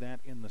want to see that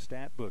in the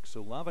stat book.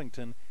 So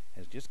Lovington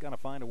has just got to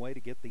find a way to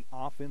get the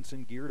offense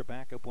in gear to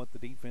back up what the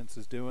defense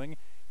is doing,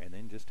 and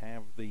then just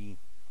have the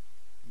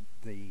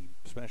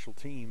special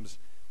teams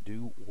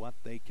do what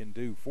they can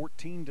do.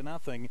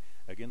 14-0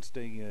 against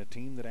a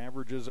team that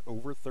averages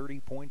over 30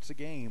 points a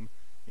game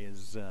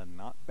is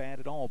not bad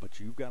at all, but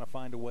you've got to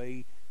find a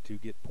way to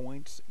get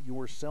points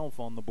yourself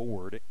on the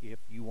board if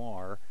you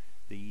are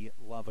the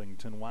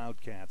Lovington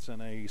Wildcats.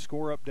 And a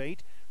score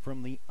update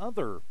from the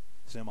other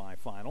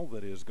semifinal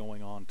that is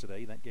going on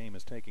today. That game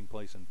is taking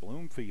place in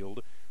Bloomfield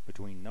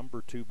between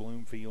number 2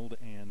 Bloomfield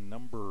and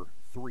number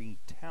 3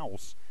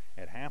 Taos.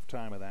 At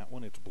halftime of that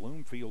one, it's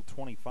Bloomfield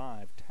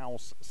 25,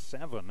 Taos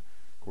 7.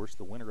 Of course,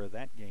 the winner of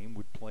that game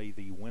will play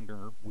the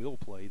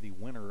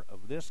winner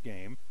of this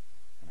game.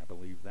 And I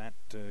believe that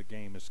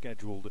game is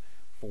scheduled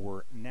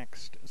for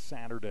next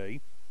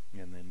Saturday.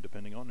 And then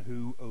depending on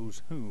who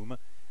owes whom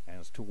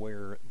as to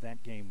where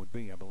that game would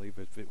be, I believe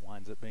if it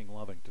winds up being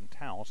Lovington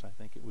Taos, I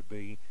think it would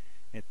be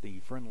at the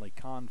friendly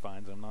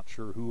confines. I'm not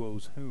sure who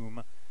owes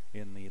whom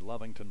in the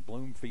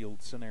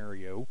Lovington-Bloomfield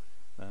scenario.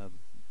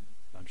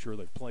 I'm sure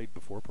they've played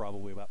before,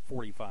 probably about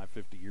 45,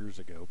 50 years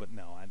ago. But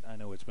no, I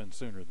know it's been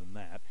sooner than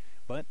that.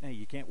 But hey,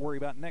 you can't worry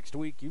about next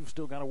week. You've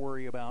still got to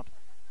worry about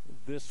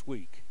this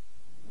week.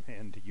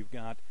 And you've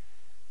got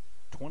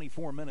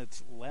 24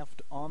 minutes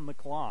left on the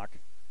clock,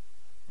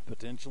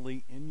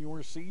 potentially in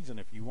your season,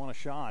 if you want a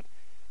shot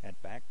at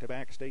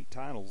back-to-back state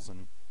titles.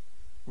 And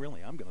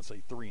really, I'm going to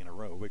say 3 in a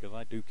row, because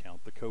I do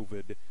count the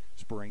COVID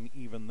spring,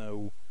 even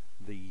though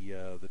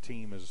the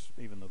team is,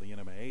 even though the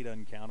NMAA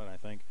doesn't count it. I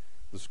think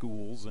the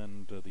schools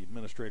and the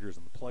administrators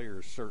and the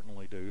players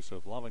certainly do. So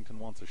if Lovington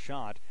wants a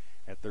shot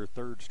at their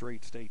 3rd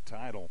straight state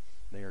title,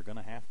 they are going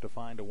to have to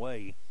find a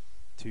way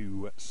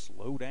to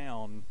slow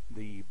down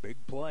the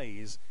big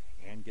plays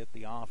and get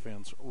the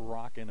offense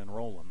rocking and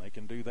rolling. They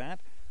can do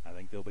that. I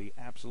think they'll be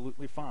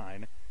absolutely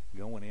fine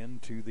going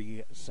into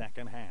the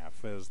second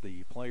half as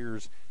the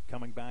players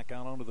coming back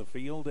out onto the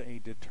field. A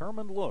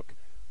determined look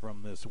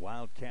from this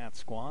Wildcat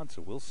squad,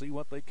 so we'll see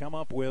what they come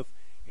up with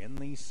in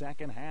the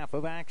second half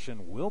of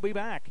action. We'll be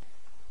back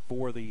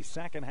for the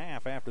second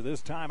half after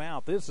this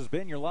timeout. This has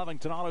been your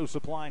Lovington Auto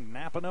Supply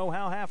Napa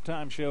Know-How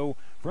halftime show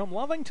from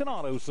Lovington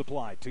Auto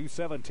Supply,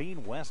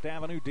 217 West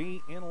Avenue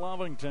D in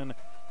Lovington.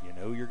 You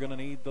know you're going to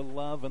need the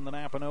love and the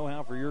Napa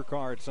Know-How for your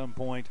car at some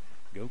point.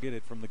 Go get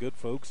it from the good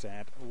folks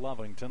at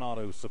Lovington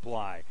Auto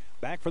Supply.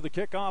 Back for the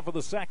kickoff of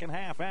the second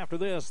half after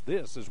this.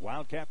 This is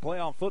Wildcat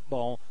Playoff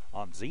Football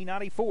on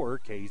Z94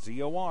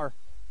 KZOR.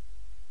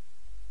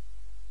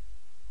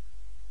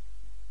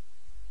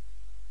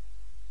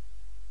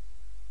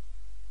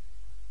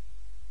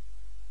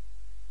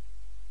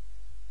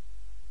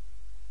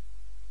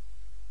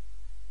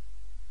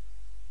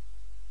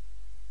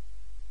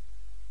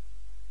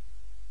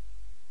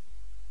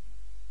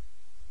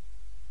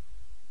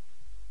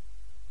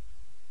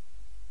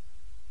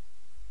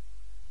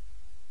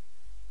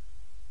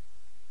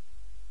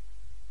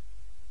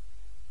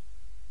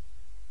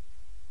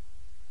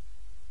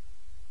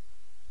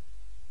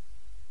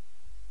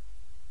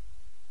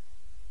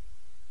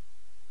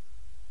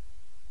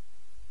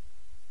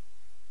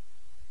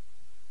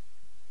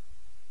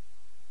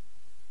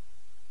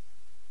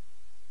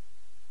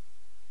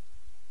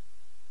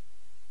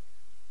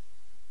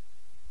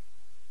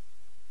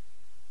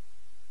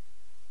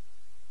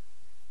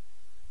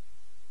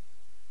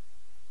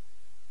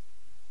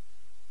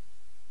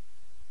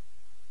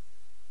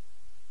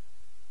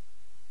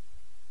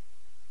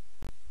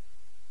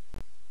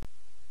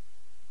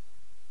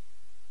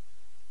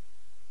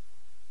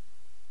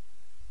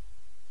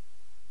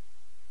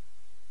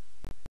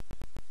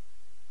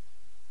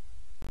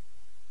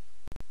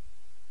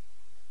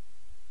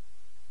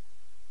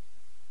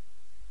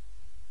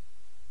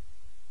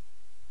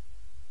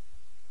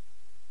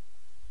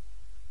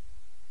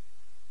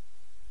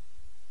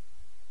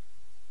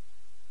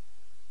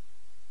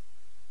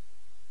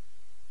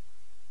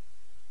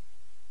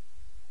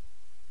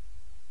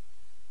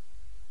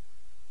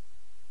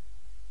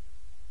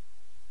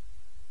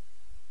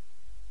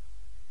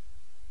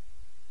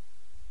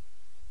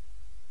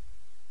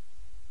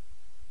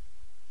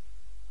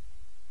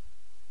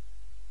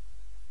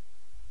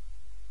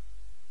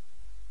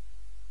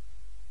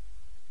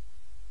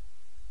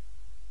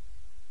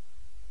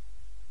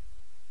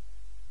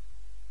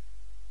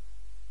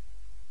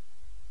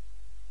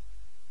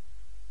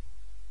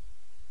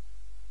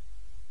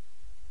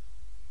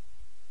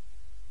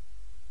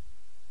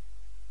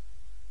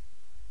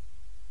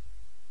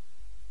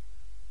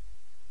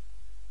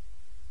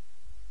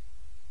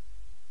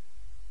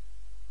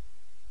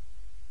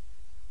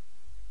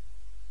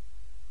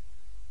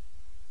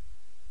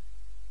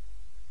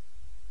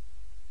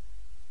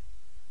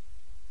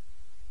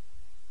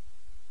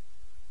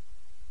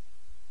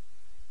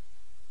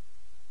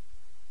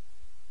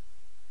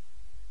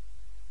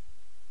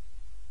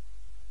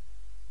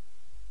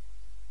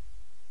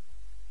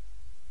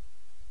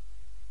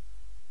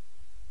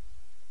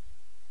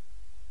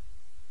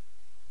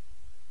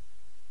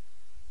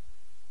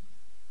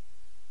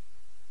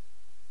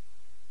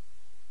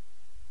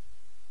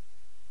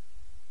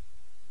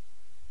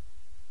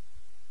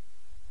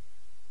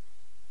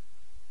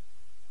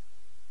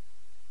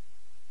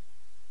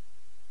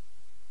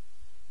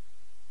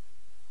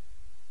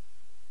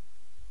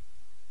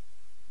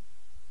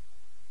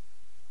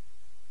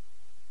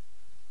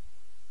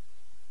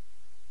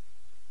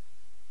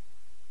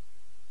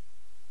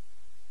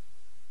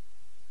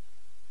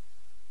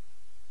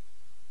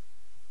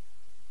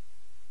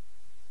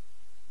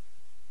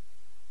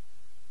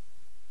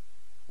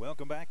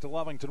 Welcome back to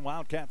Lovington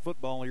Wildcat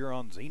Football here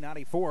on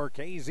Z94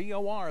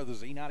 KZOR, the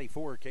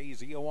Z94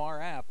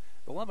 KZOR app,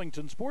 the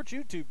Lovington Sports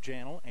YouTube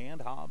channel, and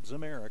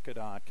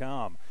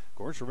HobbsAmerica.com. Of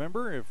course,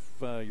 remember, if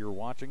you're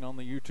watching on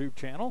the YouTube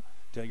channel,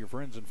 tell your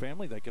friends and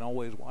family they can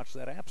always watch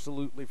that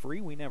absolutely free.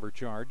 We never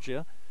charge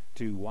you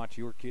to watch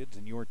your kids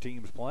and your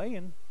teams play.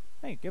 And,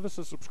 hey, give us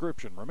a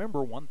subscription.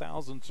 Remember,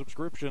 1,000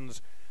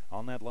 subscriptions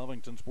on that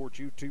Lovington Sports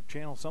YouTube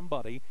channel.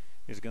 Somebody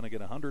is going to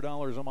get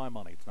 $100 of my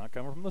money. It's not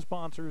coming from the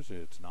sponsors.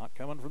 It's not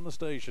coming from the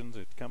stations.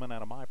 It's coming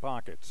out of my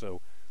pocket.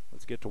 So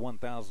let's get to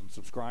 1,000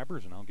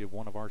 subscribers, and I'll give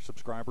one of our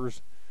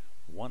subscribers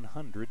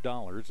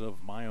 $100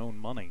 of my own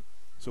money.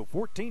 So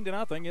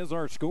 14-0 is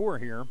our score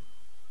here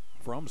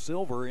from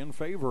Silver in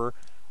favor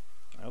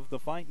of the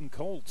Fighting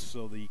Colts.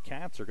 So the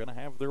Cats are going to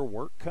have their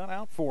work cut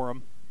out for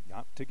them.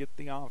 Got to get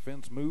the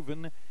offense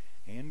moving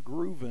and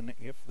grooving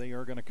if they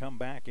are going to come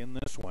back in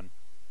this one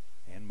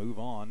and move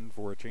on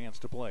for a chance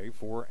to play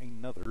for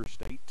another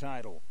state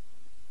title.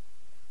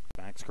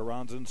 Max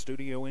Carranza,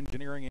 studio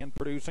engineering and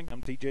producing.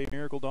 I'm TJ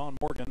Miracle. Don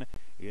Morgan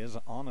is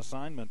on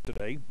assignment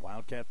today.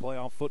 Wildcat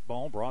Playoff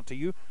Football brought to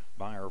you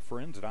by our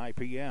friends at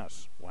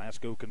IPS,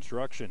 Lasco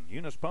Construction,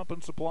 Eunice Pump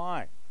and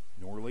Supply,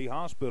 Norley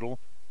Hospital,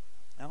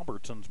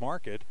 Albertsons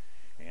Market,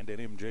 and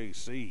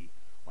NMJC.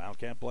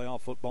 Wildcat Playoff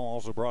Football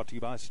also brought to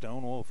you by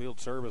Stone Oilfield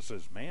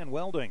Services, Man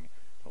Welding,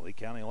 the Lee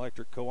County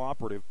Electric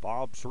Cooperative,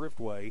 Bob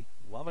Thriftway,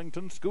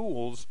 Lovington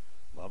Schools,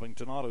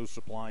 Lovington Auto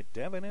Supply,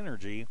 Devon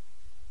Energy,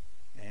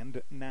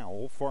 and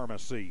Nowell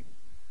Pharmacy.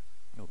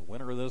 Now, the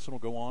winner of this will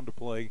go on to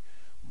play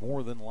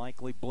more than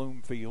likely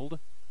Bloomfield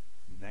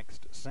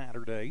next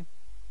Saturday.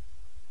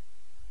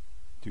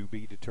 To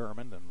be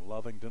determined, and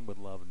Lovington would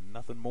love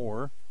nothing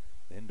more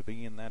than to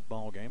be in that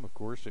ball game. Of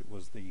course, it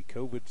was the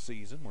COVID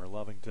season where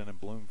Lovington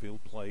and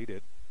Bloomfield played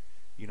at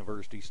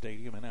University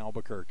Stadium in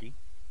Albuquerque.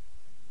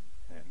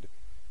 And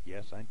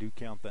yes, I do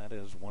count that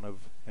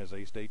as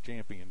a state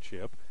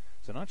championship.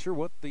 So not sure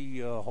what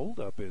the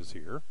holdup is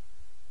here,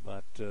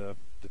 but the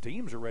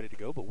teams are ready to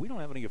go, but we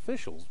don't have any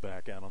officials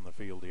back out on the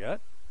field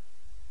yet.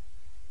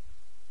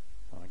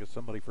 Well, I guess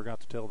somebody forgot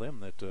to tell them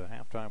that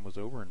halftime was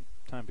over and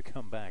time to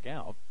come back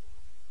out.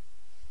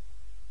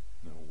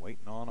 No,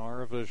 waiting on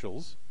our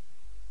officials.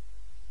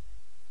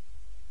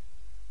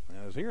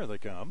 As here they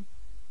come.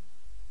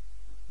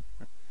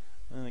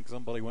 I think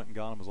somebody went and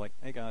got him and was like,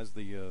 hey guys,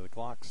 the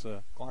clock's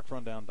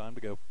run down, time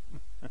to go.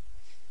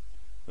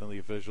 So the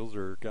officials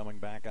are coming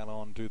back out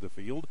onto the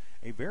field.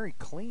 A very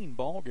clean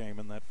ball game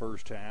in that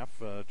first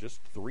half.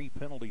 Just 3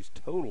 penalties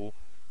total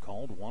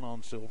called, 1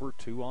 on Silver,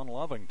 2 on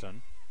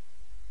Lovington.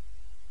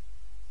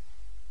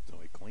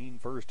 So a clean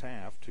first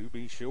half, to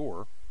be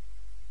sure.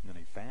 And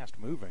a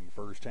fast-moving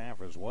first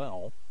half as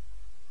well.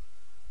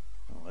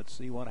 Well, let's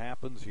see what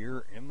happens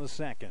here in the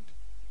second.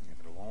 And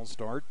it'll all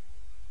start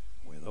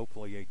with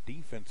hopefully a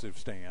defensive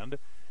stand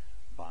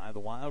by the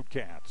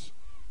Wildcats.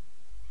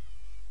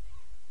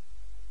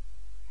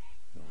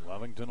 So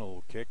Lovington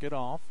will kick it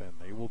off, and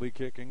they will be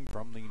kicking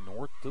from the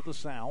north to the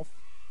south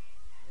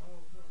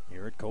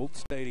here at Colts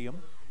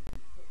Stadium.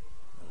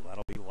 So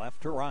that'll be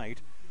left to right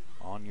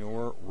on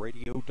your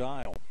radio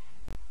dial.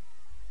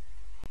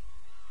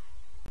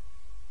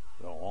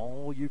 So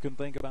all you can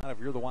think about if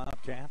you're the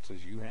Wildcats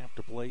is you have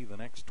to play the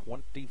next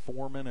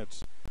 24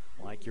 minutes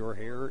like your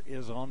hair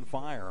is on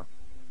fire.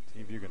 See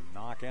if you can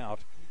knock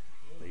out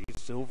the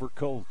Silver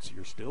Colts.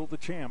 You're still the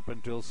champ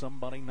until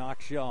somebody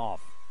knocks you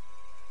off.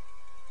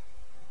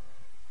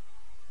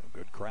 A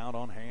good crowd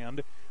on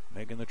hand,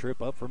 making the trip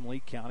up from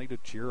Lee County to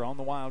cheer on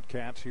the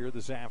Wildcats here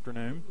this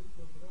afternoon.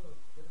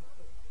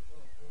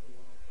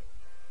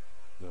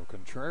 So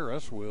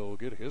Contreras will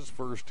get his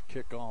first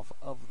kickoff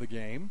of the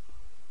game.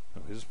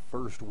 His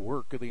first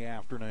work of the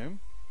afternoon.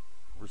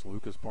 Of course,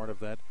 Lucas part of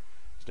that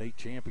state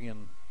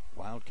champion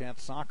Wildcat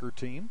soccer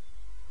team.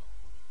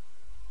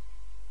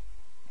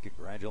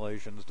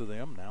 Congratulations to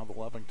them. Now the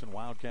Lovington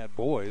Wildcat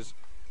boys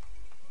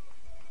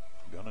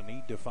gonna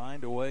need to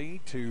find a way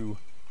to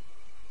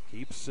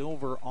keep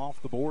Silver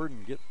off the board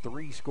and get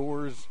 3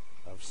 scores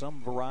of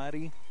some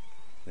variety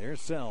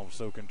themselves.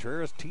 So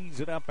Contreras tees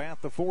it up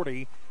at the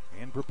 40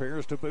 and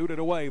prepares to boot it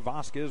away.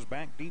 Vasquez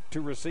back deep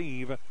to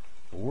receive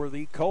for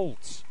the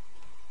Colts.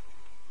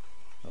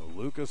 So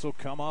Lucas will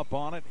come up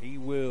on it. He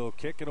will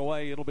kick it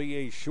away. It'll be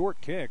a short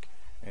kick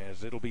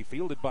as it'll be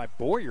fielded by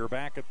Boyer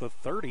back at the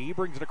 30. He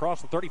brings it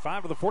across the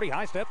 35 to the 40,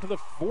 high step to the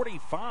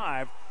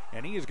 45,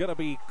 and he is going to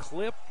be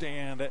clipped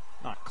and,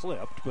 not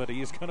clipped, but he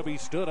is going to be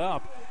stood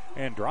up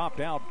and dropped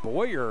out.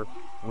 Boyer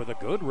with a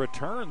good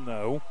return,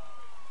 though.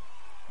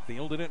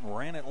 Fielded it and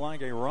ran it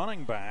like a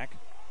running back.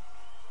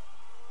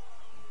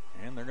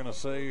 And they're going to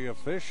say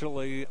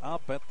officially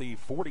up at the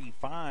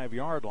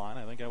 45-yard line.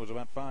 I think I was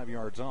about 5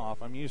 yards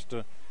off. I'm used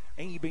to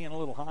A, being a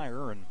little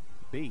higher, and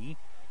B,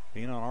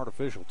 being on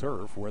artificial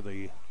turf where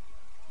the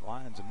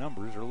lines and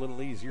numbers are a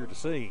little easier to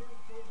see.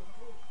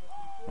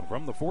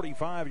 From the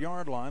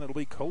 45-yard line, it'll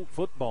be Colt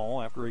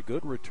football after a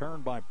good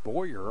return by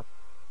Boyer,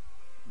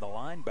 the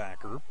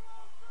linebacker,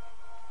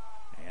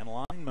 and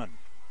lineman.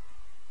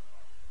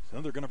 So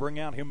And they're going to bring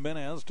out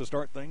Jimenez to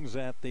start things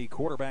at the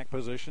quarterback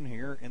position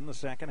here in the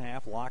second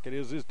half. Lockett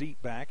is his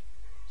deep back.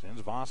 Sends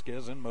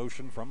Vasquez in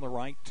motion from the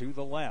right to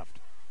the left.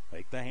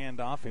 Make the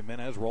handoff.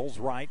 Jimenez rolls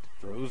right,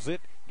 throws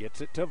it, gets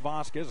it to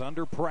Vasquez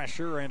under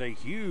pressure, and a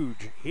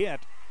huge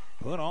hit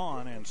put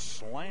on and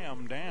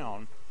slammed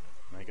down.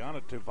 They got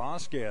it to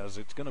Vasquez.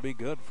 It's going to be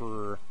good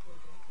for,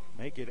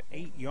 make it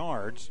 8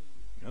 yards.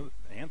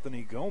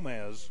 Anthony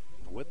Gomez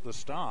with the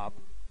stop.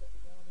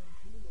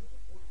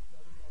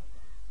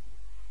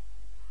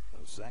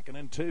 So 2nd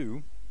and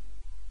 2.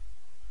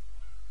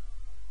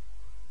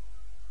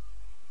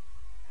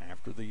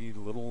 After the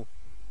little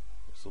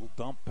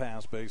dump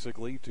pass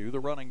basically to the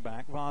running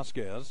back,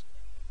 Vasquez.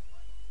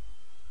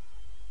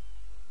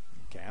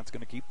 Cat's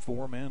going to keep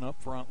 4 men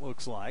up front,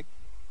 looks like.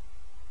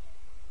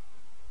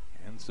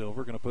 And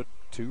Silver going to put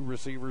 2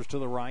 receivers to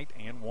the right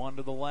and 1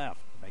 to the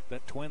left. Make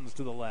that twins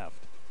to the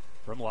left.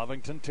 From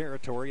Lovington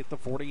territory at the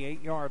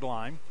 48-yard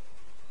line.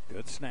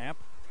 Good snap.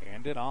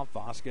 Hand it off.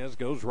 Vasquez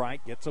goes right,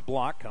 gets a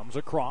block, comes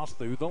across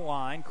through the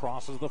line,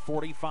 crosses the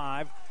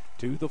 45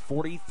 to the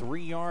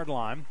 43-yard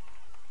line,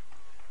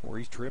 where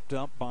he's tripped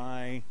up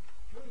by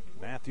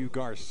Matthew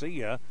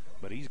Garcia,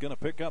 but he's going to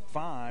pick up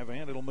 5,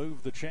 and it'll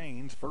move the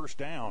chains. First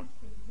down.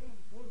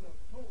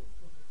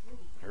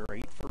 Their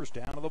 8th first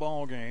down of the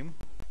ball game.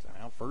 So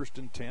now 1st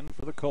and 10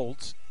 for the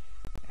Colts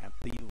at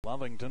the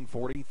Lovington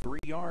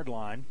 43-yard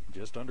line.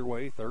 Just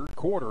underway, 3rd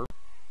quarter.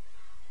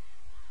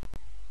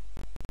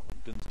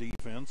 Lovington's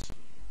defense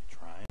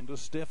trying to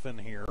stiffen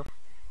here.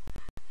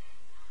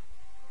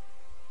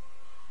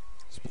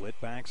 Split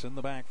backs in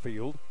the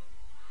backfield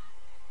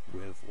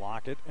with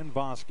Lockett and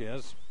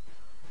Vasquez.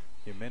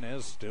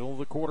 Jimenez still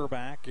the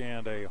quarterback,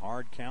 and a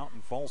hard count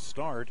and false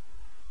start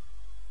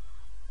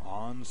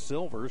on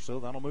Silver, so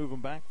that'll move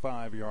them back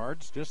 5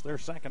 yards. Just their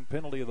 2nd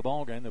penalty of the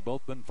ball game. They've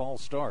both been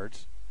false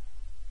starts.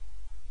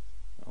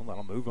 Well,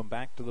 that'll move them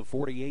back to the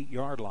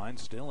 48-yard line,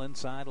 still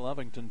inside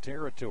Lovington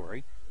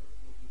territory.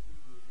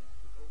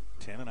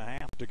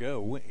 10.5 to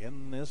go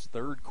in this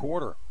 3rd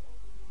quarter.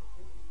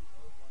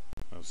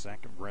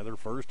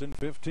 First and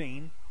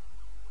 15.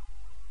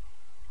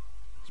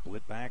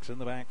 Split backs in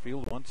the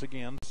backfield once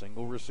again.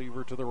 Single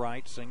receiver to the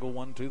right, single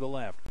one to the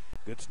left.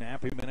 Good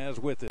snap, Jimenez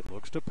with it.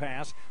 Looks to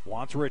pass,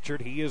 wants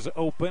Richard. He is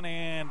open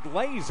and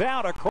lays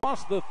out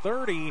across the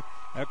 30,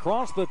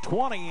 across the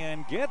 20,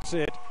 and gets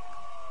it.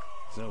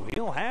 So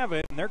he'll have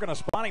it, and they're going to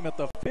spot him at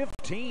the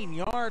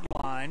 15-yard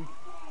line.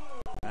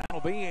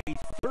 That'll be a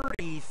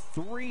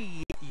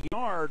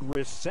 33-yard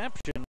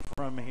reception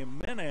from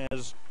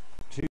Jimenez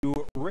to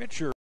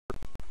Richard.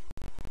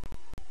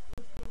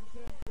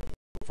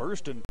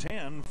 1st and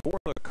 10 for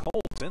the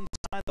Colts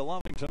inside the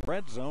Lovington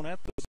red zone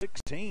at the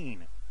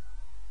 16.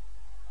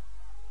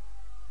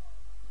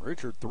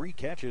 Richard, 3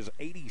 catches,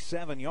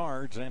 87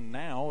 yards, and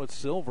now it's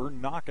Silver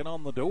knocking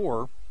on the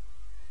door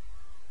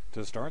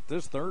to start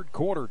this 3rd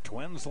quarter.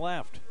 Twins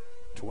left,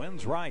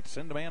 twins right.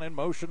 Send a man in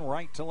motion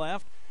right to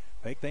left.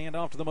 Fake the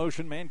handoff to the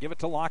motion man. Give it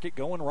to Lockett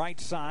going right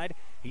side.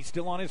 He's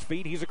still on his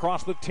feet. He's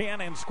across the 10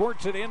 and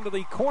squirts it into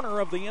the corner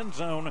of the end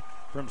zone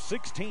from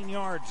 16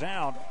 yards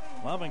out.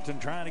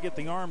 Lovington trying to get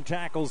the arm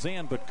tackles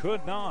in, but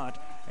could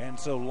not. And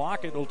so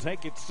Lockett will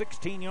take it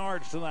 16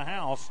 yards to the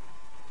house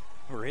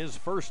for his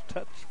first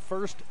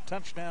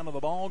touchdown of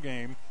the ball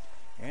game.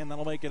 And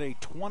that'll make it a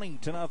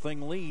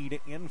 20-0 lead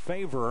in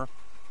favor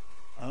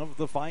of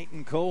the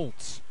Fighting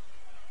Colts.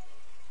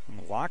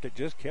 Lockett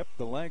just kept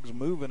the legs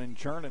moving and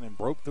churning and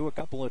broke through a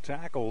couple of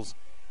tackles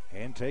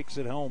and takes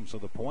it home. So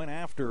the point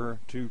after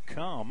to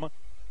come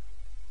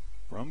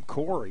from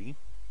Corey.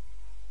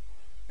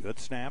 Good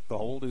snap. The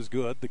hold is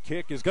good. The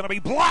kick is going to be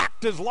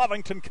blocked as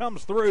Lovington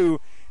comes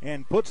through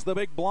and puts the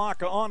big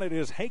block on it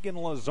as Hagen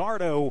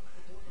Lizardo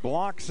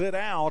blocks it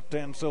out.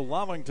 And so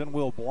Lovington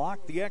will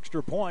block the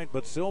extra point,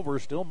 but Silver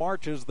still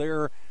marches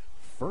their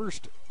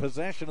first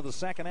possession of the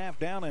second half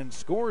down and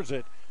scores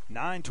it.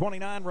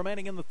 9:29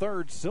 remaining in the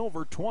 3rd.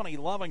 Silver 20,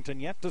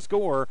 Lovington yet to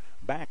score.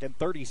 Back in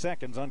 30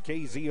 seconds on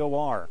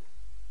KZOR.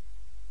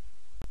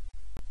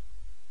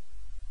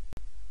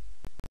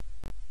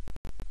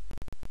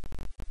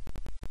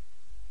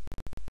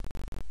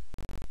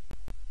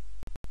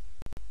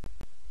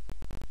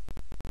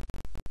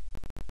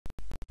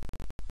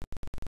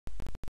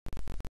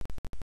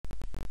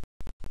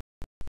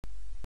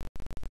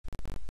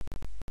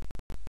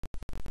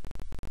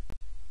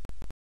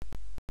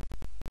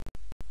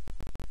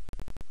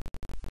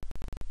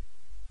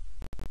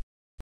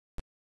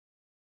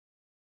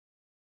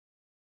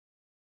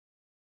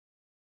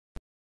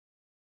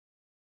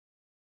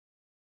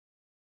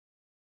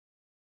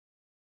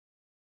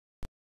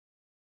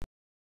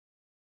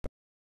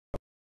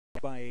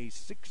 By a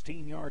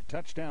 16-yard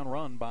touchdown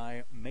run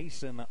by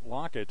Mason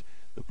Lockett.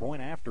 The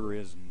point after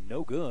is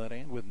no good,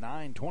 and with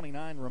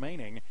 9:29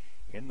 remaining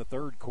in the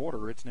 3rd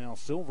quarter, it's now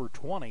Silver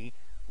 20,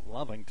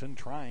 Lovington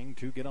trying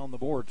to get on the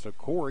board. So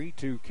Corey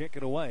to kick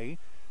it away.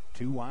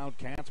 2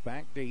 Wildcats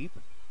back deep.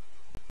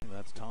 And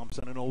that's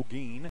Thompson and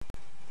Olguin.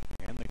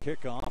 And the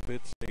kickoff,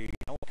 it's a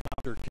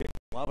helicopter kick.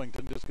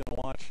 Lovington just going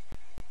to watch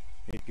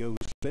it go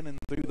spinning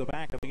through the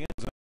back of the end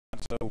zone.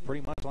 So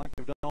pretty much like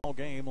they've done all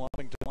game,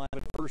 Lovington will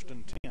have it 1st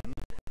and 10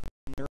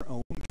 on their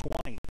own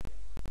 20.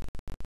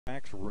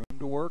 Backs room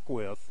to work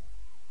with.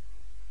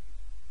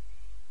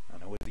 I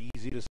know it's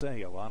easy to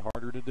say, a lot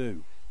harder to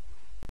do.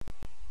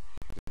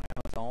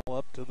 Now it's all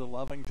up to the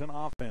Lovington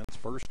offense.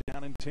 1st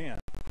down and 10.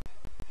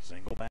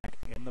 Single back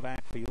in the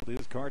backfield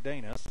is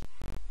Cardenas.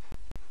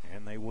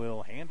 And they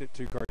will hand it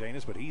to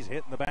Cardenas, but he's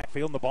hitting the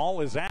backfield, and the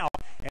ball is out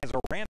as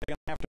Aranda going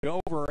to have to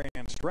go over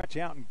and stretch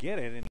out and get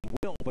it, and he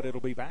will, but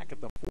it'll be back at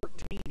the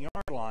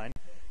 14-yard line.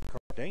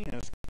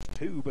 Cardenas gets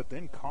 2, but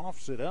then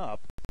coughs it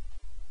up,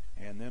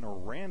 and then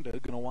Aranda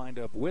going to wind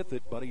up with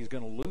it, but he's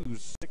going to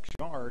lose 6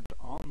 yards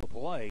on the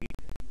play.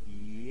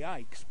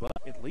 Yikes, but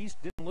at least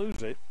didn't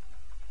lose it.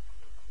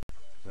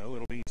 So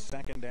it'll be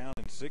 2nd down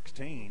and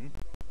 16.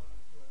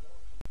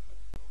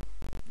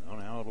 No,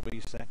 now it'll be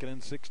 2nd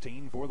and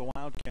 16 for the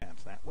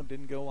Wildcats. That one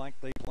didn't go like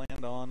they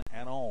planned on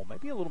at all.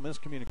 Maybe a little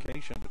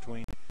miscommunication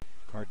between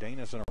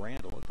Cardenas and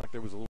Aranda. Looked like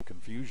there was a little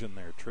confusion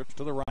there. Trips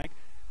to the right,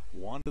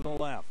 1 to the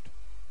left.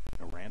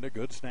 Aranda,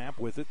 good snap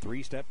with it.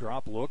 3-step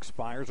drop, looks,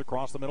 fires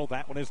across the middle.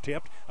 That one is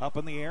tipped up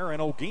in the air,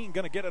 and Olguin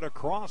going to get it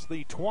across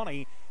the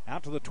 20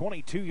 out to the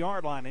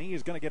 22-yard line, and he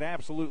is going to get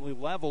absolutely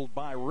leveled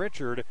by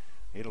Richard.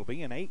 It'll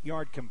be an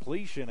 8-yard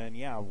completion, and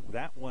yeah,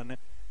 that one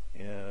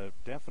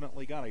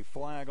definitely got a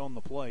flag on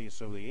the play,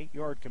 so the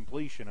 8-yard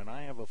completion, and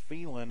I have a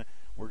feeling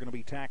we're going to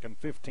be tacking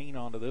 15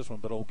 onto this one,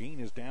 but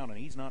Olguin is down, and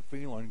he's not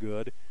feeling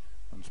good.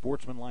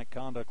 Unsportsmanlike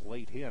conduct,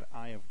 late hit,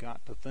 I have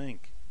got to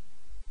think.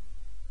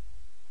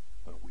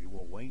 But we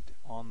will wait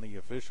on the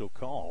official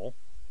call.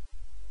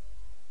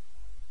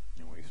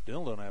 And we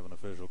still don't have an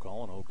official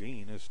call, and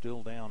Olguin is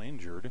still down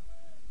injured.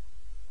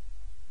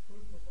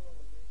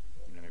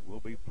 And it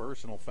will be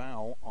personal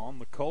foul on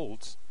the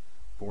Colts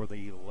for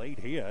the late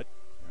hit.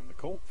 And the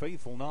Colt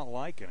faithful not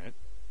liking it.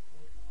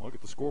 Look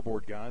at the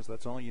scoreboard, guys.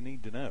 That's all you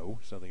need to know.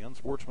 So the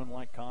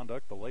unsportsmanlike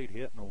conduct, the late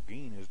hit, and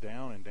Olguin is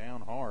down and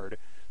down hard.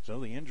 So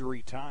the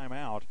injury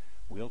timeout,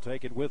 we'll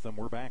take it with them.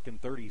 We're back in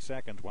 30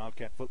 seconds.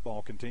 Wildcat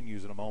football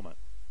continues in a moment.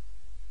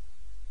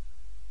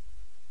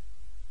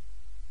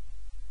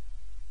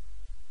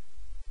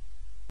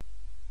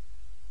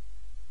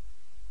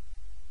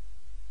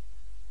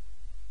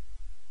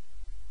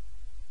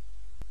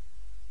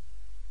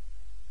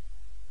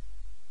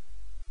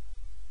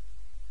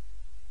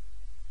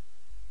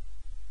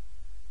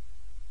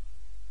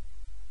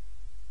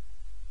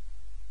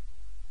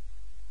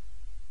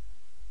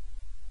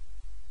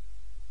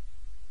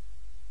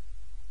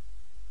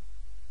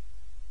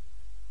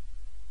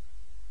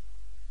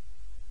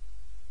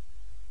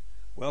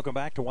 Welcome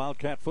back to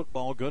Wildcat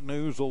football. Good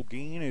news,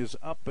 Olguin is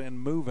up and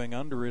moving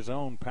under his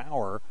own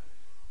power.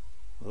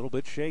 A little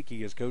bit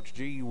shaky as Coach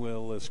G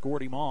will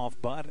escort him off,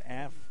 but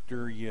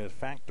after you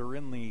factor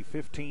in the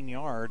 15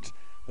 yards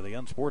for the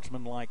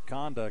unsportsmanlike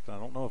conduct, I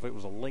don't know if it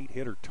was a late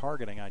hit or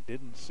targeting. I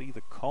didn't see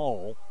the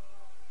call,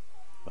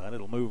 but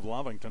it'll move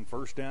Lovington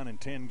 1st down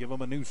and 10, give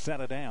them a new set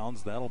of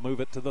downs. That'll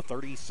move it to the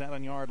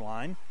 37-yard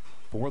line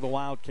for the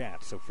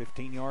Wildcats. So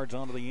 15 yards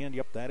onto the end.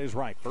 Yep, that is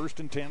right. 1st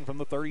and 10 from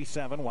the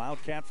 37.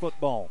 Wildcat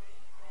football.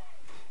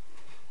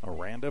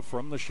 Aranda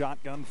from the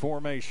shotgun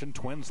formation.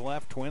 Twins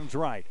left, twins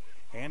right.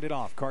 Hand it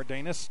off.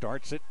 Cardenas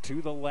starts it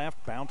to the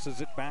left,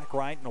 bounces it back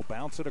right, and will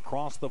bounce it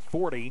across the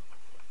 40.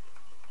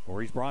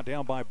 Or he's brought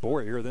down by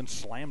Boyer, then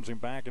slams him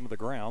back into the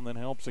ground, then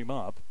helps him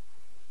up.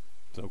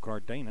 So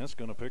Cardenas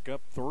going to pick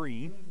up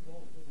 3.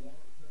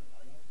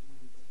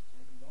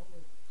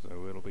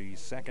 So it'll be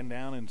 2nd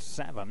down and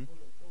 7.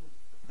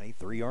 Hey,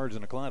 3 yards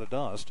in a cloud of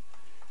dust.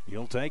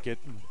 You'll take it.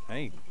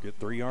 Hey, get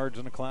 3 yards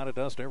in a cloud of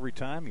dust every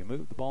time. You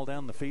move the ball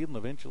down the field and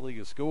eventually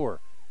you score.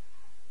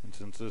 And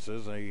since this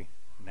is a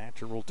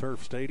natural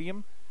turf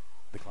stadium,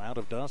 the cloud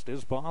of dust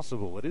is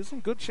possible. It is in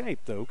good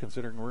shape, though,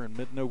 considering we're in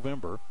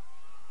mid-November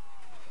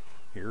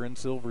here in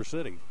Silver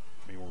City.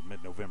 I mean, we're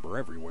mid-November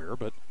everywhere,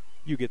 but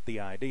you get the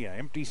idea.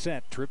 Empty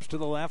set, trips to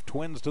the left,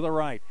 twins to the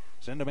right.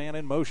 Send a man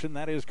in motion,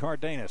 that is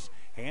Cardenas.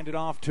 Hand it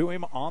off to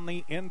him on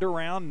the end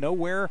around.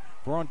 Nowhere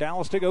for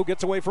Dallas to go.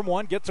 Gets away from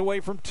 1, gets away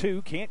from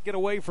 2. Can't get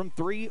away from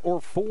 3 or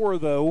 4,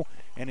 though,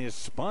 and is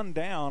spun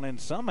down. And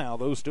somehow,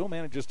 though, still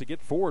manages to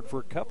get forward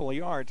for a couple of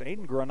yards.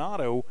 Aiden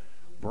Granado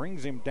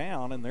brings him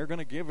down, and they're going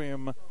to give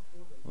him,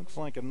 looks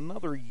like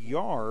another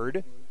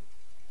yard.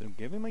 They'll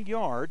give him a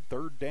yard.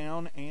 3rd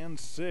down and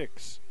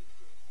 6.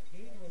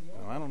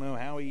 Well, I don't know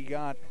how he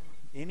got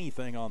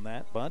anything on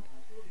that, but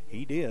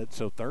he did.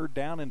 So 3rd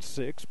down and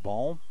 6.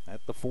 Ball at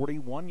the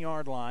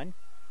 41-yard line.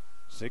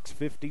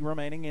 6:50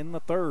 remaining in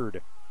the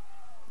 3rd.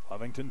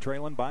 Lovington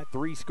trailing by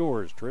 3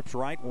 scores. Trips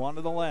right, 1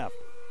 to the left.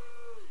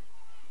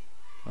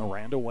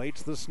 Aranda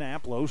waits the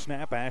snap. Low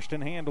snap.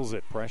 Ashton handles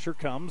it. Pressure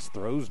comes.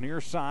 Throws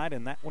near side,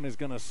 and that one is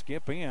going to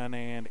skip in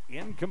and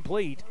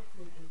incomplete.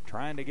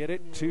 Trying to get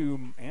it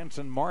to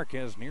Anson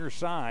Marquez near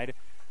side,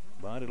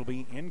 but it'll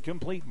be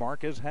incomplete.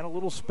 Marquez had a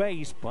little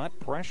space, but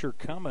pressure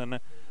coming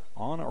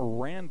on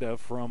Aranda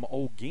from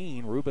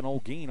Olguin. Ruben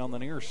Olguin on the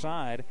near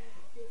side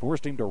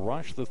forced him to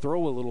rush the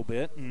throw a little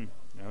bit, and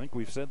I think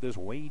we've said this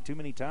way too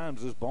many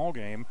times this ball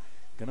game.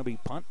 going to be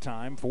punt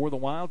time for the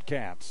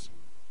Wildcats.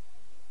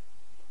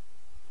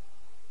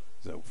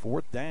 So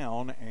 4th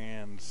down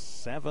and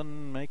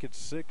 7, make it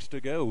 6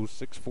 to go,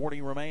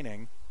 6:40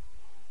 remaining.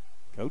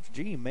 Coach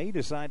G may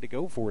decide to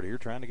go for it here,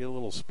 trying to get a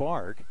little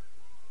spark.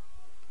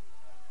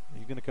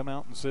 He's going to come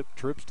out and sit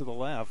trips to the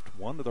left,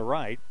 one to the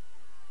right.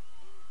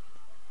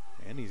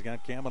 And he's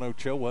got Cameron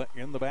Ochoa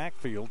in the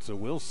backfield, so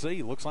we'll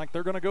see. Looks like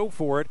they're going to go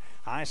for it.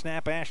 High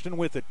snap, Ashton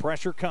with it.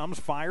 Pressure comes,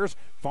 fires.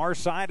 Far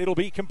side, it'll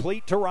be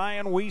complete to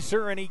Ryan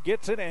Weiser, and he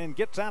gets it and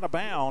gets out of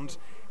bounds.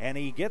 And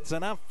he gets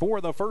enough for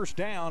the first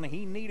down.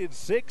 He needed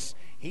 6.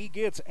 He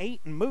gets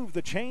 8 and move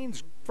the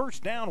chains.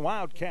 First down,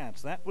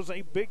 Wildcats. That was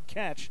a big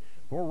catch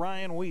for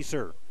Ryan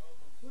Weiser.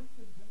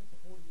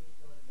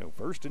 So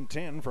 1st and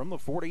 10 from the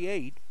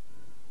 48.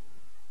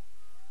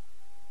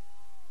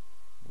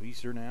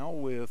 Weiser now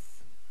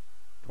with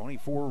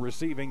 24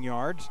 receiving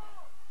yards.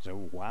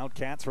 So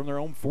Wildcats from their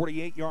own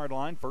 48-yard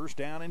line, 1st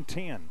down and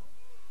 10.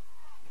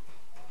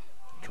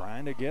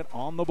 Trying to get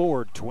on the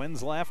board.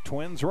 Twins left,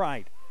 Twins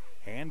right.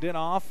 Hand it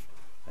off.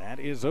 That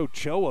is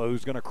Ochoa,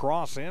 who's going to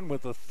cross in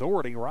with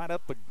authority right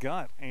up the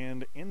gut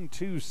and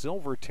into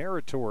Silver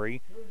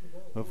territory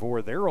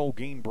before their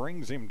Olguin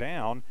brings him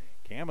down.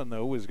 Cameron,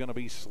 though, is going to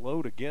be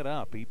slow to get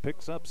up. He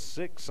picks up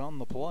 6 on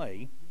the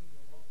play.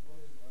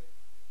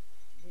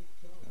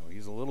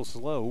 He's a little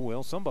slow.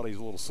 Well, somebody's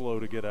a little slow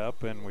to get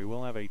up, and we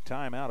will have a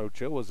timeout.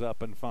 Ochoa's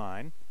up and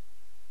fine.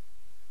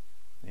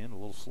 And a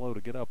little slow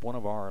to get up, one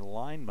of our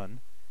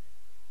linemen,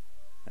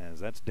 as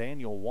that's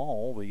Daniel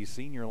Wall, the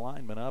senior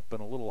lineman, up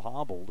and a little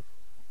hobbled.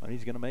 But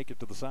he's going to make it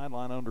to the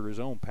sideline under his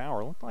own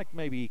power. Looked like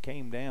maybe he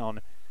came down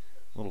a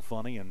little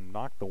funny and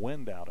knocked the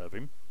wind out of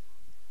him.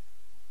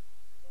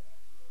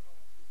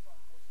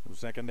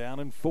 So 2nd down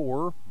and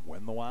 4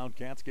 when the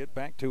Wildcats get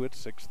back to it.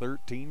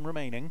 6:13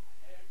 remaining.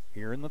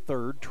 Here in the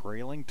 3rd,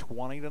 trailing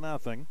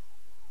 20-0.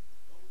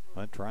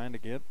 But trying to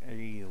get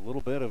a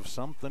little bit of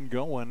something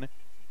going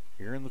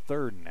here in the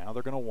 3rd. Now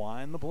they're going to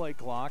wind the play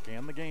clock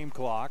and the game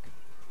clock.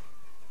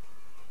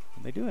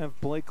 And they do have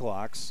play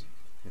clocks,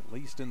 at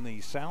least in the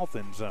south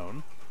end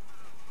zone.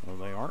 Well,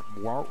 they aren't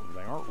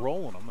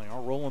rolling them. They are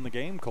rolling the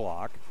game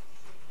clock.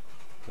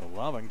 So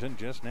Lovington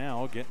just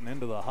now getting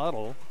into the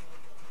huddle.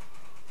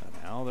 And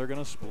now they're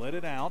going to split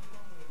it out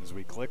as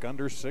we click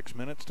under 6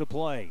 minutes to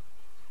play.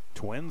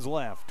 Twins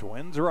left,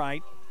 Twins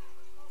right.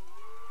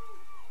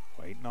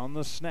 Waiting on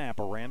the snap.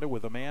 Aranda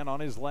with a man on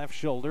his left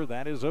shoulder.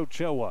 That is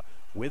Ochoa.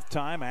 With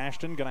time,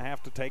 Ashton going to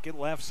have to take it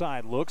left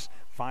side. Looks,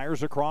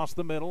 fires across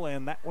the middle,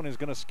 and that one is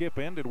going to skip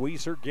in. Did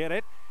Weiser get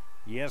it?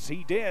 Yes,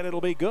 he did.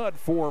 It'll be good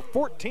for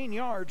 14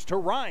 yards to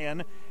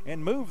Ryan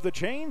and move the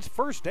chains.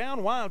 1st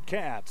down,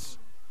 Wildcats.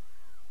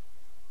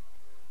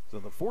 So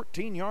the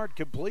 14-yard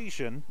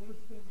completion.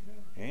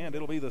 And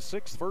it'll be the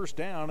 6th first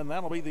down, and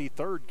that'll be the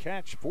 4th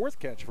catch for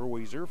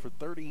Weiser for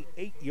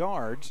 38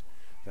 yards.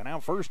 So now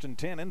 1st and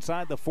 10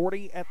 inside the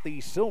 40 at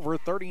the Silver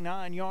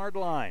 39-yard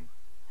line.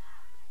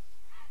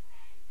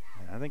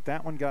 And I think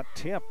that one got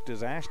tipped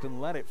as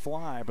Ashton let it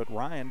fly, but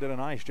Ryan did a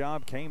nice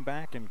job, came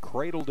back and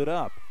cradled it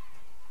up.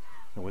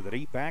 And with it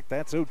deep back,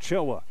 that's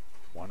Ochoa.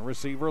 One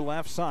receiver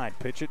left side,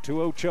 pitch it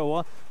to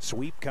Ochoa.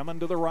 Sweep coming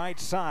to the right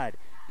side.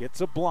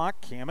 Gets a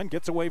block. Cameron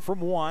gets away from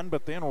one,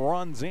 but then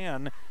runs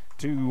in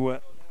to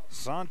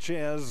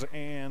Sanchez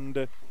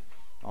and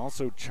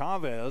also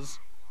Chavez.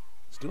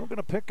 Still going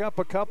to pick up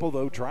a couple,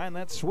 though, trying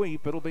that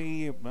sweep. It'll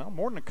be, well,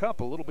 more than a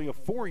couple. It'll be a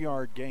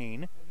 4-yard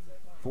gain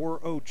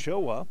for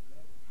Ochoa.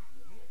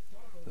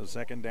 So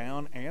 2nd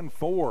down and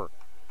 4.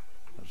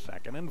 So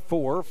 2nd and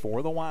 4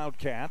 for the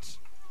Wildcats.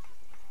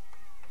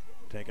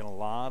 Taking a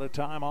lot of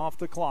time off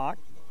the clock,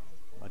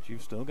 but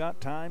you've still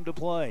got time to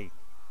play.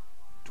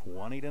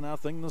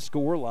 20-0 the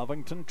score.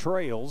 Lovington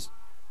trails.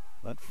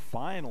 But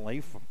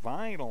finally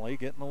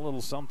getting a little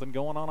something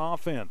going on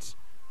offense.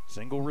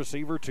 Single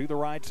receiver to the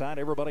right side,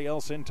 everybody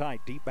else in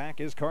tight. Deep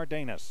back is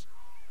Cardenas.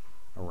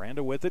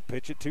 Aranda with it,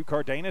 pitch it to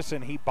Cardenas,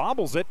 and he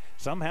bobbles it,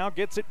 somehow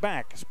gets it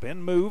back.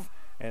 Spin move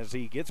as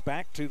he gets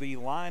back to the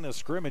line of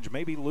scrimmage,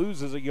 maybe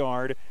loses a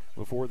yard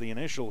before the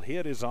initial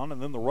hit is on,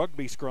 and then the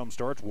rugby scrum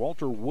starts.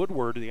 Walter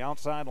Woodward, the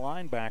outside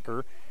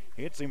linebacker,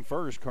 hits him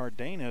first.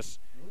 Cardenas,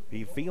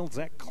 he fields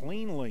that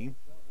cleanly.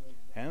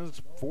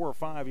 Has 4 or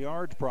 5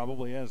 yards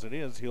probably as it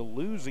is. He'll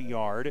lose a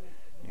yard,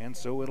 and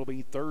so it'll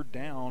be 3rd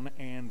down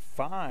and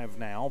 5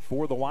 now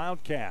for the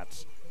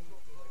Wildcats.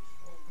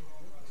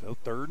 So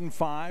 3rd and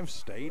 5,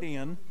 stayed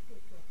in.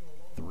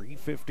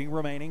 3:50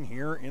 remaining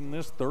here in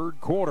this 3rd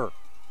quarter.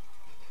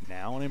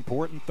 Now an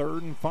important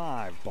 3rd and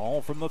 5.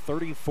 Ball from the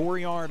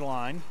 34-yard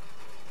line.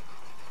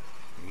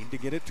 Need to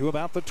get it to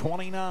about the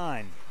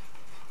 29.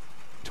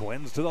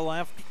 Twins to the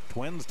left,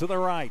 Twins to the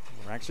right.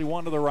 Or actually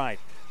one to the right.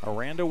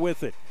 Aranda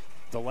with it.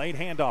 Delayed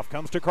handoff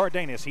comes to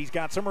Cardenas. He's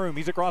got some room.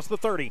 He's across the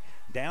 30.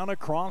 Down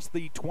across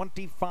the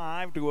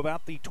 25 to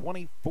about the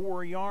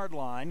 24-yard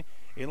line.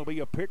 It'll be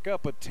a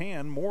pickup of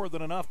 10. More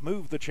than enough.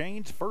 Move the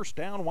chains. 1st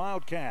down,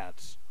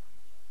 Wildcats.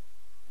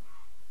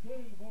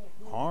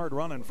 Hard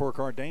running for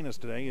Cardenas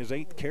today. His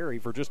 8th carry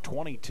for just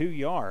 22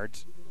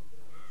 yards.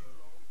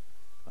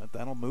 But punt.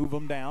 That'll move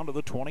them down to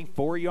the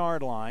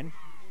 24-yard line.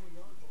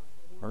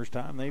 First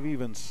time they've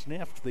even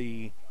sniffed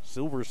the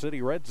Silver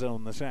City red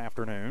zone this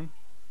afternoon.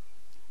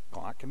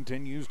 Clock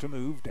continues to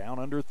move, down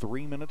under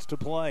 3 minutes to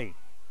play.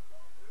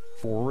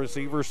 4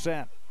 receivers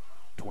set.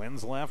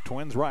 Twins left,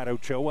 twins right.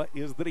 Ochoa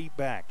is the deep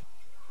back.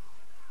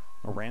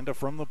 Aranda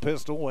from the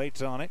pistol,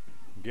 waits on it,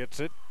 gets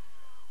it,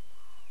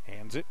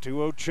 hands it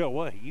to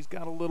Ochoa. He's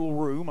got a little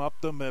room up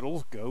the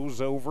middle,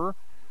 goes over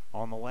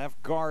on the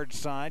left guard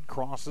side,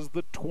 crosses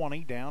the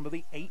 20 down to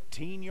the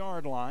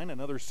 18-yard line.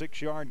 Another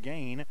 6-yard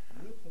gain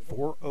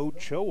for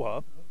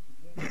Ochoa.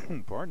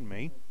 Pardon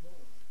me.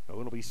 So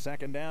it'll be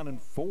 2nd down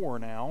and 4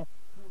 now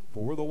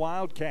for the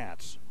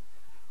Wildcats.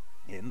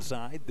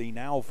 Inside the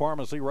Now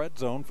Pharmacy red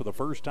zone for the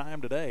first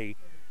time today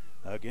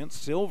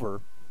against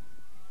Silver.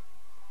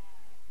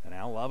 And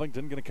now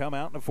Lovington going to come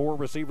out in a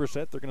 4-receiver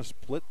set. They're going to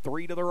split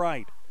 3 to the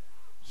right.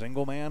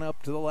 Single man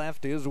up to the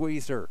left is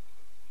Weiser.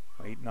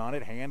 Waiting on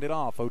it, hand it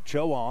off.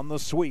 Ochoa on the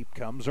sweep,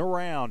 comes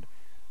around.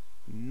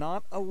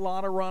 Not a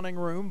lot of running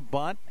room,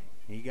 but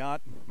he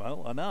got,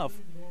 well, enough.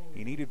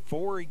 He needed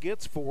 4, he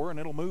gets 4, and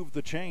it'll move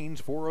the chains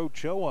for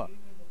Ochoa.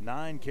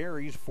 9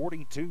 carries,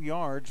 42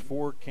 yards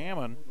for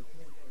Cameron.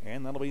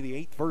 And that'll be the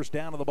 8th first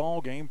down of the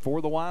ball game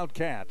for the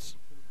Wildcats.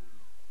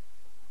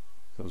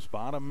 So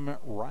spot him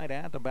right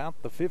at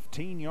about the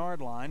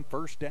 15-yard line.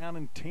 1st down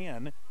and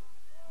 10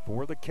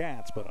 for the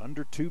Cats, but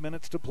under 2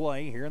 minutes to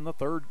play here in the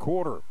 3rd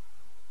quarter.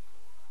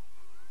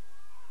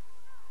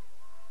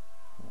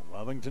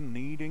 Lovington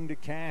needing to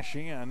cash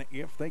in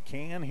if they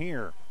can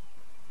here.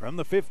 From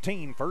the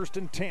 15, 1st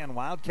and 10,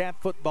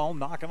 Wildcat football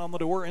knocking on the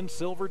door in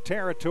Silver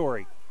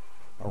territory.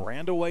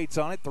 Aranda waits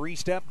on it,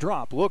 3-step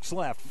drop, looks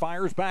left,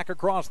 fires back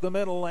across the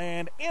middle,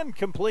 and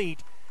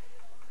incomplete.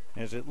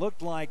 As it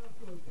looked like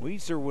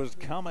Weiser was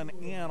coming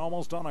in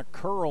almost on a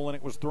curl, and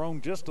it was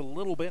thrown just a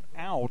little bit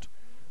out.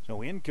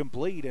 So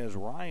incomplete as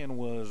Ryan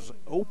was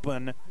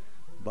open,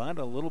 but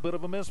a little bit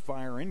of a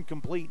misfire,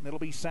 incomplete, and it'll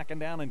be 2nd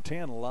down and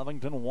 10.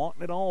 Lovington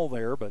wanting it all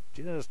there, but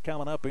just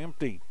coming up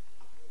empty.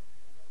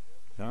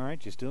 All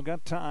right, you still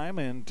got time,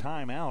 and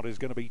timeout is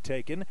going to be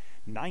taken.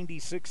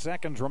 96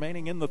 seconds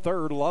remaining in the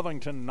 3rd.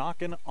 Lovington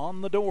knocking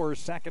on the door,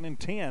 2nd and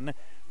 10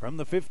 from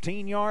the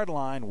 15-yard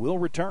line. We'll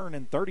return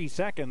in 30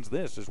 seconds.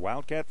 This is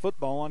Wildcat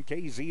football on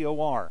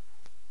KZOR.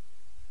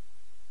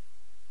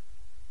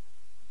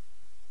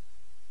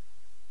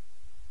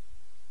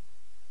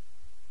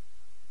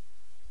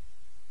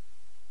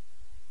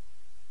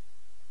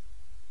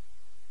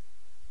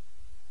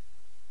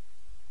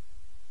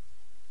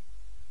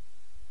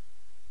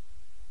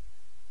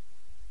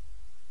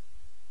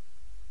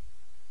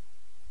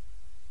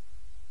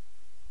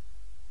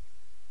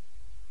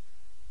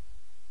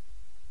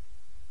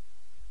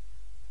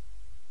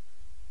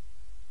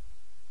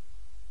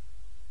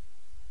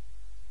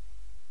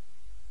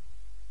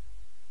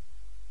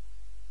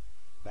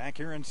 Back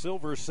here in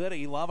Silver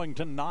City,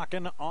 Lovington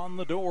knocking on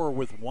the door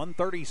with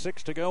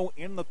 1:36 to go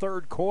in the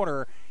 3rd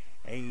quarter.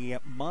 A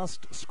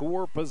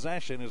must-score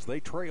possession as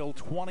they trail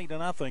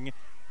 20-0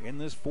 in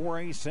this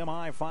 4A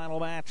semifinal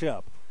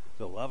matchup.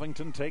 So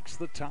Lovington takes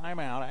the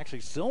timeout.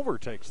 Actually, Silver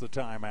takes the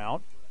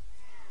timeout.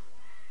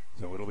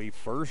 So it'll be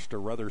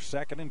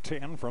 2nd and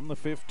 10 from the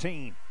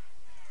 15.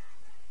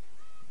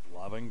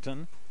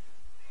 Lovington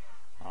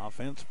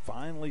offense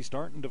finally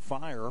starting to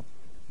fire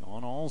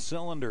on all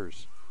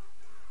cylinders.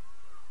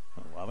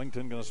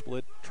 Lovington going to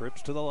split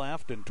trips to the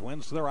left and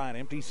twins to the right.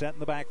 Empty set in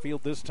the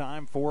backfield this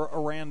time for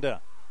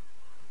Aranda.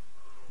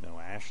 No,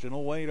 Ashton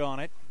will wait on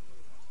it.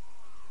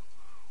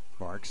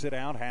 Barks it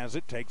out, has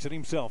it, takes it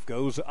himself,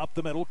 goes up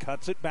the middle,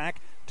 cuts it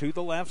back to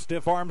the left,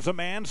 stiff arms a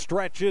man,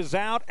 stretches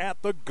out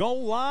at the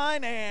goal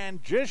line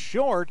and just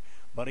short,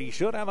 but he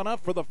should have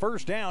enough for the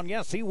 1st down.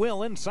 Yes, he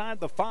will, inside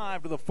the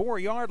 5 to the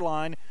 4-yard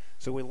line.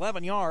 So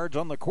 11 yards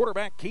on the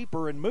quarterback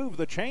keeper and move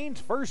the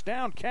chains. 1st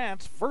down,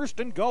 Cats, 1st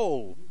and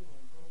goal.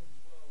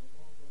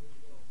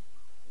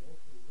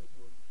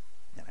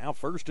 Now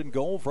 1st and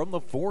goal from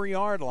the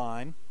 4-yard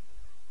line.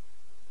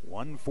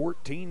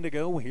 1:14 to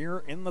go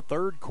here in the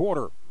 3rd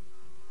quarter.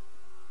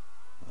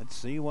 Let's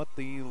see what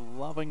the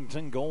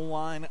Lovington goal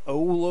line O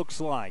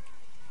looks like.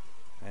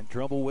 Had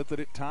trouble with it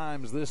at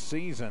times this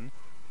season.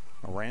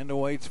 Aranda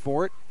waits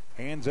for it,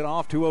 hands it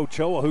off to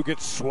Ochoa, who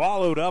gets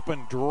swallowed up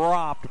and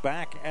dropped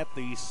back at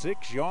the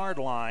 6-yard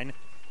line.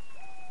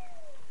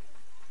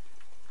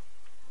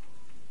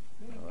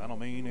 That'll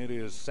mean it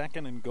is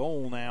 2nd and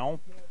goal now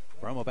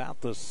from about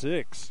the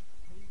 6.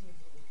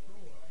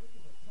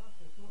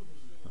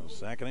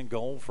 So 2nd and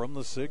goal from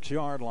the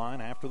 6-yard line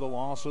after the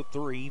loss of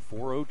 3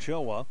 for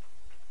Ochoa.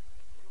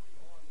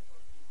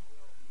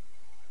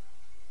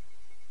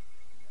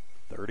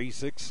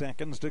 36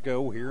 seconds to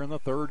go here in the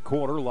 3rd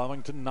quarter.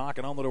 Lovington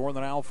knocking on the door in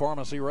the Now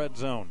Pharmacy red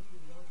zone.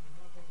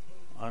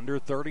 Under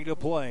 30 to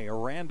play.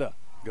 Aranda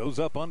goes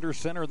up under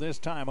center this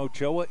time.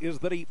 Ochoa is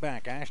the deep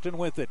back. Ashton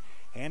with it.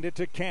 Hand it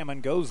to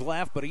Kamen. Goes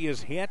left, but he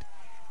is hit.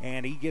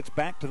 And he gets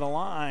back to the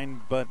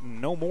line, but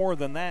no more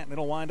than that. And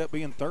it'll wind up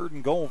being 3rd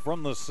and goal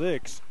from the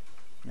 6.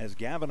 As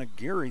Gavin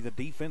Aguirre, the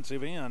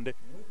defensive end,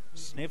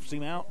 sniffs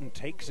him out and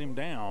takes him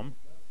down.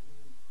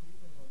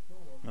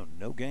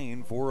 No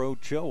gain for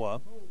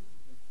Ochoa.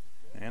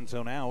 And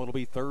so now it'll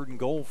be 3rd and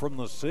goal from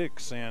the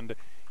 6, and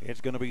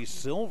it's going to be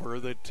Silver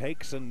that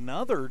takes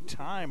another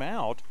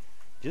timeout.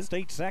 Just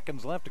 8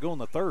 seconds left to go in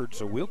the 3rd,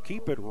 so we'll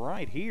keep it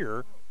right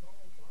here.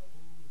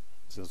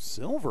 So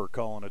Silver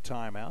calling a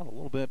timeout, a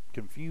little bit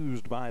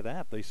confused by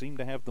that. They seem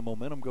to have the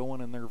momentum going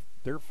in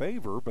their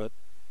favor, but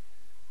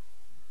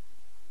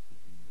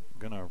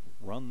going to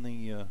run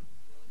the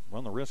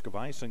risk of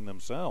icing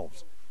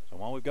themselves. So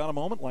while we've got a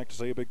moment, I'd like to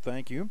say a big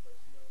thank you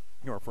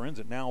to our friends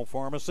at Now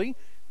Pharmacy,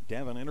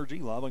 Devon Energy,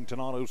 Lovington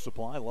Auto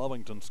Supply,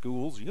 Lovington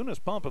Schools, Eunice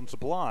Pump and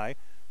Supply,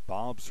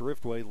 Bob's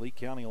Thriftway, Lee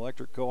County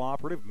Electric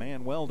Cooperative,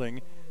 Man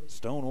Welding,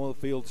 Stone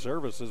Oilfield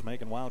Services,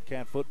 making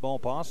Wildcat football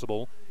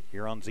possible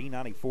here on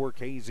Z94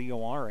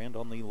 KZOR and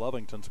on the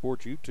Lovington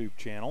Sports YouTube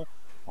channel.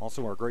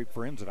 Also our great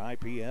friends at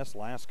IPS,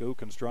 Lasco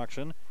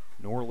Construction,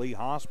 Norley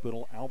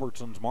Hospital,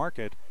 Albertsons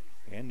Market,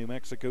 and New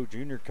Mexico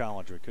Junior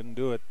College. We couldn't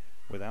do it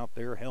without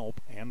their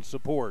help and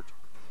support.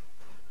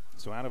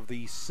 So out of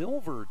the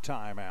Silver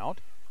timeout,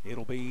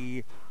 it'll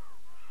be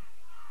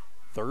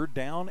 3rd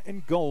down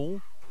and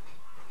goal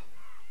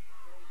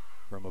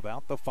from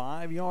about the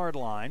 5-yard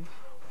line.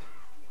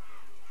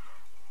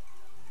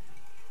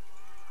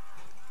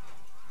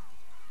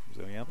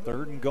 So, yeah,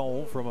 3rd and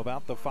goal from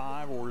about the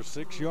 5 or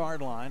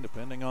 6-yard line,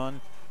 depending on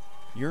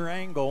your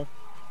angle.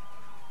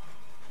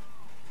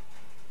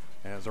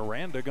 As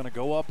Aranda going to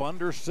go up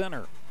under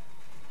center.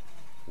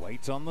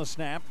 Waits on the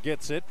snap,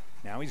 gets it.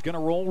 Now he's going to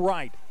roll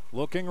right.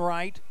 Looking,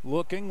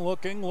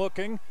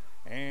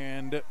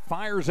 and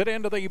fires it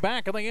into the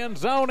back of the end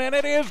zone, and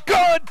it is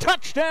good!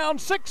 Touchdown,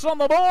 6 on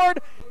the board.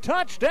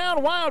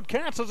 Touchdown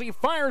Wildcats as he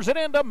fires it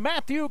into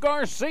Matthew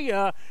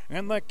Garcia,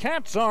 and the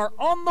Cats are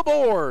on the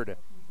board.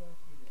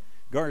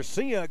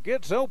 Garcia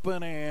gets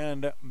open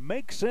and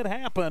makes it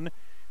happen.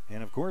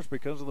 And, of course,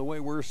 because of the way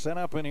we're set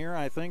up in here,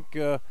 I think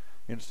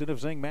instead of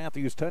saying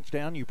Matthew's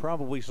touchdown, you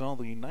probably saw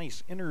the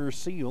nice inner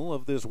seal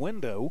of this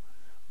window,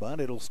 but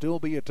it'll still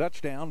be a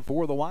touchdown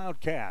for the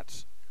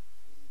Wildcats.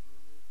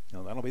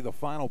 Now, that'll be the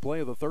final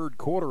play of the 3rd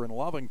quarter, and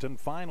Lovington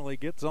finally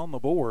gets on the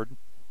board.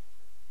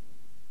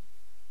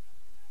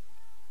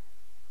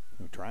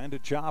 Trying to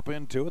chop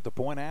into it. The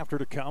point after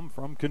to come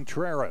from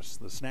Contreras.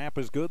 The snap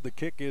is good. The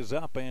kick is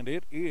up, and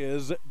it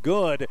is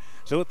good.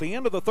 So at the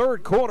end of the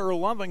 3rd quarter,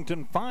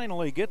 Lovington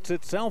finally gets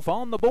itself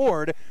on the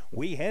board.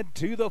 We head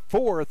to the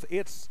 4th.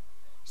 It's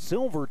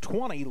Silver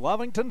 20,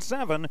 Lovington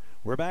 7.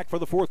 We're back for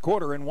the 4th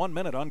quarter in 1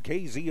 minute on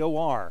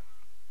KZOR.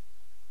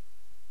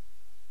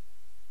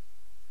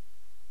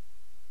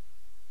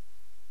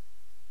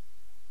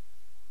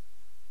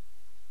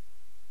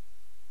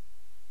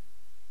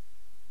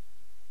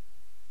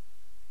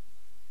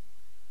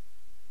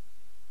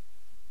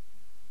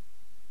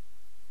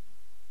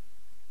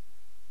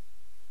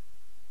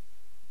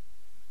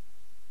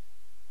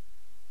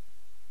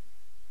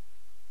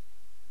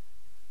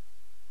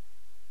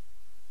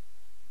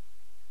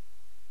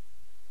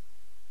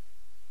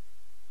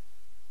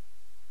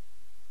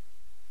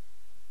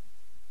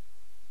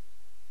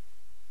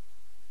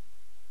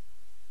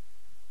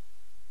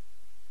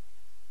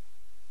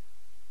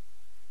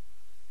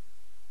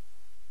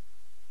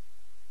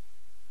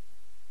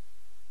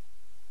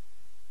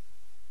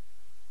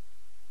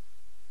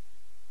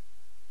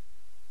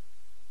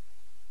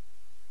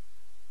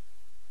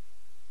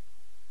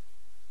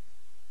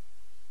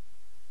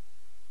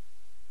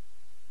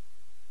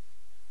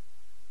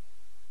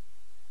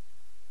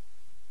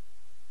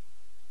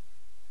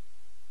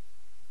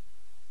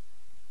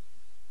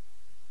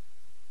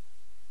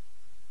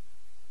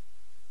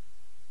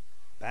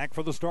 Back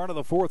for the start of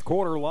the 4th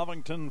quarter.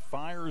 Lovington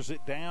fires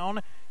it down,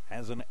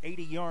 has an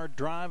 80-yard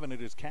drive, and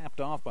it is capped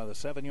off by the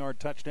 7-yard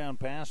touchdown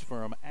pass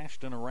from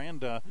Ashton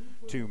Aranda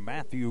to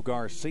Matthew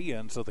Garcia.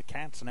 And so the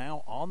Cats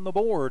now on the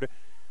board.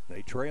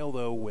 They trail,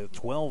 though, with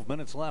 12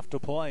 minutes left to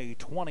play.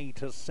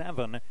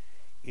 20-7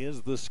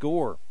 is the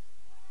score.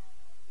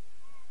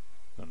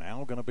 So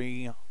now going to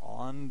be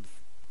on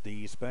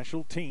the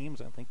special teams.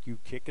 I think you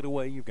kick it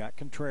away. You've got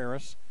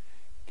Contreras.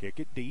 Kick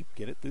it deep.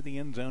 Get it through the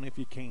end zone if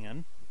you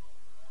can,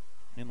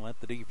 and let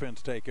the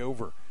defense take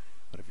over.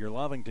 But if you're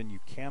Lovington, you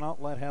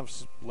cannot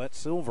let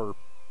Silver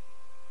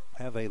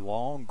have a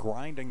long,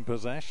 grinding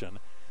possession.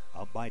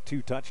 Up by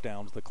 2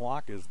 touchdowns. The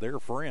clock is their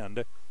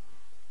friend.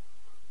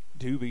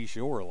 To be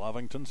sure,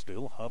 Lovington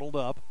still huddled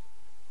up.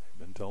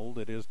 They've been told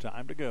it is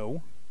time to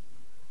go.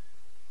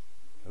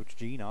 Coach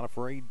G not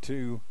afraid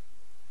to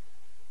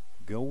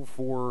go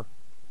for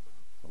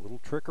a little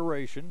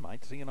trickeration.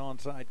 Might see an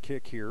onside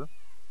kick here.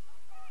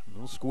 A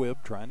little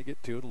squib trying to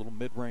get to it. A little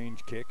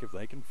mid-range kick if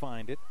they can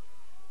find it.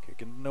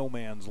 Kick into no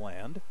man's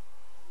land.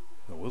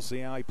 So we'll see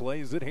how he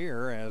plays it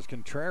here as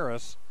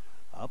Contreras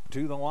up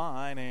to the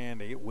line,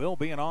 and it will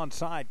be an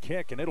onside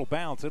kick, and it'll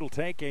bounce. It'll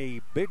take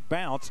a big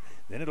bounce.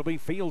 Then it'll be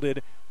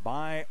fielded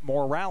by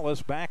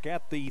Morales back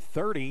at the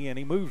 30, and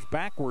he moves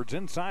backwards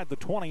inside the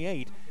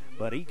 28,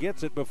 but he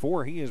gets it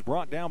before he is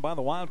brought down by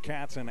the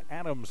Wildcats, and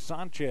Adam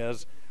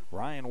Sanchez.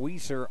 Ryan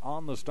Weiser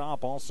on the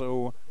stop,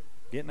 also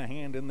getting a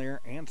hand in there,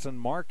 Anson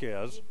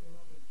Marquez.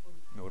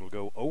 It'll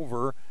go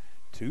over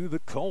to the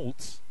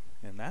Colts,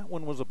 and that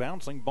one was a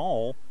bouncing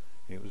ball.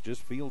 It was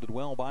just fielded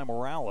well by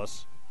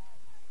Morales,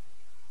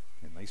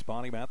 and they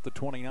spot him at the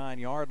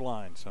 29-yard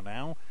line. So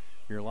now,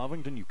 if you're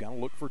Lovington, you've got to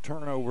look for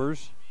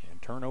turnovers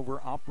and turnover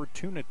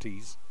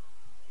opportunities.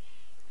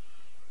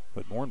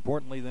 But more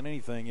importantly than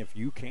anything, if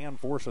you can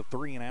force a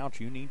 3-and-out,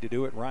 you need to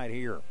do it right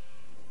here.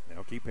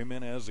 They'll keep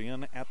Jimenez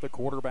in at the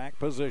quarterback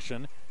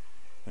position,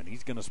 and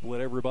he's going to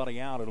split everybody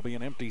out. It'll be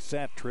an empty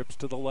set. Trips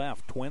to the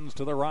left, Twins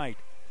to the right.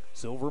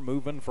 Silver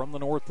moving from the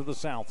north to the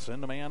south.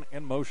 Send a man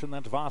in motion.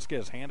 That's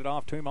Vasquez. Handed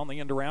off to him on the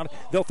end around.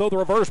 They'll throw the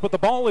reverse, but the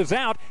ball is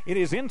out. It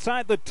is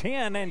inside the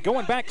 10, and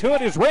going back to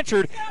it is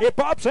Richard. It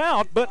pops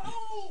out, but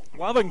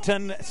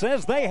Lovington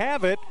says they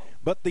have it,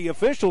 but the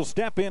officials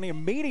step in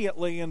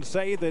immediately and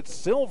say that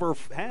Silver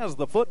has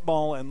the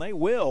football, and they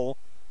will.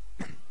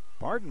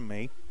 Pardon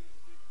me.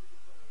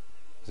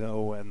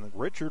 So, and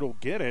Richard will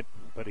get it,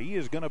 but he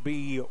is going to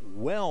be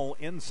well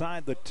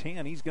inside the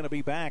 10. He's going to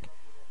be back.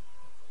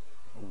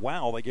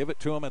 Wow, they give it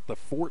to him at the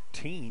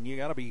 14. You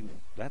got to be,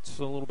 that's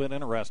a little bit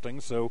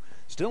interesting. So,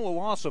 still a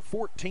loss of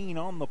 14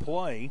 on the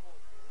play.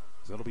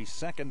 So, it'll be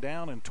second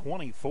down and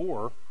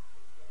 24.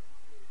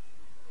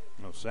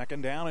 No,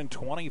 second down and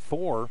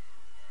 24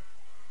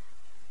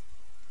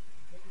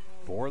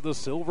 for the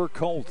Silver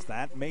Colts.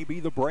 That may be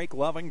the break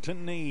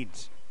Lovington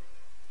needs.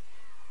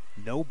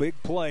 No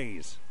big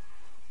plays.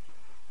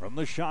 From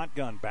the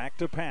shotgun, back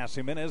to pass.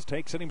 Jimenez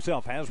takes it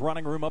himself, has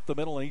running room up the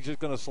middle, and he's just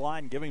going to slide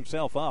and give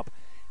himself up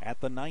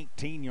at the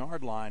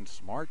 19-yard line.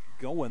 Smart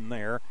going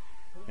there,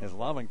 as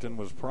Lovington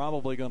was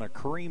probably going to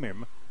cream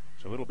him.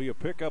 So it'll be a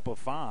pickup of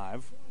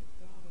 5.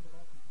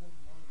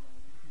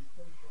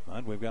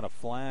 And we've got a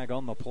flag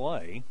on the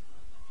play.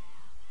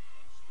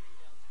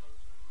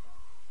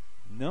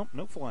 Nope,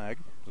 no flag.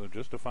 So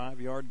just a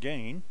 5-yard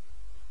gain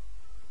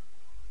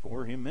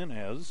for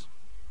Jimenez.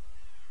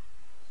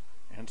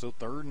 And so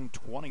 3rd and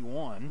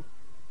 21.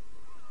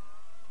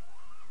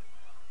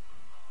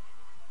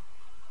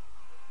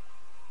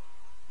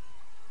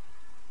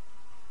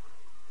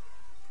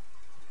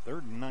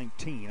 Third and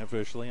 19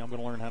 officially. I'm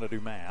going to learn how to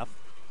do math.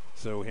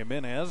 So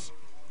Jimenez,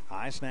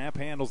 high snap,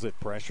 handles it.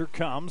 Pressure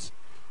comes.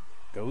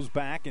 Goes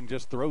back and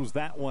just throws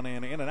that one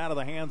in and out of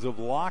the hands of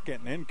Lockett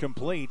and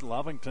incomplete.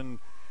 Lovington,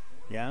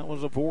 yeah, it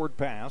was a forward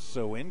pass.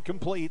 So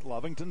incomplete.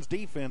 Lovington's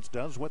defense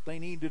does what they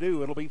need to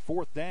do. It'll be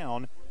 4th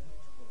down.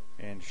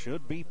 And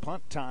should be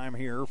punt time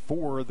here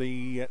for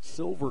the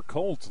Silver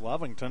Colts.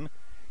 Lovington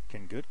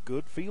can get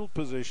good field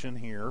position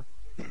here.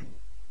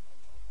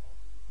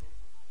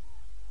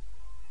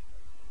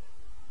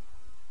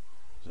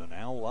 So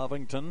now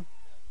Lovington,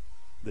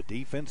 the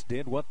defense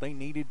did what they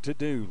needed to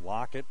do.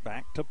 Lockett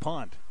back to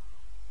punt.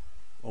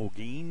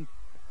 Olguin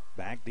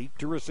back deep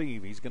to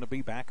receive. He's going to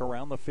be back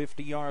around the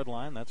 50-yard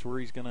line. That's where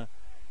he's going to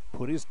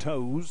put his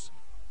toes.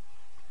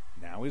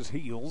 Now his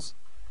heels.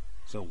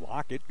 So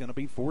Lockett going to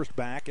be forced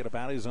back at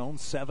about his own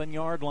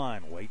 7-yard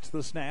line. Waits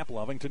the snap.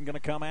 Lovington going to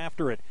come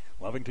after it.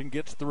 Lovington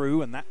gets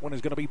through, and that one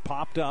is going to be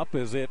popped up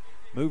as it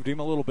moved him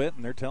a little bit,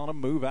 and they're telling him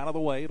move out of the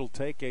way. It'll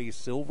take a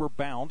Silver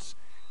bounce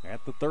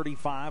at the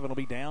 35, and it'll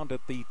be down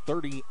at the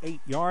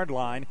 38-yard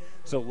line.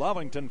 So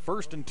Lovington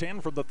 1st and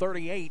 10 from the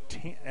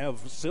 38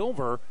 of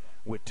Silver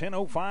with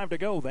 10:05 to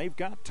go. They've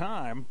got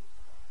time,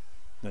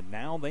 and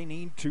now they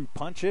need to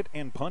punch it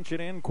and punch it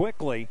in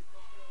quickly.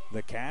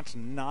 The Cats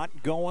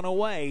not going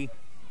away,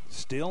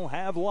 still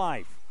have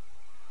life.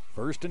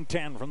 1st and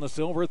 10 from the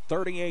Silver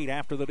 38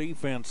 after the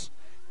defense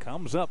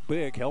comes up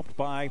big, helped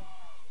by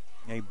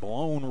a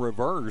blown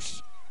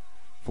reverse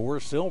for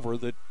Silver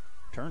that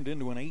turned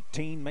into an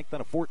 18, make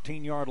that a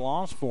 14-yard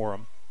loss for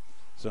them.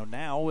 So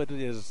now it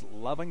is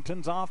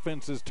Lovington's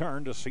offense's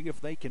turn to see if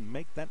they can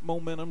make that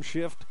momentum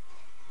shift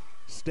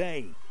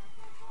stay.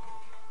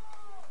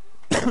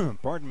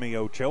 Pardon me,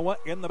 Ochoa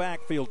in the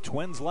backfield.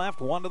 Twins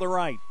left, one to the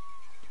right.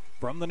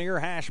 From the near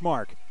hash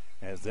mark,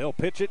 as they'll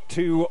pitch it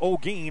to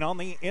Olguin on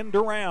the end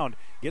around.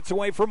 Gets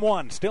away from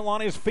one, still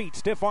on his feet.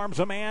 Stiff arms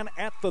a man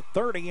at the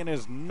 30 and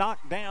is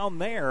knocked down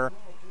there.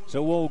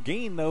 So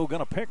Olguin, though,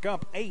 going to pick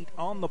up 8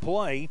 on the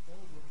play.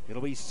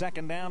 It'll be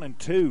 2nd down and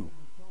 2.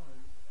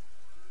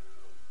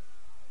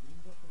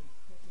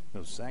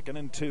 So 2nd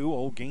and 2,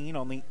 Olguin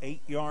on the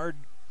 8-yard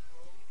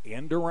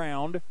end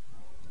around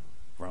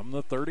from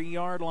the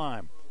 30-yard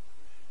line.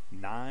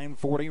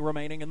 9:40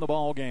 remaining in the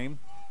ball game.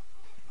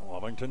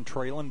 Lovington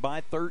trailing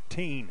by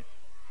 13.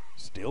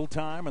 Still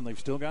time, and they've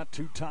still got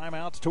 2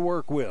 timeouts to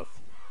work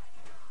with.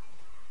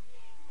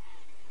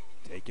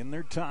 Taking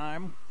their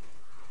time.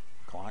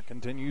 Clock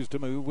continues to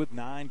move with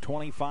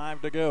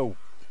 9:25 to go.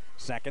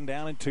 2nd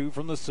down and 2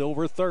 from the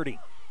Silver 30.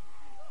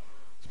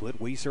 Split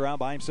Weiser out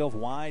by himself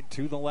wide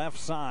to the left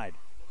side.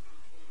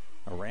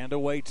 Aranda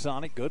waits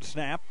on it. Good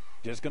snap.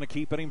 Just going to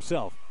keep it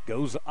himself.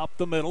 Goes up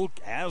the middle,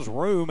 has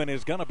room, and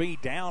is going to be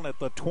down at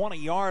the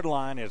 20-yard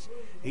line as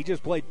he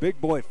just played big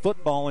boy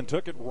football and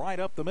took it right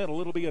up the middle.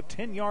 It'll be a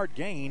 10-yard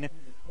gain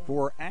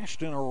for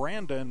Ashton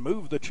Aranda and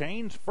move the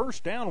chains.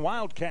 1st down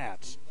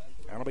Wildcats.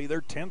 That'll be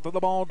their 10th of the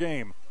ball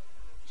game.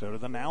 So to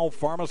the Now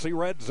Pharmacy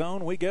red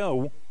zone we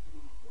go.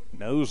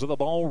 Nose of the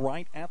ball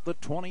right at the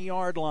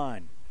 20-yard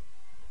line.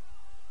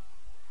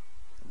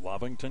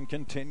 Lovington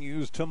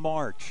continues to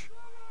march.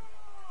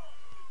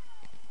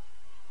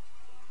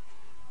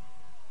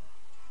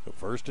 So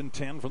 1st and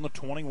 10 from the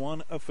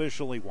 21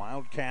 officially.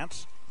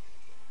 Wildcats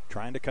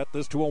trying to cut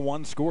this to a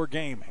one-score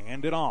game.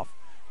 Hand it off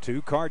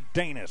to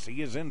Cardenas.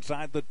 He is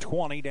inside the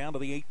 20 down to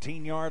the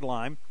 18-yard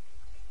line,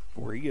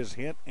 where he is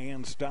hit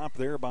and stopped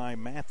there by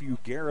Matthew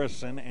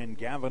Garrison and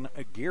Gavin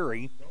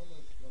Aguirre.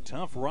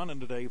 Tough running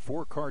today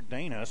for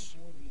Cardenas.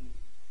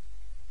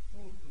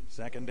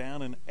 2nd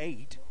down and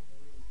 8.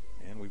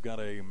 And we've got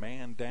a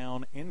man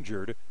down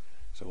injured.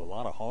 So a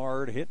lot of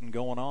hard hitting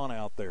going on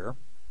out there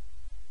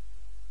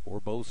for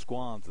both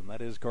squads, and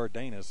that is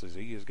Cardenas, as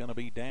he is going to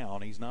be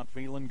down. He's not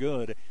feeling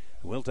good.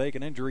 We'll take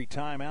an injury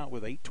timeout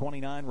with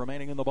 8:29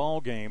 remaining in the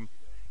ball game.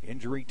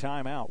 Injury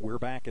timeout. We're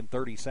back in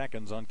 30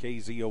 seconds on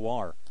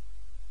KZOR.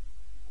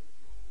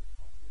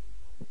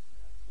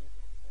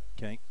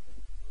 Okay.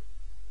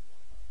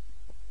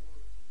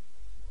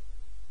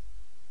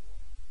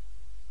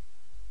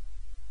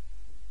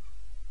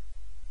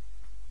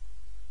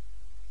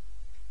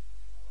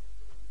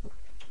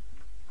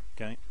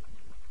 Okay.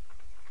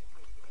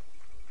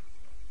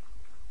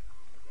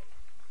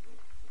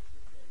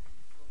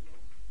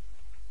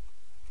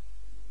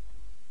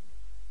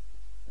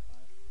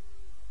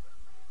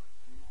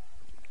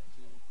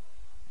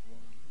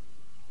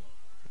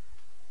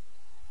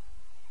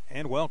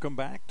 And welcome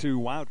back to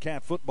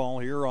Wildcat football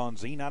here on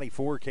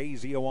Z94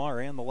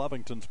 KZOR and the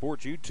Lovington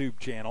Sports YouTube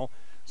channel.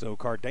 So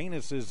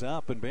Cardenas is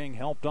up and being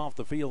helped off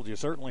the field. You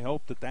certainly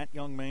hope that that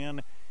young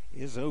man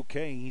is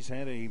okay. He's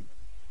had a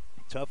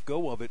tough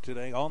go of it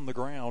today on the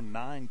ground.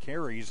 9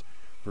 carries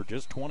for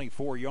just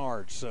 24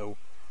 yards. So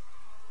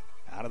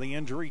out of the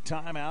injury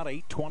timeout,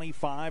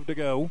 8:25 to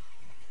go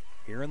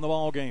here in the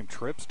ball game.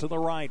 Trips to the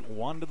right,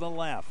 1 to the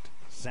left.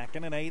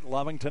 2nd and 8,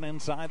 Lovington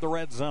inside the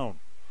red zone.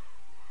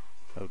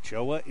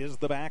 Ochoa is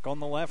the back on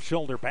the left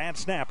shoulder. Bad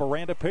snap.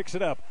 Aranda picks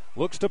it up.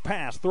 Looks to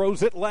pass.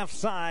 Throws it left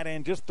side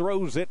and just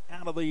throws it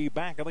out of the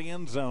back of the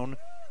end zone.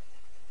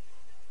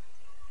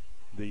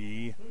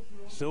 The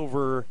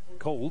Silver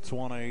Colts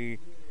want a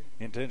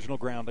intentional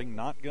grounding.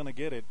 Not going to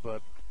get it,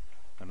 but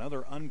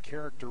another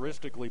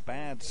uncharacteristically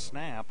bad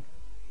snap.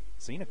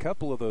 Seen a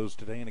couple of those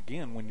today. And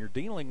again, when you're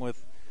dealing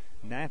with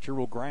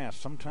natural grass,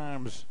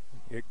 sometimes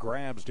it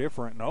grabs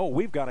different. And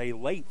we've got a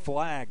late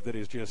flag that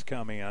has just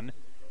come in.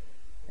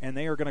 And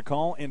they are going to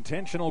call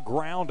intentional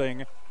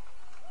grounding.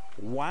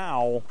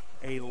 Wow,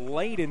 a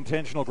late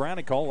intentional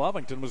grounding call.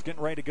 Lovington was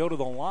getting ready to go to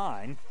the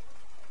line.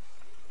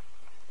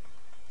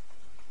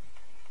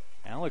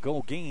 Alec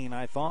Olguin,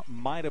 I thought,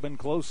 might have been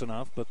close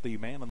enough, but the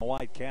man in the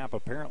white cap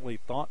apparently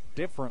thought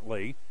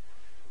differently.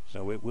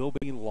 So it will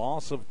be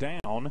loss of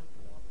down.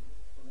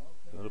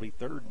 It'll be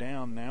 3rd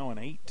down now and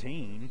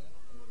 18.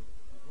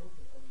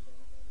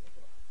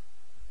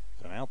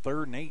 So now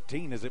 3rd and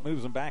 18 as it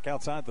moves them back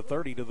outside the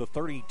 30 to the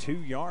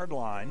 32-yard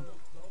line.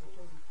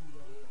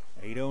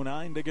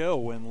 8:09 to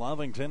go, and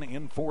Lovington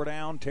in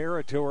 4-down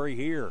territory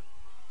here.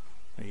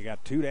 You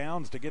got 2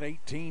 downs to get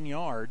 18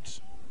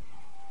 yards.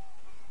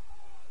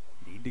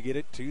 Need to get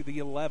it to the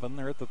 11.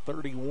 They're at the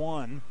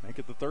 31. Make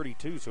it the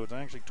 32, so it's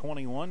actually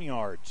 21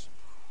 yards.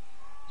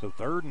 So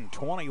 3rd and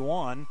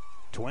 21.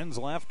 Twins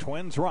left,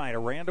 Twins right.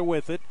 Aranda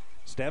with it.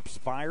 Steps,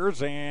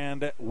 fires,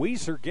 and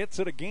Weiser gets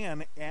it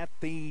again at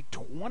the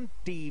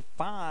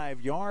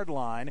 25-yard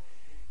line.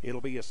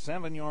 It'll be a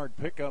 7-yard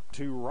pickup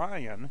to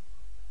Ryan.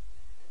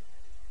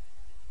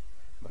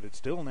 But it's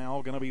still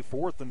now going to be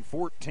 4th and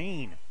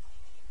 14.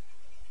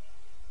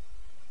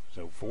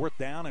 So 4th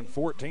down and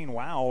 14.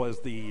 Wow, as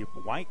the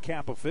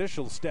Whitecap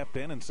official stepped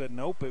in and said,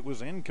 nope, it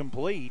was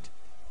incomplete.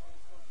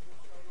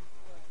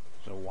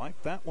 So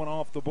wipe that one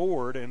off the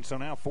board. And so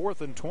now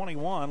 4th and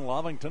 21.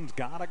 Lovington's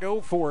got to go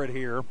for it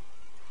here.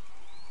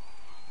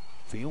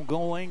 Field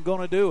goal ain't going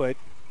to do it.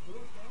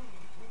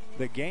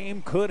 The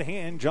game could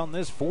hinge on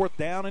this 4th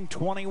down and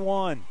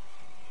 21.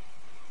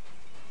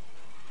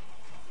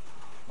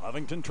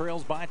 Lovington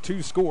trails by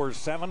 2 scores.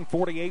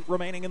 7:48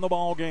 remaining in the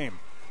ball game.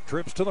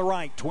 Trips to the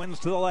right, Twins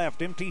to the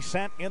left. Empty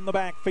set in the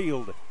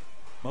backfield.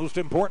 Most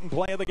important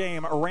play of the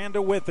game.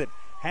 Aranda with it.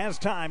 Has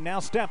time. Now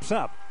steps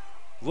up.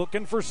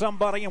 Looking for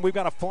somebody, and we've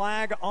got a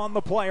flag on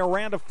the play.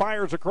 Aranda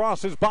fires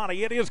across his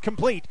body. It is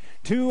complete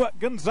to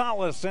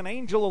Gonzalez, and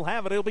Angel will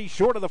have it. It'll be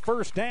short of the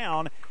 1st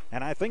down,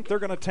 and I think they're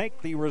going to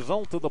take the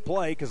result of the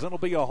play because it'll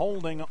be a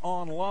holding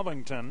on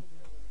Lovington.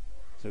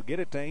 So get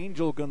it to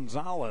Angel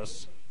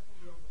Gonzalez.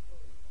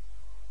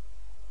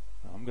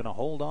 I'm going to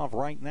hold off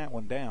writing that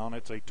one down.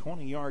 It's a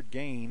 20-yard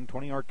gain,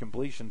 20-yard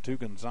completion to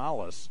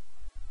Gonzalez.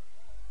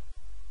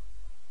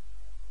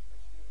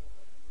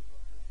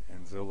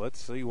 And so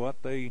let's see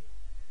what they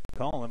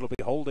call. It'll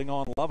be holding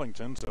on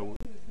Lovington.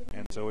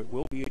 So it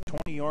will be a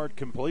 20-yard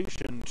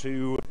completion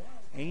to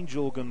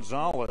Angel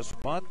Gonzalez,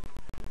 but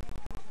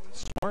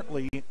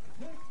smartly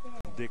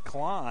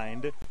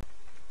declined.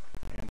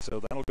 And so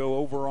that'll go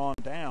over on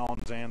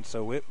downs, and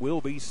so it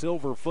will be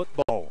Silver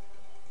football.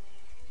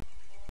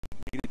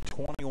 Needed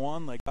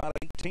one. They got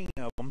 18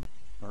 of them,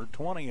 or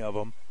 20 of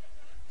them.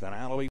 So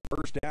now it'll be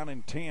first down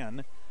and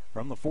 10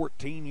 from the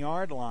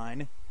 14-yard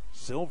line.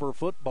 Silver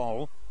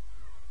football.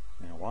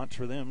 Now watch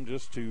for them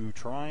just to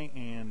try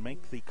and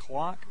make the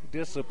clock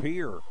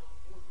disappear.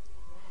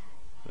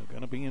 They're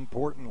going to be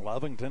important.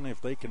 Lovington,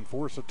 if they can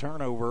force a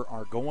turnover,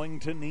 are going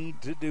to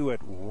need to do it.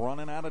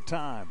 Running out of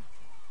time.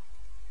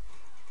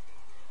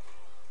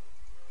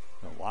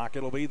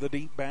 Lockett will be the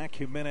deep back.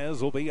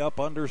 Jimenez will be up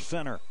under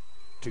center.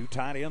 Two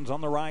tight ends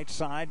on the right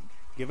side.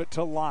 Give it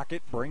to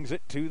Lockett. Brings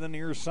it to the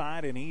near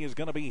side, and he is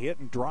going to be hit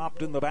and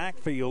dropped in the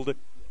backfield.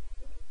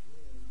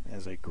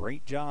 Has a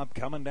great job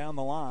coming down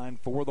the line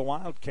for the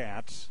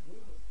Wildcats.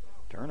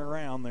 Turn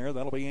around there.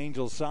 That'll be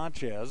Angel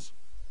Sanchez.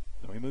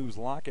 So he moves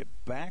Lockett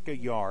back a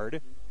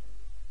yard.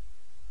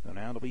 So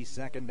now it'll be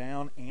second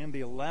down and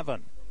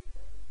 11.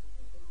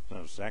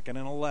 So second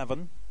and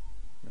 11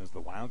 as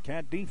the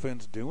Wildcat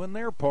defense doing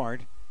their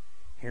part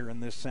here in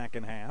this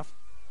second half.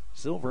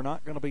 Silver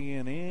not going to be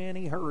in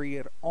any hurry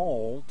at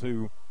all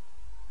to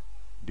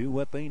do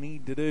what they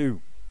need to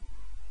do.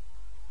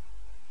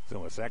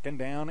 So a second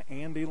down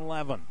and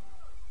 11.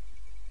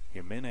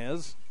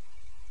 Jimenez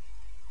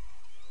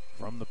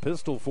from the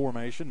pistol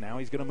formation. Now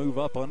he's going to move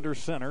up under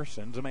center.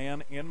 Sends a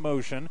man in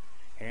motion.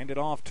 Hand it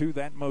off to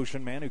that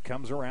motion man who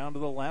comes around to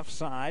the left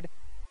side.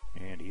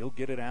 And he'll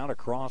get it out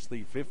across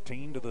the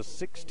 15 to the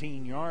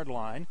 16-yard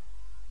line.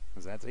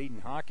 As that's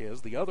Aiden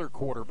Hawkes, the other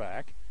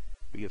quarterback.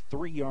 Be a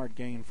 3-yard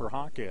gain for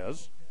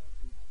Hawkes.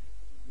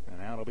 And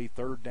now it'll be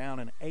third down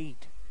and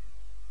 8.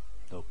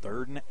 So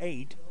third and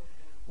 8.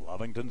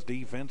 Lovington's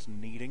defense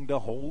needing to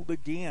hold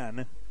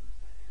again.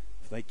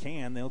 If they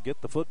can, they'll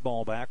get the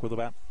football back with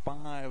about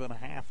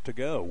 5.5 to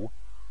go.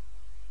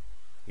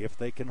 If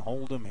they can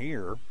hold them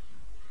here.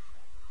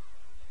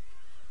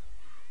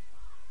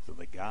 So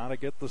they got to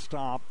get the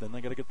stop. Then they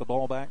got to get the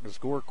ball back to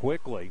score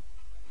quickly.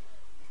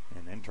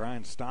 And then try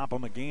and stop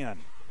them again.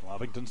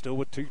 Lovington still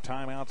with 2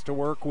 timeouts to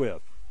work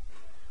with.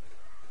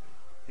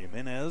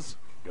 Jimenez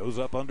goes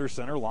up under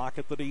center.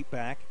 Lockett the deep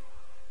back.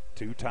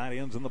 2 tight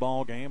ends in the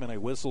ball game, and a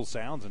whistle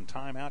sounds, and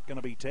timeout going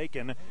to be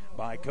taken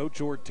by Coach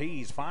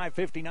Ortiz.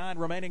 5:59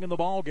 remaining in the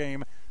ball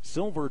game.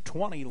 Silver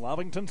 20,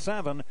 Lovington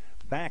 7.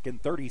 Back in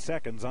 30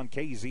 seconds on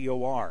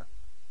KZOR.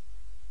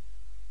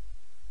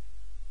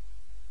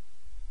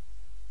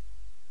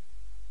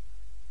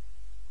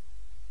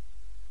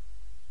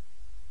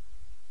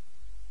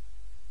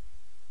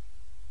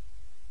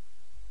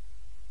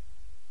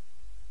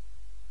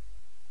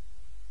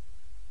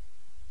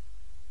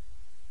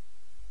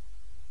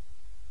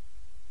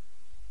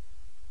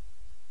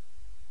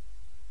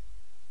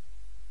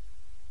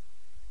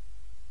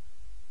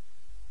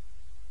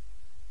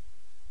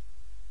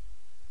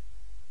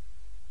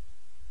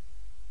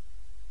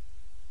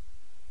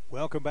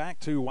 Welcome back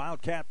to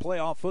Wildcat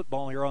Playoff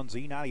Football here on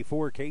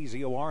Z94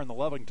 KZOR and the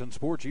Lovington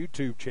Sports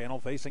YouTube channel.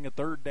 Facing a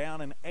third down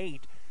and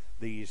 8.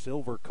 The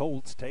Silver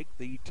Colts take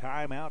the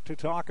timeout to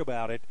talk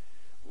about it.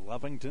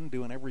 Lovington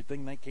doing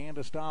everything they can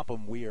to stop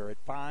them. We are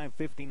at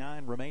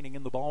 5:59 remaining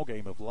in the ball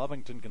game. If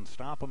Lovington can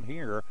stop them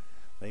here,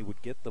 they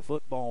would get the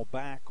football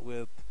back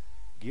with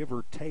give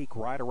or take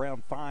right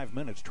around 5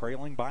 minutes,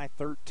 trailing by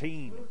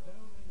 13.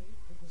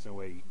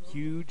 So a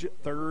huge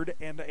third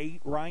and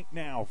 8 right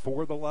now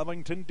for the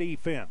Lovington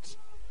defense.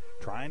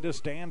 Trying to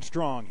stand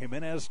strong.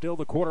 Jimenez still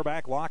the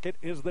quarterback. Lockett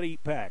is the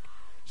deep pack.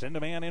 Send a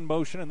man in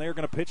motion, and they're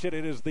going to pitch it.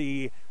 It is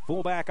the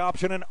fullback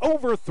option, and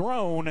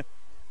overthrown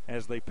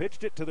as they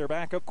pitched it to their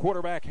backup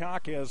quarterback,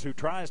 Hawkes, who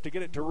tries to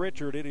get it to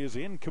Richard. It is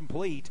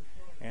incomplete.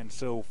 And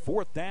so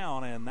fourth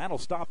down, and that'll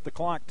stop the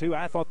clock too.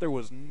 I thought there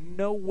was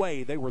no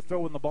way they were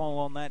throwing the ball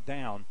on that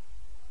down.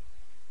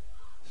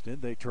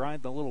 Instead, they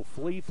tried the little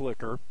flea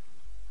flicker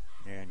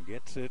and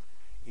gets it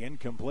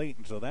incomplete.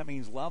 And so that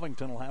means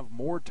Lovington will have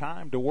more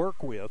time to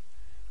work with.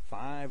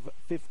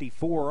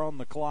 5:54 on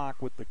the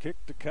clock with the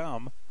kick to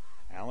come.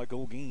 Alec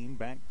Olguin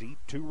back deep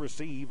to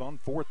receive on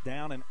fourth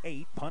down and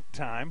 8. Punt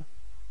time.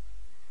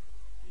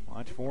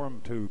 Watch for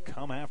them to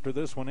come after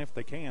this one if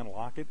they can.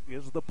 Lockett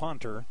is the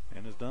punter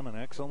and has done an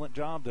excellent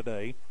job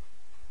today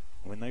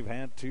when they've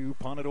had to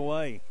punt it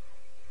away.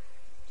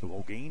 So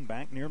Olguin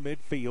back near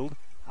midfield.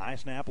 High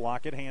snap,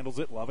 Lockett handles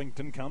it.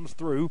 Lovington comes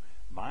through.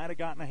 Might have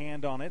gotten a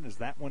hand on it as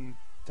that one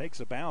takes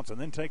a bounce and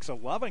then takes a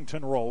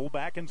Lovington roll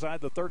back inside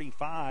the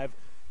 35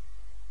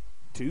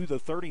 to the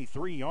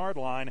 33-yard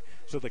line.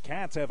 So the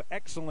Cats have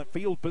excellent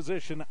field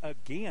position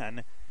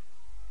again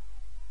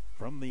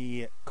from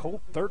the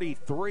Colt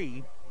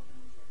 33.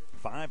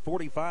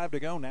 5:45 to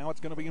go. Now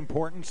it's going to be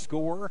important.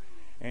 Score,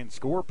 and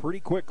score pretty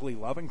quickly.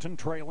 Lovington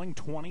trailing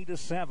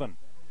 20-7.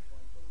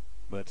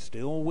 But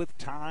still with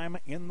time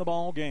in the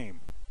ball game.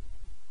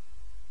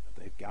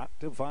 They've got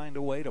to find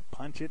a way to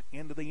punch it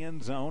into the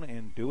end zone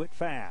and do it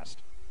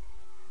fast.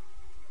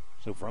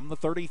 So from the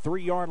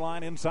 33-yard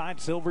line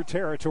inside Silver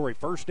territory,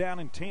 first down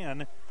and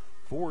 10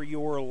 for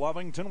your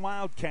Lovington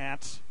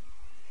Wildcats.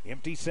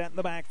 Empty set in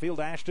the backfield.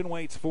 Ashton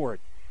waits for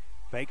it.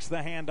 Fakes the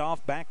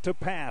handoff, back to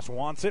pass.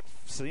 Wants it,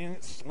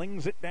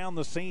 slings it down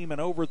the seam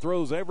and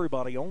overthrows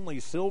everybody.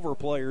 Only Silver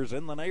players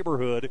in the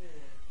neighborhood.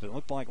 It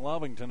looked like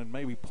Lovington had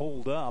maybe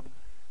pulled up,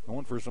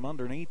 going for some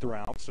underneath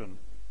routes, and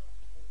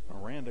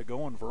Aranda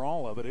going for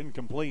all of it,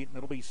 incomplete, and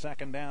it'll be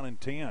 2nd down and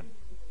 10.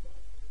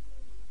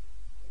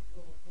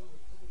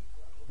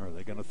 Are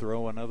they going to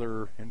throw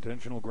another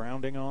intentional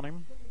grounding on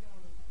him?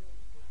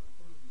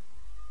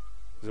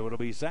 So it'll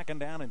be 2nd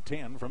down and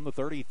 10 from the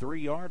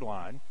 33-yard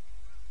line.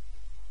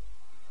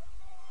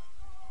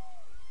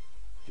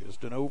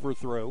 Just an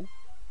overthrow.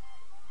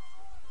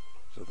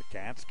 So the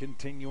Cats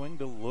continuing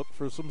to look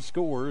for some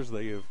scores.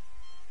 They have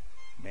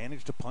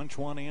managed to punch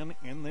one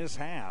in this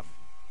half.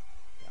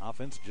 The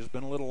offense has just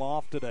been a little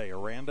off today.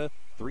 Aranda,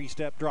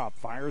 3-step drop,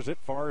 fires it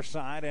far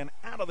side and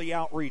out of the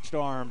outreached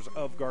arms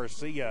of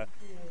Garcia.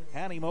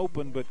 Had him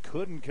open but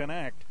couldn't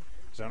connect.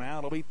 So now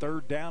it'll be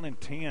 3rd down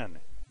and 10.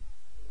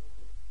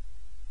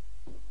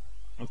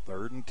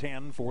 3rd and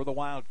 10 for the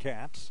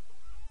Wildcats.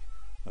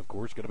 Of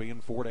course, going to be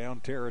in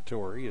 4-down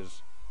territory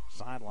as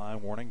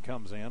sideline warning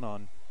comes in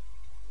on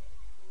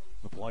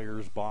the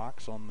player's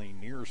box on the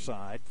near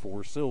side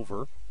for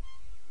Silver.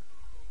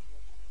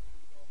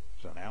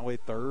 So now a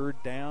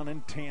 3rd down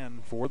and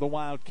 10 for the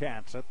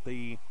Wildcats at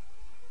the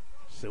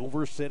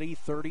Silver City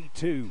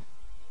 32.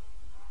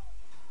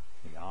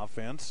 The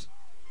offense,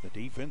 the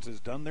defense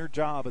has done their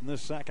job in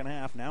this second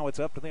half. Now it's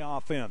up to the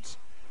offense.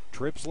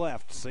 Trips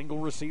left, single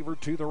receiver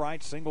to the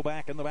right, single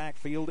back in the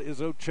backfield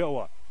is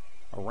Ochoa.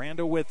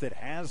 Aranda with it,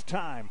 has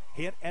time,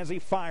 hit as he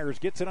fires,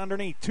 gets it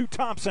underneath to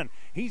Thompson.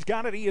 He's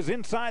got it, he is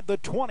inside the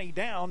 20,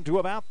 down to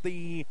about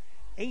the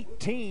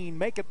 18,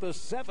 make it the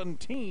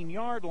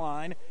 17-yard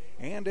line,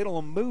 and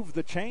it'll move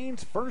the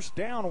chains. 1st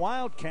down,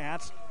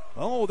 Wildcats.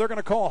 Oh, they're going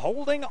to call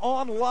holding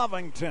on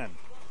Lovington.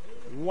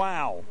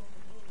 Wow.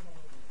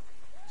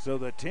 So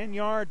the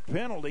 10-yard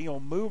penalty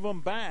will move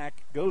them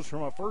back, goes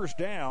from a 1st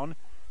down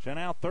to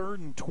now 3rd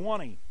and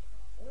 20.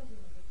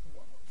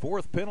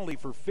 4th penalty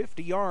for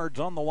 50 yards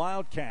on the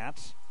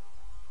Wildcats.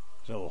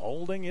 So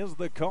holding is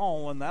the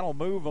call, and that'll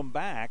move them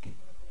back.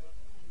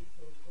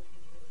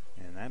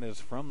 And that is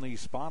from the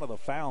spot of the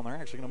foul. And they're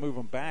actually going to move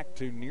them back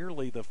to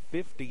nearly the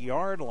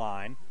 50-yard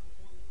line.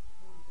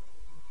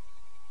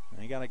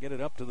 They got to get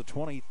it up to the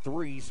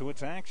 23, so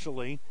it's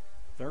actually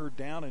 3rd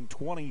down and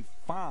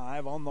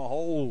 25 on the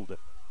hold.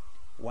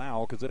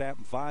 Wow, because it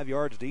happened 5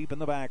 yards deep in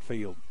the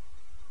backfield.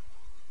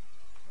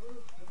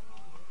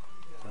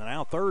 And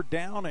now 3rd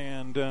down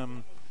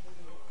and,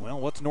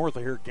 what's north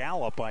of here?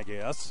 Gallup, I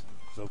guess.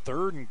 So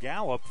 3rd and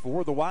Gallup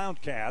for the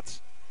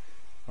Wildcats.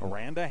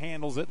 Aranda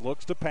handles it,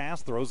 looks to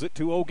pass, throws it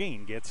to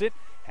Ogeen. Gets it,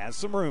 has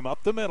some room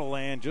up the middle,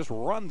 and just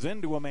runs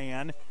into a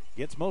man.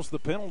 Gets most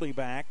of the penalty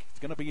back. It's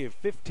going to be a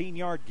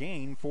 15-yard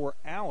gain for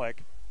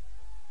Alec.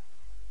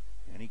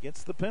 And he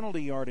gets the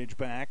penalty yardage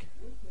back.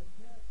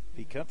 If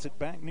he cuts it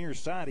back near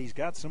side, he's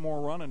got some more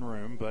running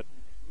room, but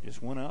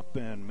just went up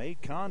and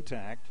made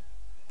contact.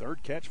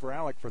 3rd catch for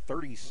Alec for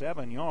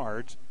 37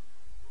 yards.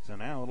 So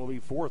now it'll be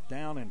 4th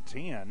down and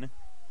 10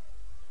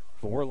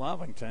 for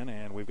Lovington.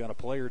 And we've got a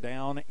player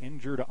down,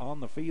 injured on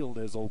the field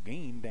as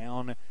Ogeen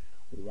down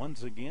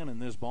once again in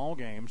this ball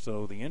game.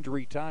 So the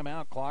injury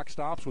timeout clock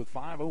stops with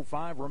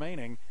 5:05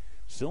 remaining.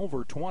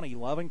 Silver 20,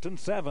 Lovington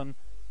 7.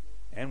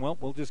 And,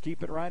 we'll just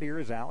keep it right here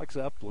as Alex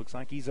up. Looks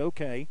like he's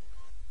okay.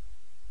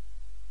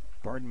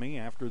 Pardon me,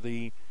 after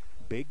the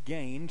big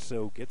gain.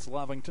 So gets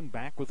Lovington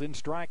back within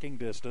striking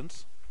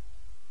distance.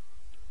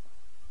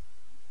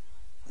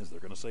 As they're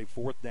going to say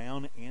 4th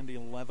down and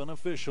 11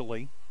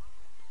 officially.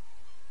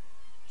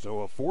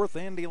 So a 4th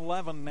and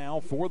 11 now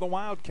for the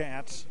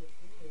Wildcats.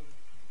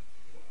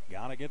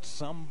 Got to get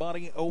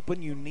somebody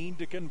open. You need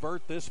to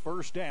convert this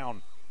 1st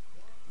down.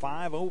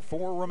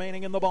 5:04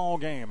 remaining in the ball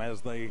game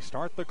as they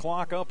start the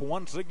clock up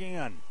once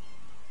again.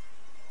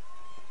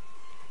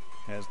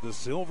 As the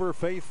Silver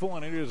faithful,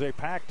 and it is a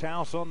packed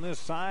house on this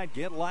side,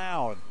 get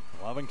loud.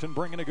 Lovington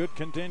bringing a good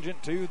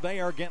contingent too. They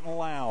are getting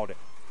loud.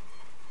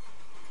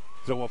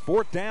 So a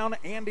 4th down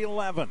and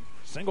 11.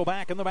 Single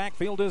back in the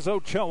backfield is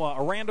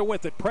Ochoa. Aranda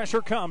with it.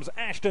 Pressure comes.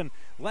 Ashton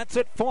lets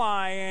it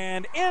fly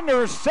and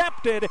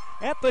intercepted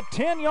at the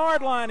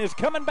 10-yard line. Is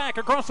coming back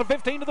across the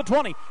 15 to the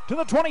 20 to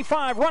the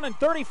 25. Running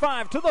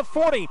 35 to the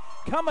 40.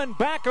 Coming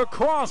back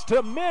across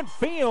to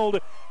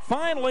midfield.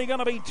 Finally going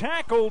to be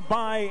tackled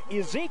by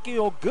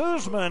Ezekiel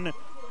Guzman.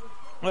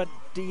 But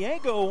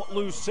Diego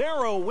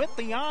Lucero with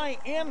the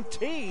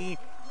INT.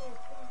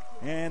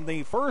 And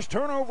the first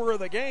turnover of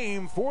the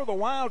game for the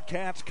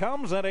Wildcats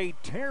comes at a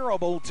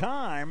terrible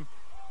time.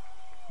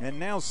 And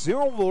now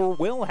Silver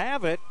will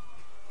have it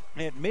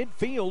at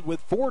midfield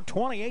with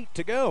 4:28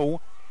 to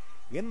go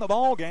in the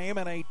ball game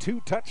and a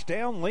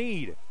 2-touchdown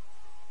lead.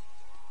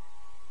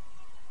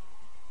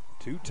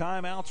 2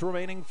 timeouts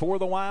remaining for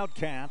the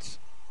Wildcats.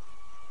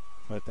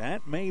 But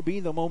that may be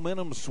the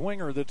momentum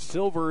swinger that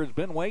Silver has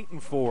been waiting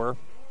for.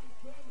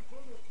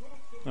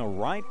 Now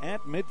right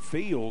at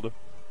midfield.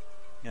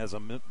 As a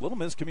little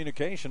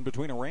miscommunication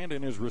between Aranda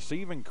and his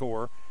receiving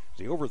core.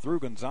 He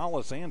overthrew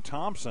Gonzalez and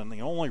Thompson.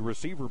 The only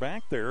receiver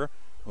back there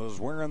was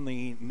wearing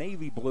the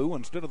navy blue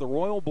instead of the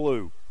royal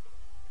blue.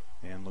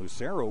 And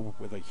Lucero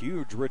with a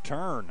huge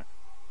return.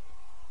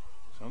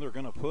 So they're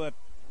going to put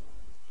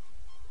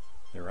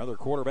Their other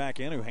quarterback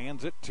in, who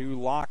hands it to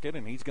Lockett,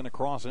 and he's going to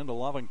cross into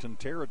Lovington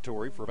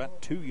territory for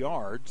about 2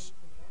 yards.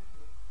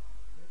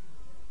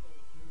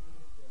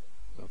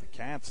 So the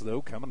Cats,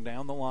 though, coming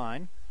down the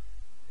line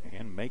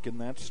and making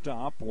that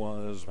stop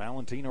was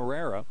Valentin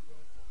Herrera.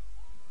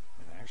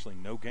 And actually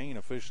no gain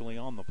officially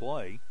on the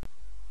play.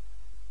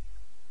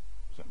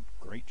 So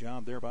great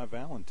job there by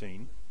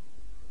Valentin.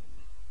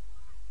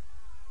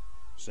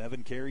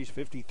 7 carries,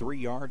 53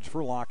 yards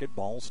for Lockett.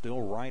 Ball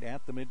still right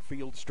at the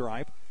midfield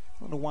stripe.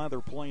 I don't know why they're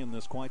playing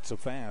this quite so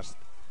fast.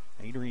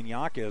 Adrian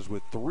Yaquez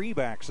with 3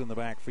 backs in the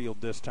backfield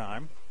this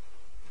time.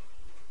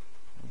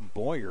 And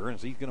Boyer,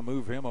 as he's going to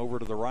move him over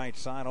to the right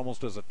side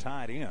almost as a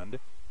tight end.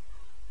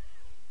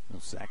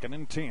 2nd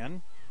and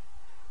 10.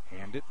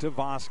 Hand it to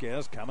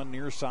Vasquez, coming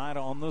near side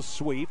on the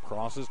sweep.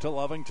 Crosses to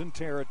Lovington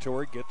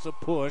territory, gets a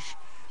push.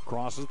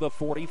 Crosses the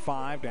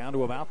 45 down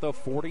to about the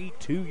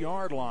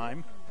 42-yard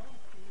line.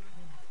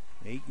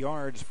 8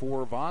 yards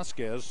for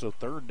Vasquez, so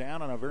 3rd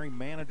down and a very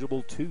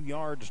manageable 2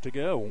 yards to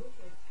go.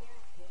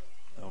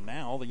 So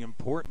now the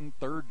important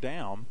 3rd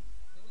down.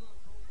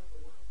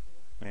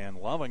 And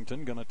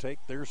Lovington going to take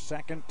their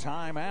 2nd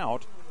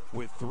timeout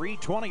with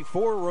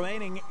 3:24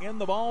 remaining in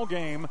the ball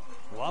game.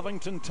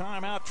 Lovington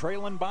timeout,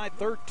 trailing by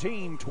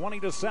 13,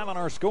 20-7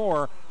 our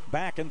score.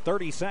 Back in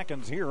 30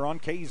 seconds here on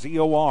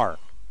KZOR.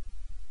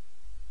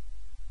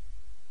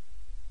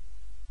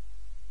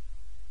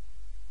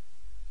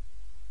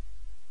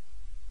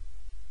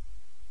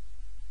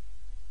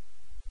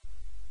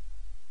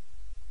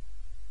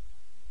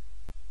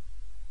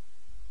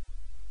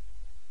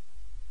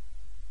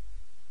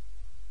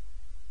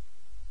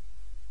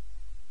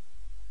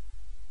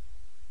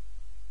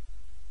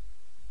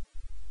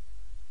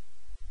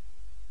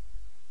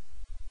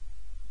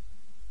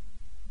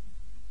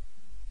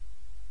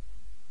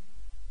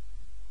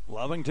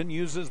 Lovington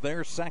uses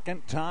their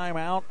 2nd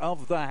timeout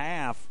of the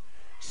half.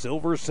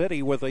 Silver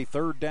City with a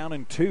 3rd down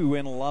and 2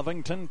 in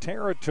Lovington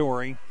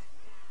territory.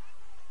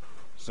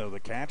 So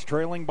the Cats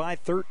trailing by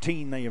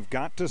 13. They have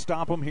got to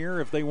stop them here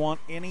if they want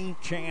any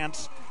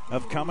chance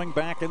of coming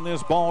back in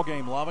this ball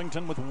game.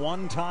 Lovington with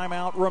 1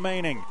 timeout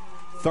remaining.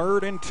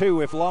 3rd and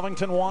 2 if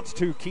Lovington wants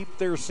to keep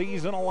their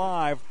season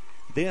alive.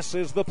 This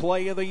is the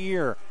play of the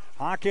year.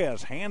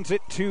 Jaquez hands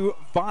it to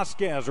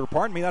Vasquez,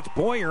 that's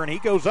Boyer, and he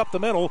goes up the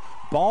middle.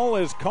 Ball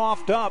is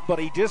coughed up, but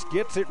he just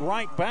gets it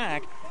right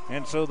back.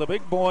 And so the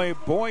big boy,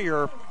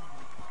 Boyer,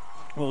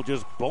 will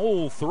just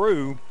bowl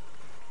through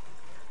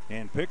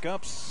and pick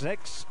up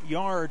 6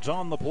 yards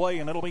on the play,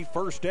 and it'll be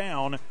 1st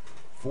down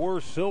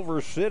for Silver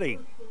City.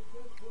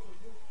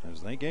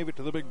 As they gave it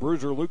to the big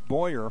bruiser, Luke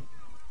Boyer,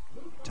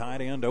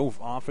 tight end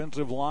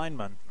offensive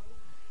lineman.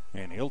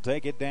 And he'll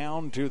take it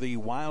down to the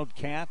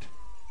Wildcat.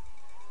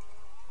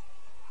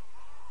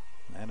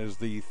 That is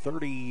the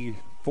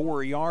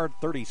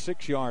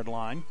 36-yard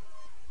line.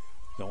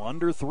 So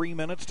under 3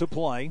 minutes to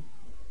play.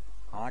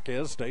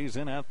 Jaquez stays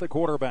in at the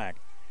quarterback.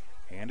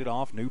 Handed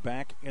off, new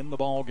back in the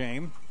ball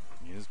game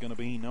is going to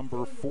be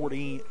number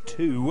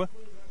 42.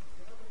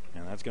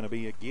 And that's going to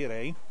be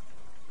Aguirre.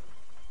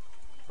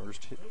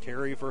 First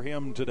carry for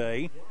him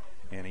today.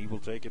 And he will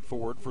take it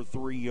forward for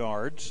 3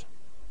 yards.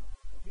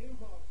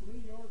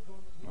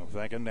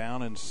 2nd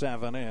down and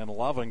 7, and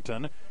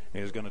Lovington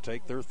is going to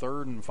take their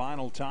 3rd and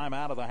final time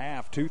out of the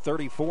half.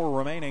 2:34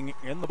 remaining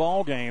in the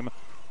ball game.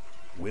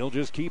 We'll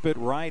just keep it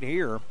right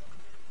here.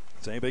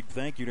 Say a big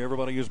thank you to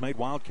everybody who's made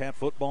Wildcat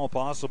football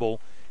possible,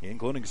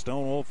 including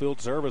Stone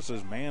Oilfield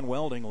Services, Man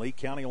Welding, Lee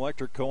County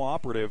Electric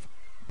Cooperative,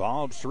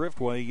 Bob's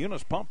Thriftway,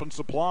 Eunice Pump and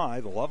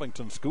Supply, the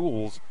Lovington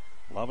Schools,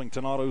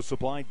 Lovington Auto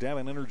Supply,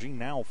 Devon Energy,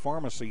 Now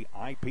Pharmacy,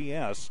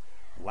 IPS,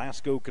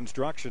 Lasco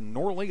Construction,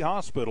 Norley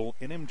Hospital,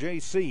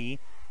 NMJC,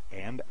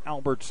 and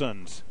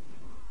Albertsons.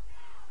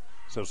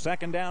 So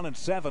 2nd down and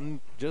 7,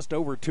 just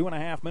over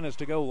 2.5 minutes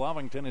to go.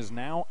 Lovington is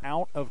now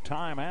out of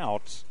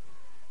timeouts,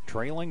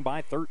 trailing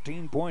by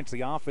 13 points.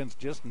 The offense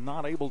just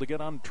not able to get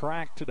on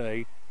track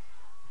today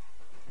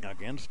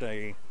against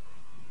a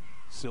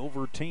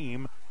Silver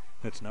team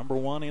that's number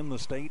 1 in the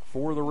state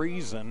for the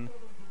reason.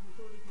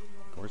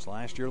 Of course,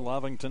 last year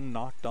Lovington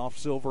knocked off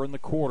Silver in the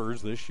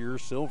quarters. This year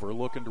Silver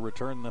looking to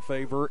return the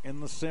favor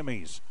in the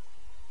semis.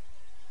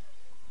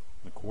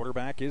 The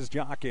quarterback is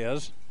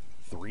Jaquez.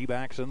 3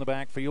 backs in the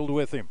backfield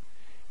with him.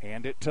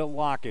 Hand it to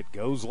Lockett.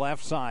 Goes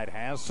left side.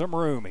 Has some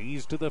room.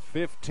 He's to the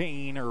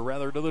 15, or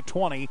rather to the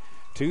 20,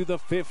 to the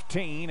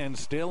 15, and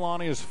still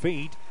on his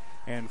feet.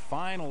 And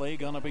finally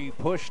going to be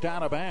pushed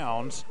out of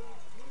bounds.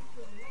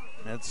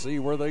 Let's see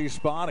where they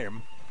spot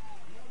him.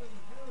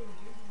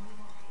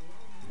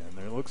 And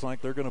it looks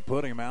like they're going to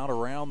put him out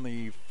around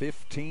the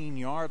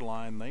 15-yard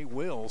line. They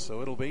will,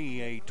 so it'll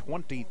be a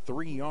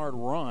 23-yard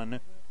run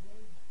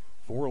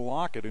for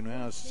Lockett, who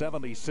has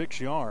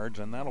 76 yards,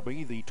 and that'll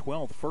be the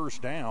 12th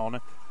first down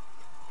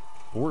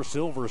for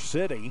Silver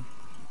City.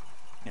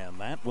 And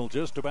that will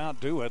just about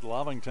do it.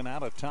 Lovington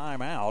out of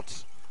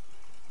timeouts.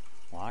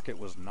 Lockett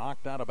was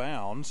knocked out of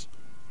bounds.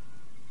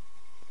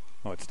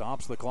 It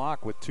stops the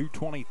clock with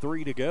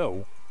 2:23 to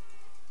go.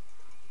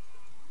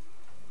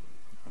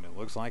 And it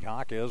looks like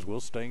Jaquez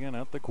will stay in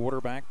at the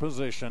quarterback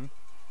position.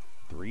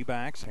 3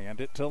 backs,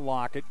 hand it to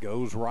Lockett,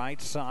 goes right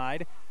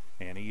side,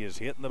 and he is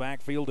hit in the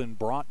backfield and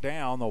brought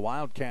down. The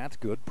Wildcats,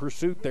 good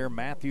pursuit there.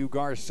 Matthew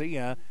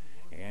Garcia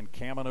and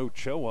Cameron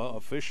Ochoa,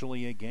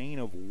 officially a gain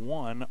of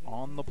 1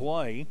 on the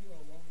play.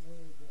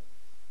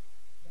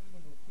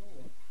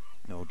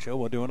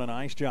 Ochoa doing a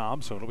nice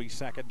job, so it'll be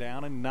 2nd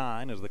down and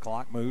 9 as the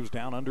clock moves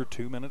down under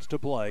 2 minutes to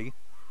play.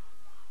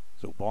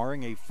 So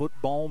barring a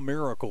football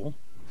miracle,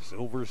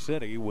 Silver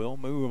City will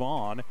move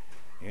on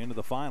into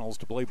the finals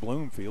to play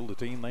Bloomfield, a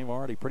team they've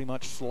already pretty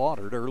much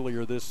slaughtered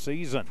earlier this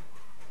season.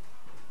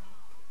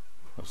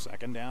 So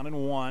 2nd down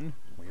and 1.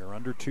 We are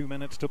under 2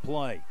 minutes to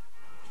play.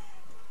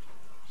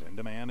 Send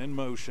a man in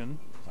motion.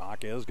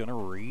 Jaquez going to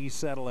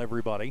resettle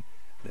everybody.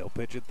 They'll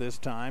pitch it this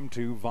time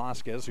to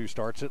Vasquez, who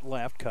starts it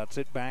left, cuts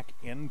it back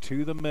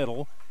into the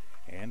middle,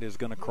 and is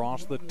going to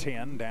cross the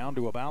 10 down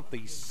to about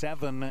the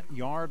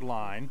 7-yard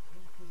line.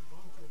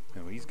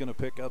 So he's going to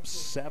pick up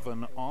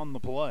 7 on the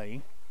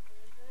play.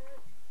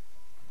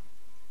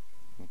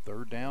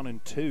 3rd down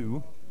and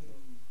 2.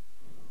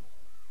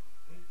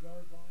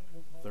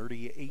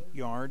 38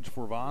 yards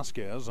for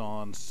Vasquez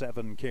on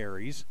 7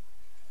 carries.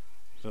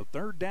 So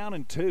 3rd down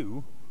and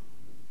 2.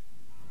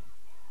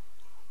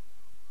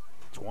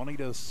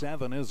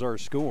 20-7 is our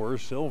score.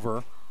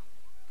 Silver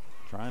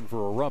trying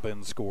for a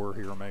rub-in score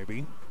here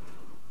maybe.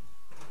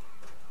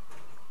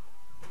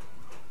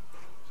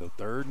 So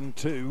 3rd and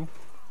 2.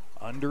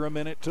 Under a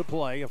minute to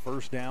play. A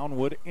 1st down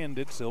would end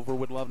it. Silver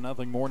would love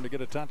nothing more than to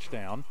get a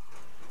touchdown.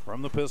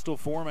 From the pistol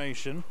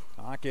formation,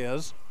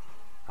 Jaquez,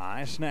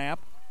 high snap,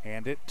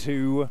 hand it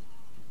to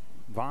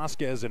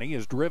Vasquez, and he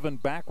is driven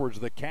backwards.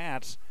 The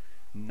Cats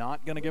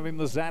not going to give him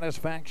the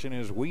satisfaction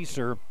as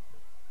Weiser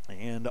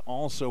and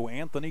also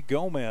Anthony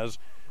Gomez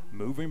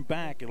moving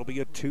back. It'll be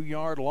a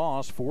 2-yard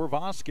loss for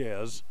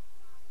Vasquez.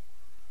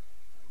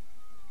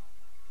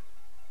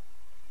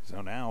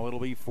 So now it'll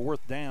be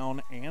 4th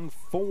down and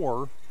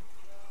 4.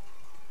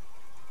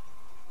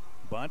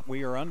 But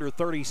we are under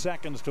 30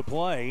 seconds to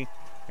play,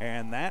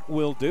 and that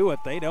will do it.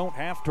 They don't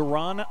have to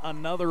run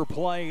another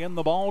play in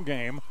the ball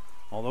game,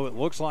 although it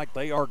looks like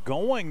they are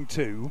going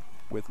to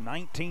with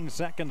 19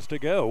 seconds to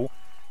go.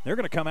 They're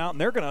going to come out and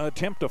they're going to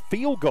attempt a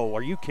field goal.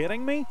 Are you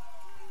kidding me?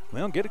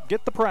 Well,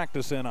 get the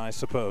practice in, I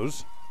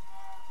suppose.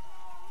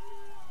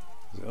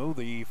 So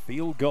the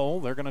field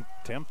goal, they're going to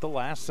attempt the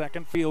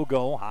last-second field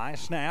goal. High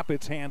snap,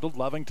 it's handled.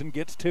 Lovington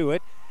gets to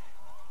it.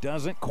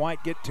 Doesn't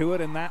quite get to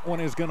it, and that one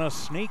is going to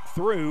sneak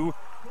through,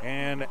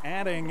 and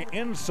adding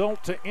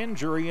insult to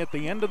injury at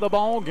the end of the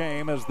ball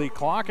game as the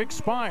clock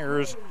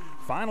expires.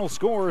 Final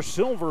score,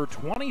 Silver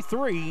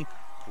 23,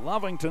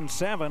 Lovington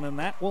 7, and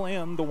that will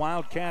end the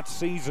Wildcats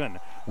season.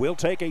 We'll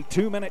take a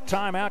 2-minute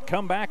timeout,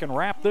 come back and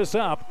wrap this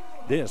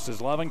up. This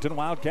is Lovington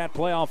Wildcat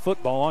Playoff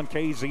Football on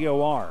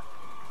KZOR.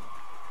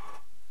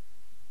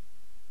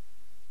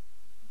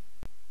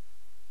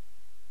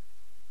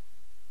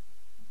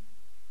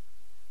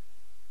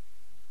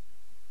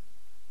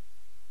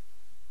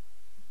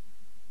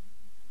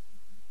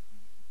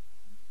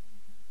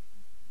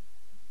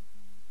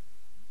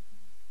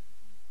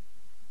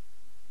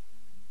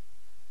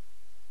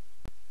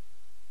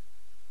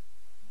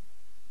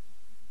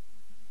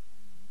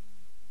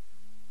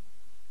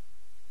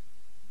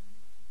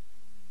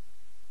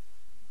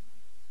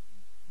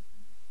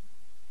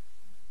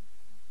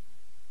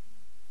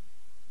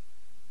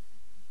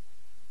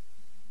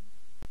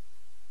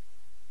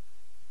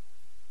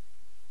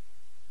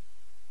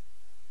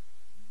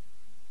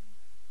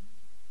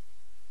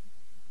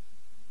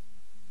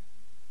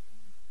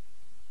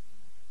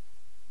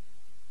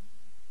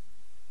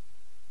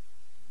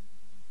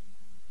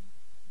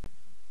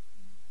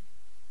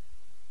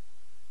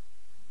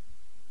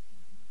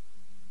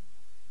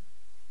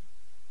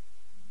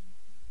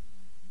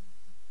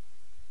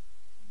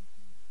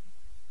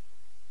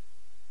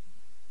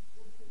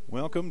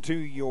 Welcome to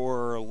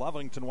your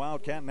Lovington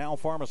Wildcat Now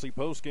Pharmacy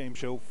postgame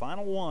show.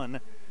 Final one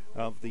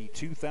of the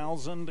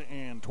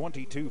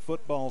 2022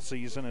 football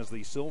season as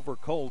the Silver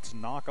Colts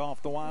knock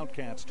off the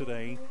Wildcats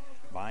today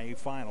by a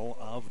final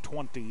of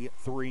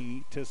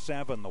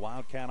 23-7. The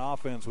Wildcat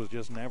offense was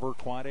just never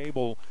quite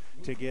able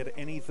to get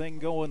anything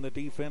going. The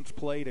defense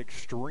played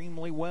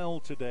extremely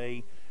well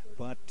today,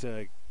 but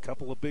a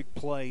couple of big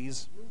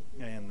plays,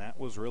 and that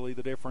was really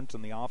the difference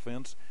in the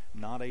offense,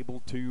 not able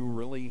to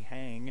really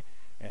hang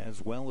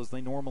as well as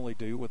they normally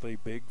do with a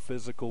big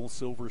physical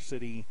Silver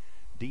City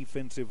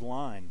defensive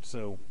line.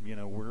 So, you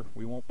know,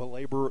 we won't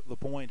belabor the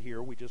point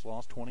here. We just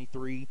lost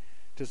 23-7.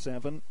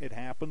 It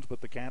happens,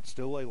 but the Cats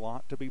still a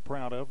lot to be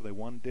proud of. They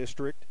won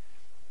district,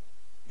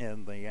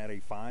 and they had a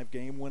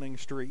 5-game winning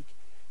streak,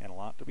 and a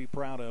lot to be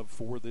proud of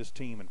for this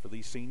team. And for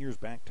these seniors,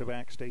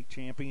 back-to-back state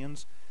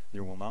champions,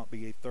 there will not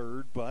be a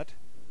third, but,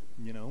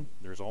 you know,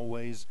 there's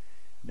always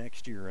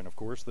next year. And, of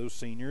course, those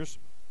seniors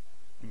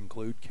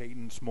include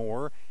Caden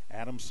Smore,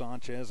 Adam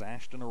Sanchez,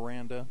 Ashton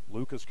Aranda,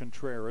 Lucas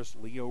Contreras,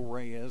 Leo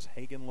Reyes,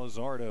 Hagen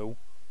Lazardo,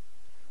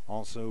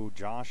 also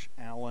Josh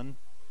Allen,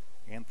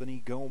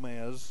 Anthony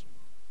Gomez,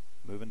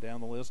 Moving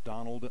down the list,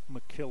 Donald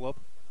McKillop.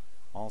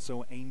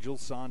 Also Angel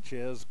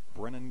Sanchez,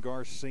 Brennan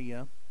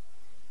Garcia,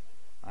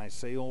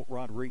 Isaiel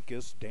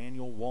Rodriguez,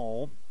 Daniel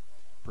Wall.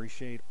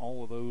 Appreciate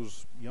all of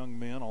those young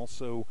men.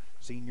 Also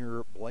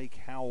senior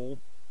Blake Howell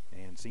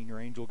and senior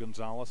Angel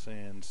Gonzalez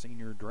and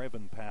senior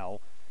Drevin Powell.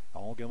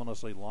 All giving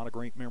us a lot of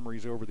great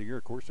memories over the year.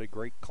 Of course, a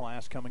great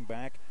class coming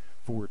back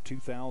for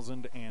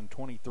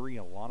 2023.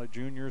 A lot of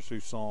juniors who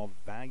saw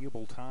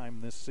valuable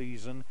time this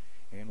season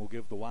and will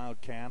give the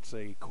Wildcats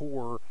a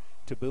core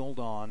to build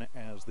on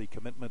as the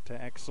commitment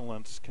to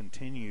excellence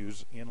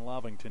continues in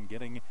Lovington,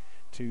 getting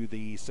to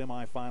the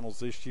semifinals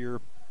this year.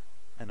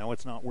 I know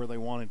it's not where they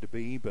wanted to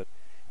be, but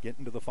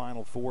getting to the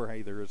Final Four,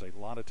 hey, there is a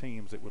lot of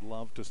teams that would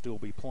love to still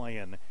be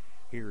playing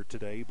here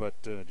today, but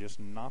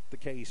just not the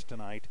case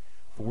tonight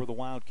for the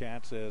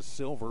Wildcats, as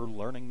Silver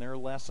learning their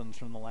lessons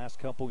from the last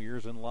couple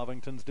years in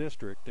Lovington's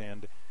district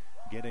and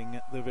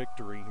getting the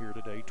victory here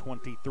today,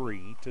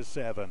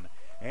 23-7.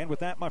 And with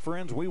that, my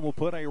friends, we will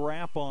put a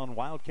wrap on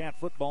Wildcat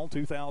football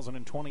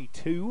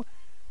 2022.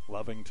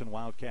 Lovington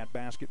Wildcat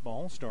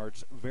basketball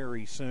starts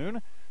very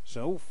soon.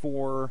 So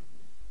for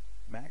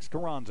Max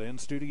Carranza in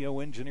studio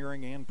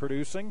engineering and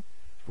producing,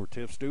 for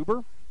Tiff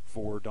Stuber,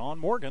 for Don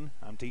Morgan,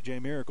 I'm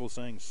TJ Miracle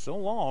saying so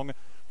long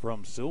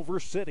from Silver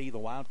City. The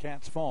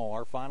Wildcats fall.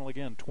 Our final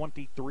again,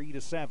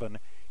 23-7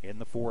 in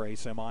the 4A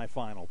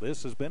semifinal.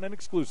 This has been an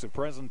exclusive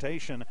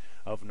presentation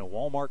of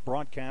Noalmark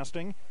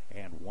Broadcasting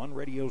and One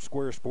Radio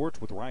Square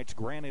Sports, with rights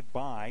granted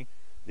by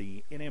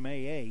the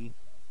NMAA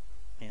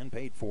and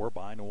paid for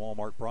by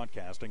Noalmark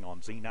Broadcasting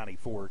on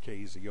Z94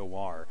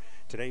 KZOR.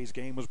 Today's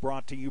game was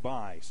brought to you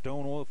by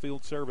Stone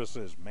Oilfield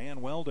Services,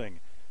 Man Welding,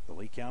 the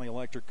Lee County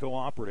Electric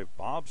Cooperative,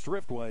 Bob's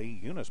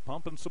Thriftway, Eunice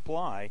Pump and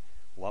Supply,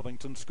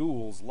 Lovington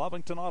Schools,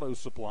 Lovington Auto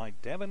Supply,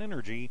 Devon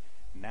Energy,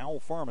 Nowell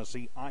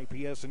Pharmacy,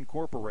 IPS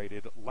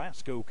Incorporated,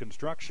 Lasco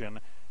Construction,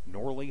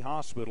 Norley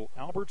Hospital,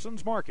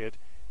 Albertsons Market,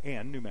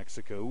 and New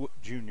Mexico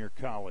Junior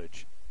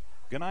College.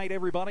 Good night,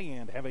 everybody,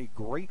 and have a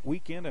great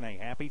weekend and a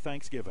happy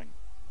Thanksgiving.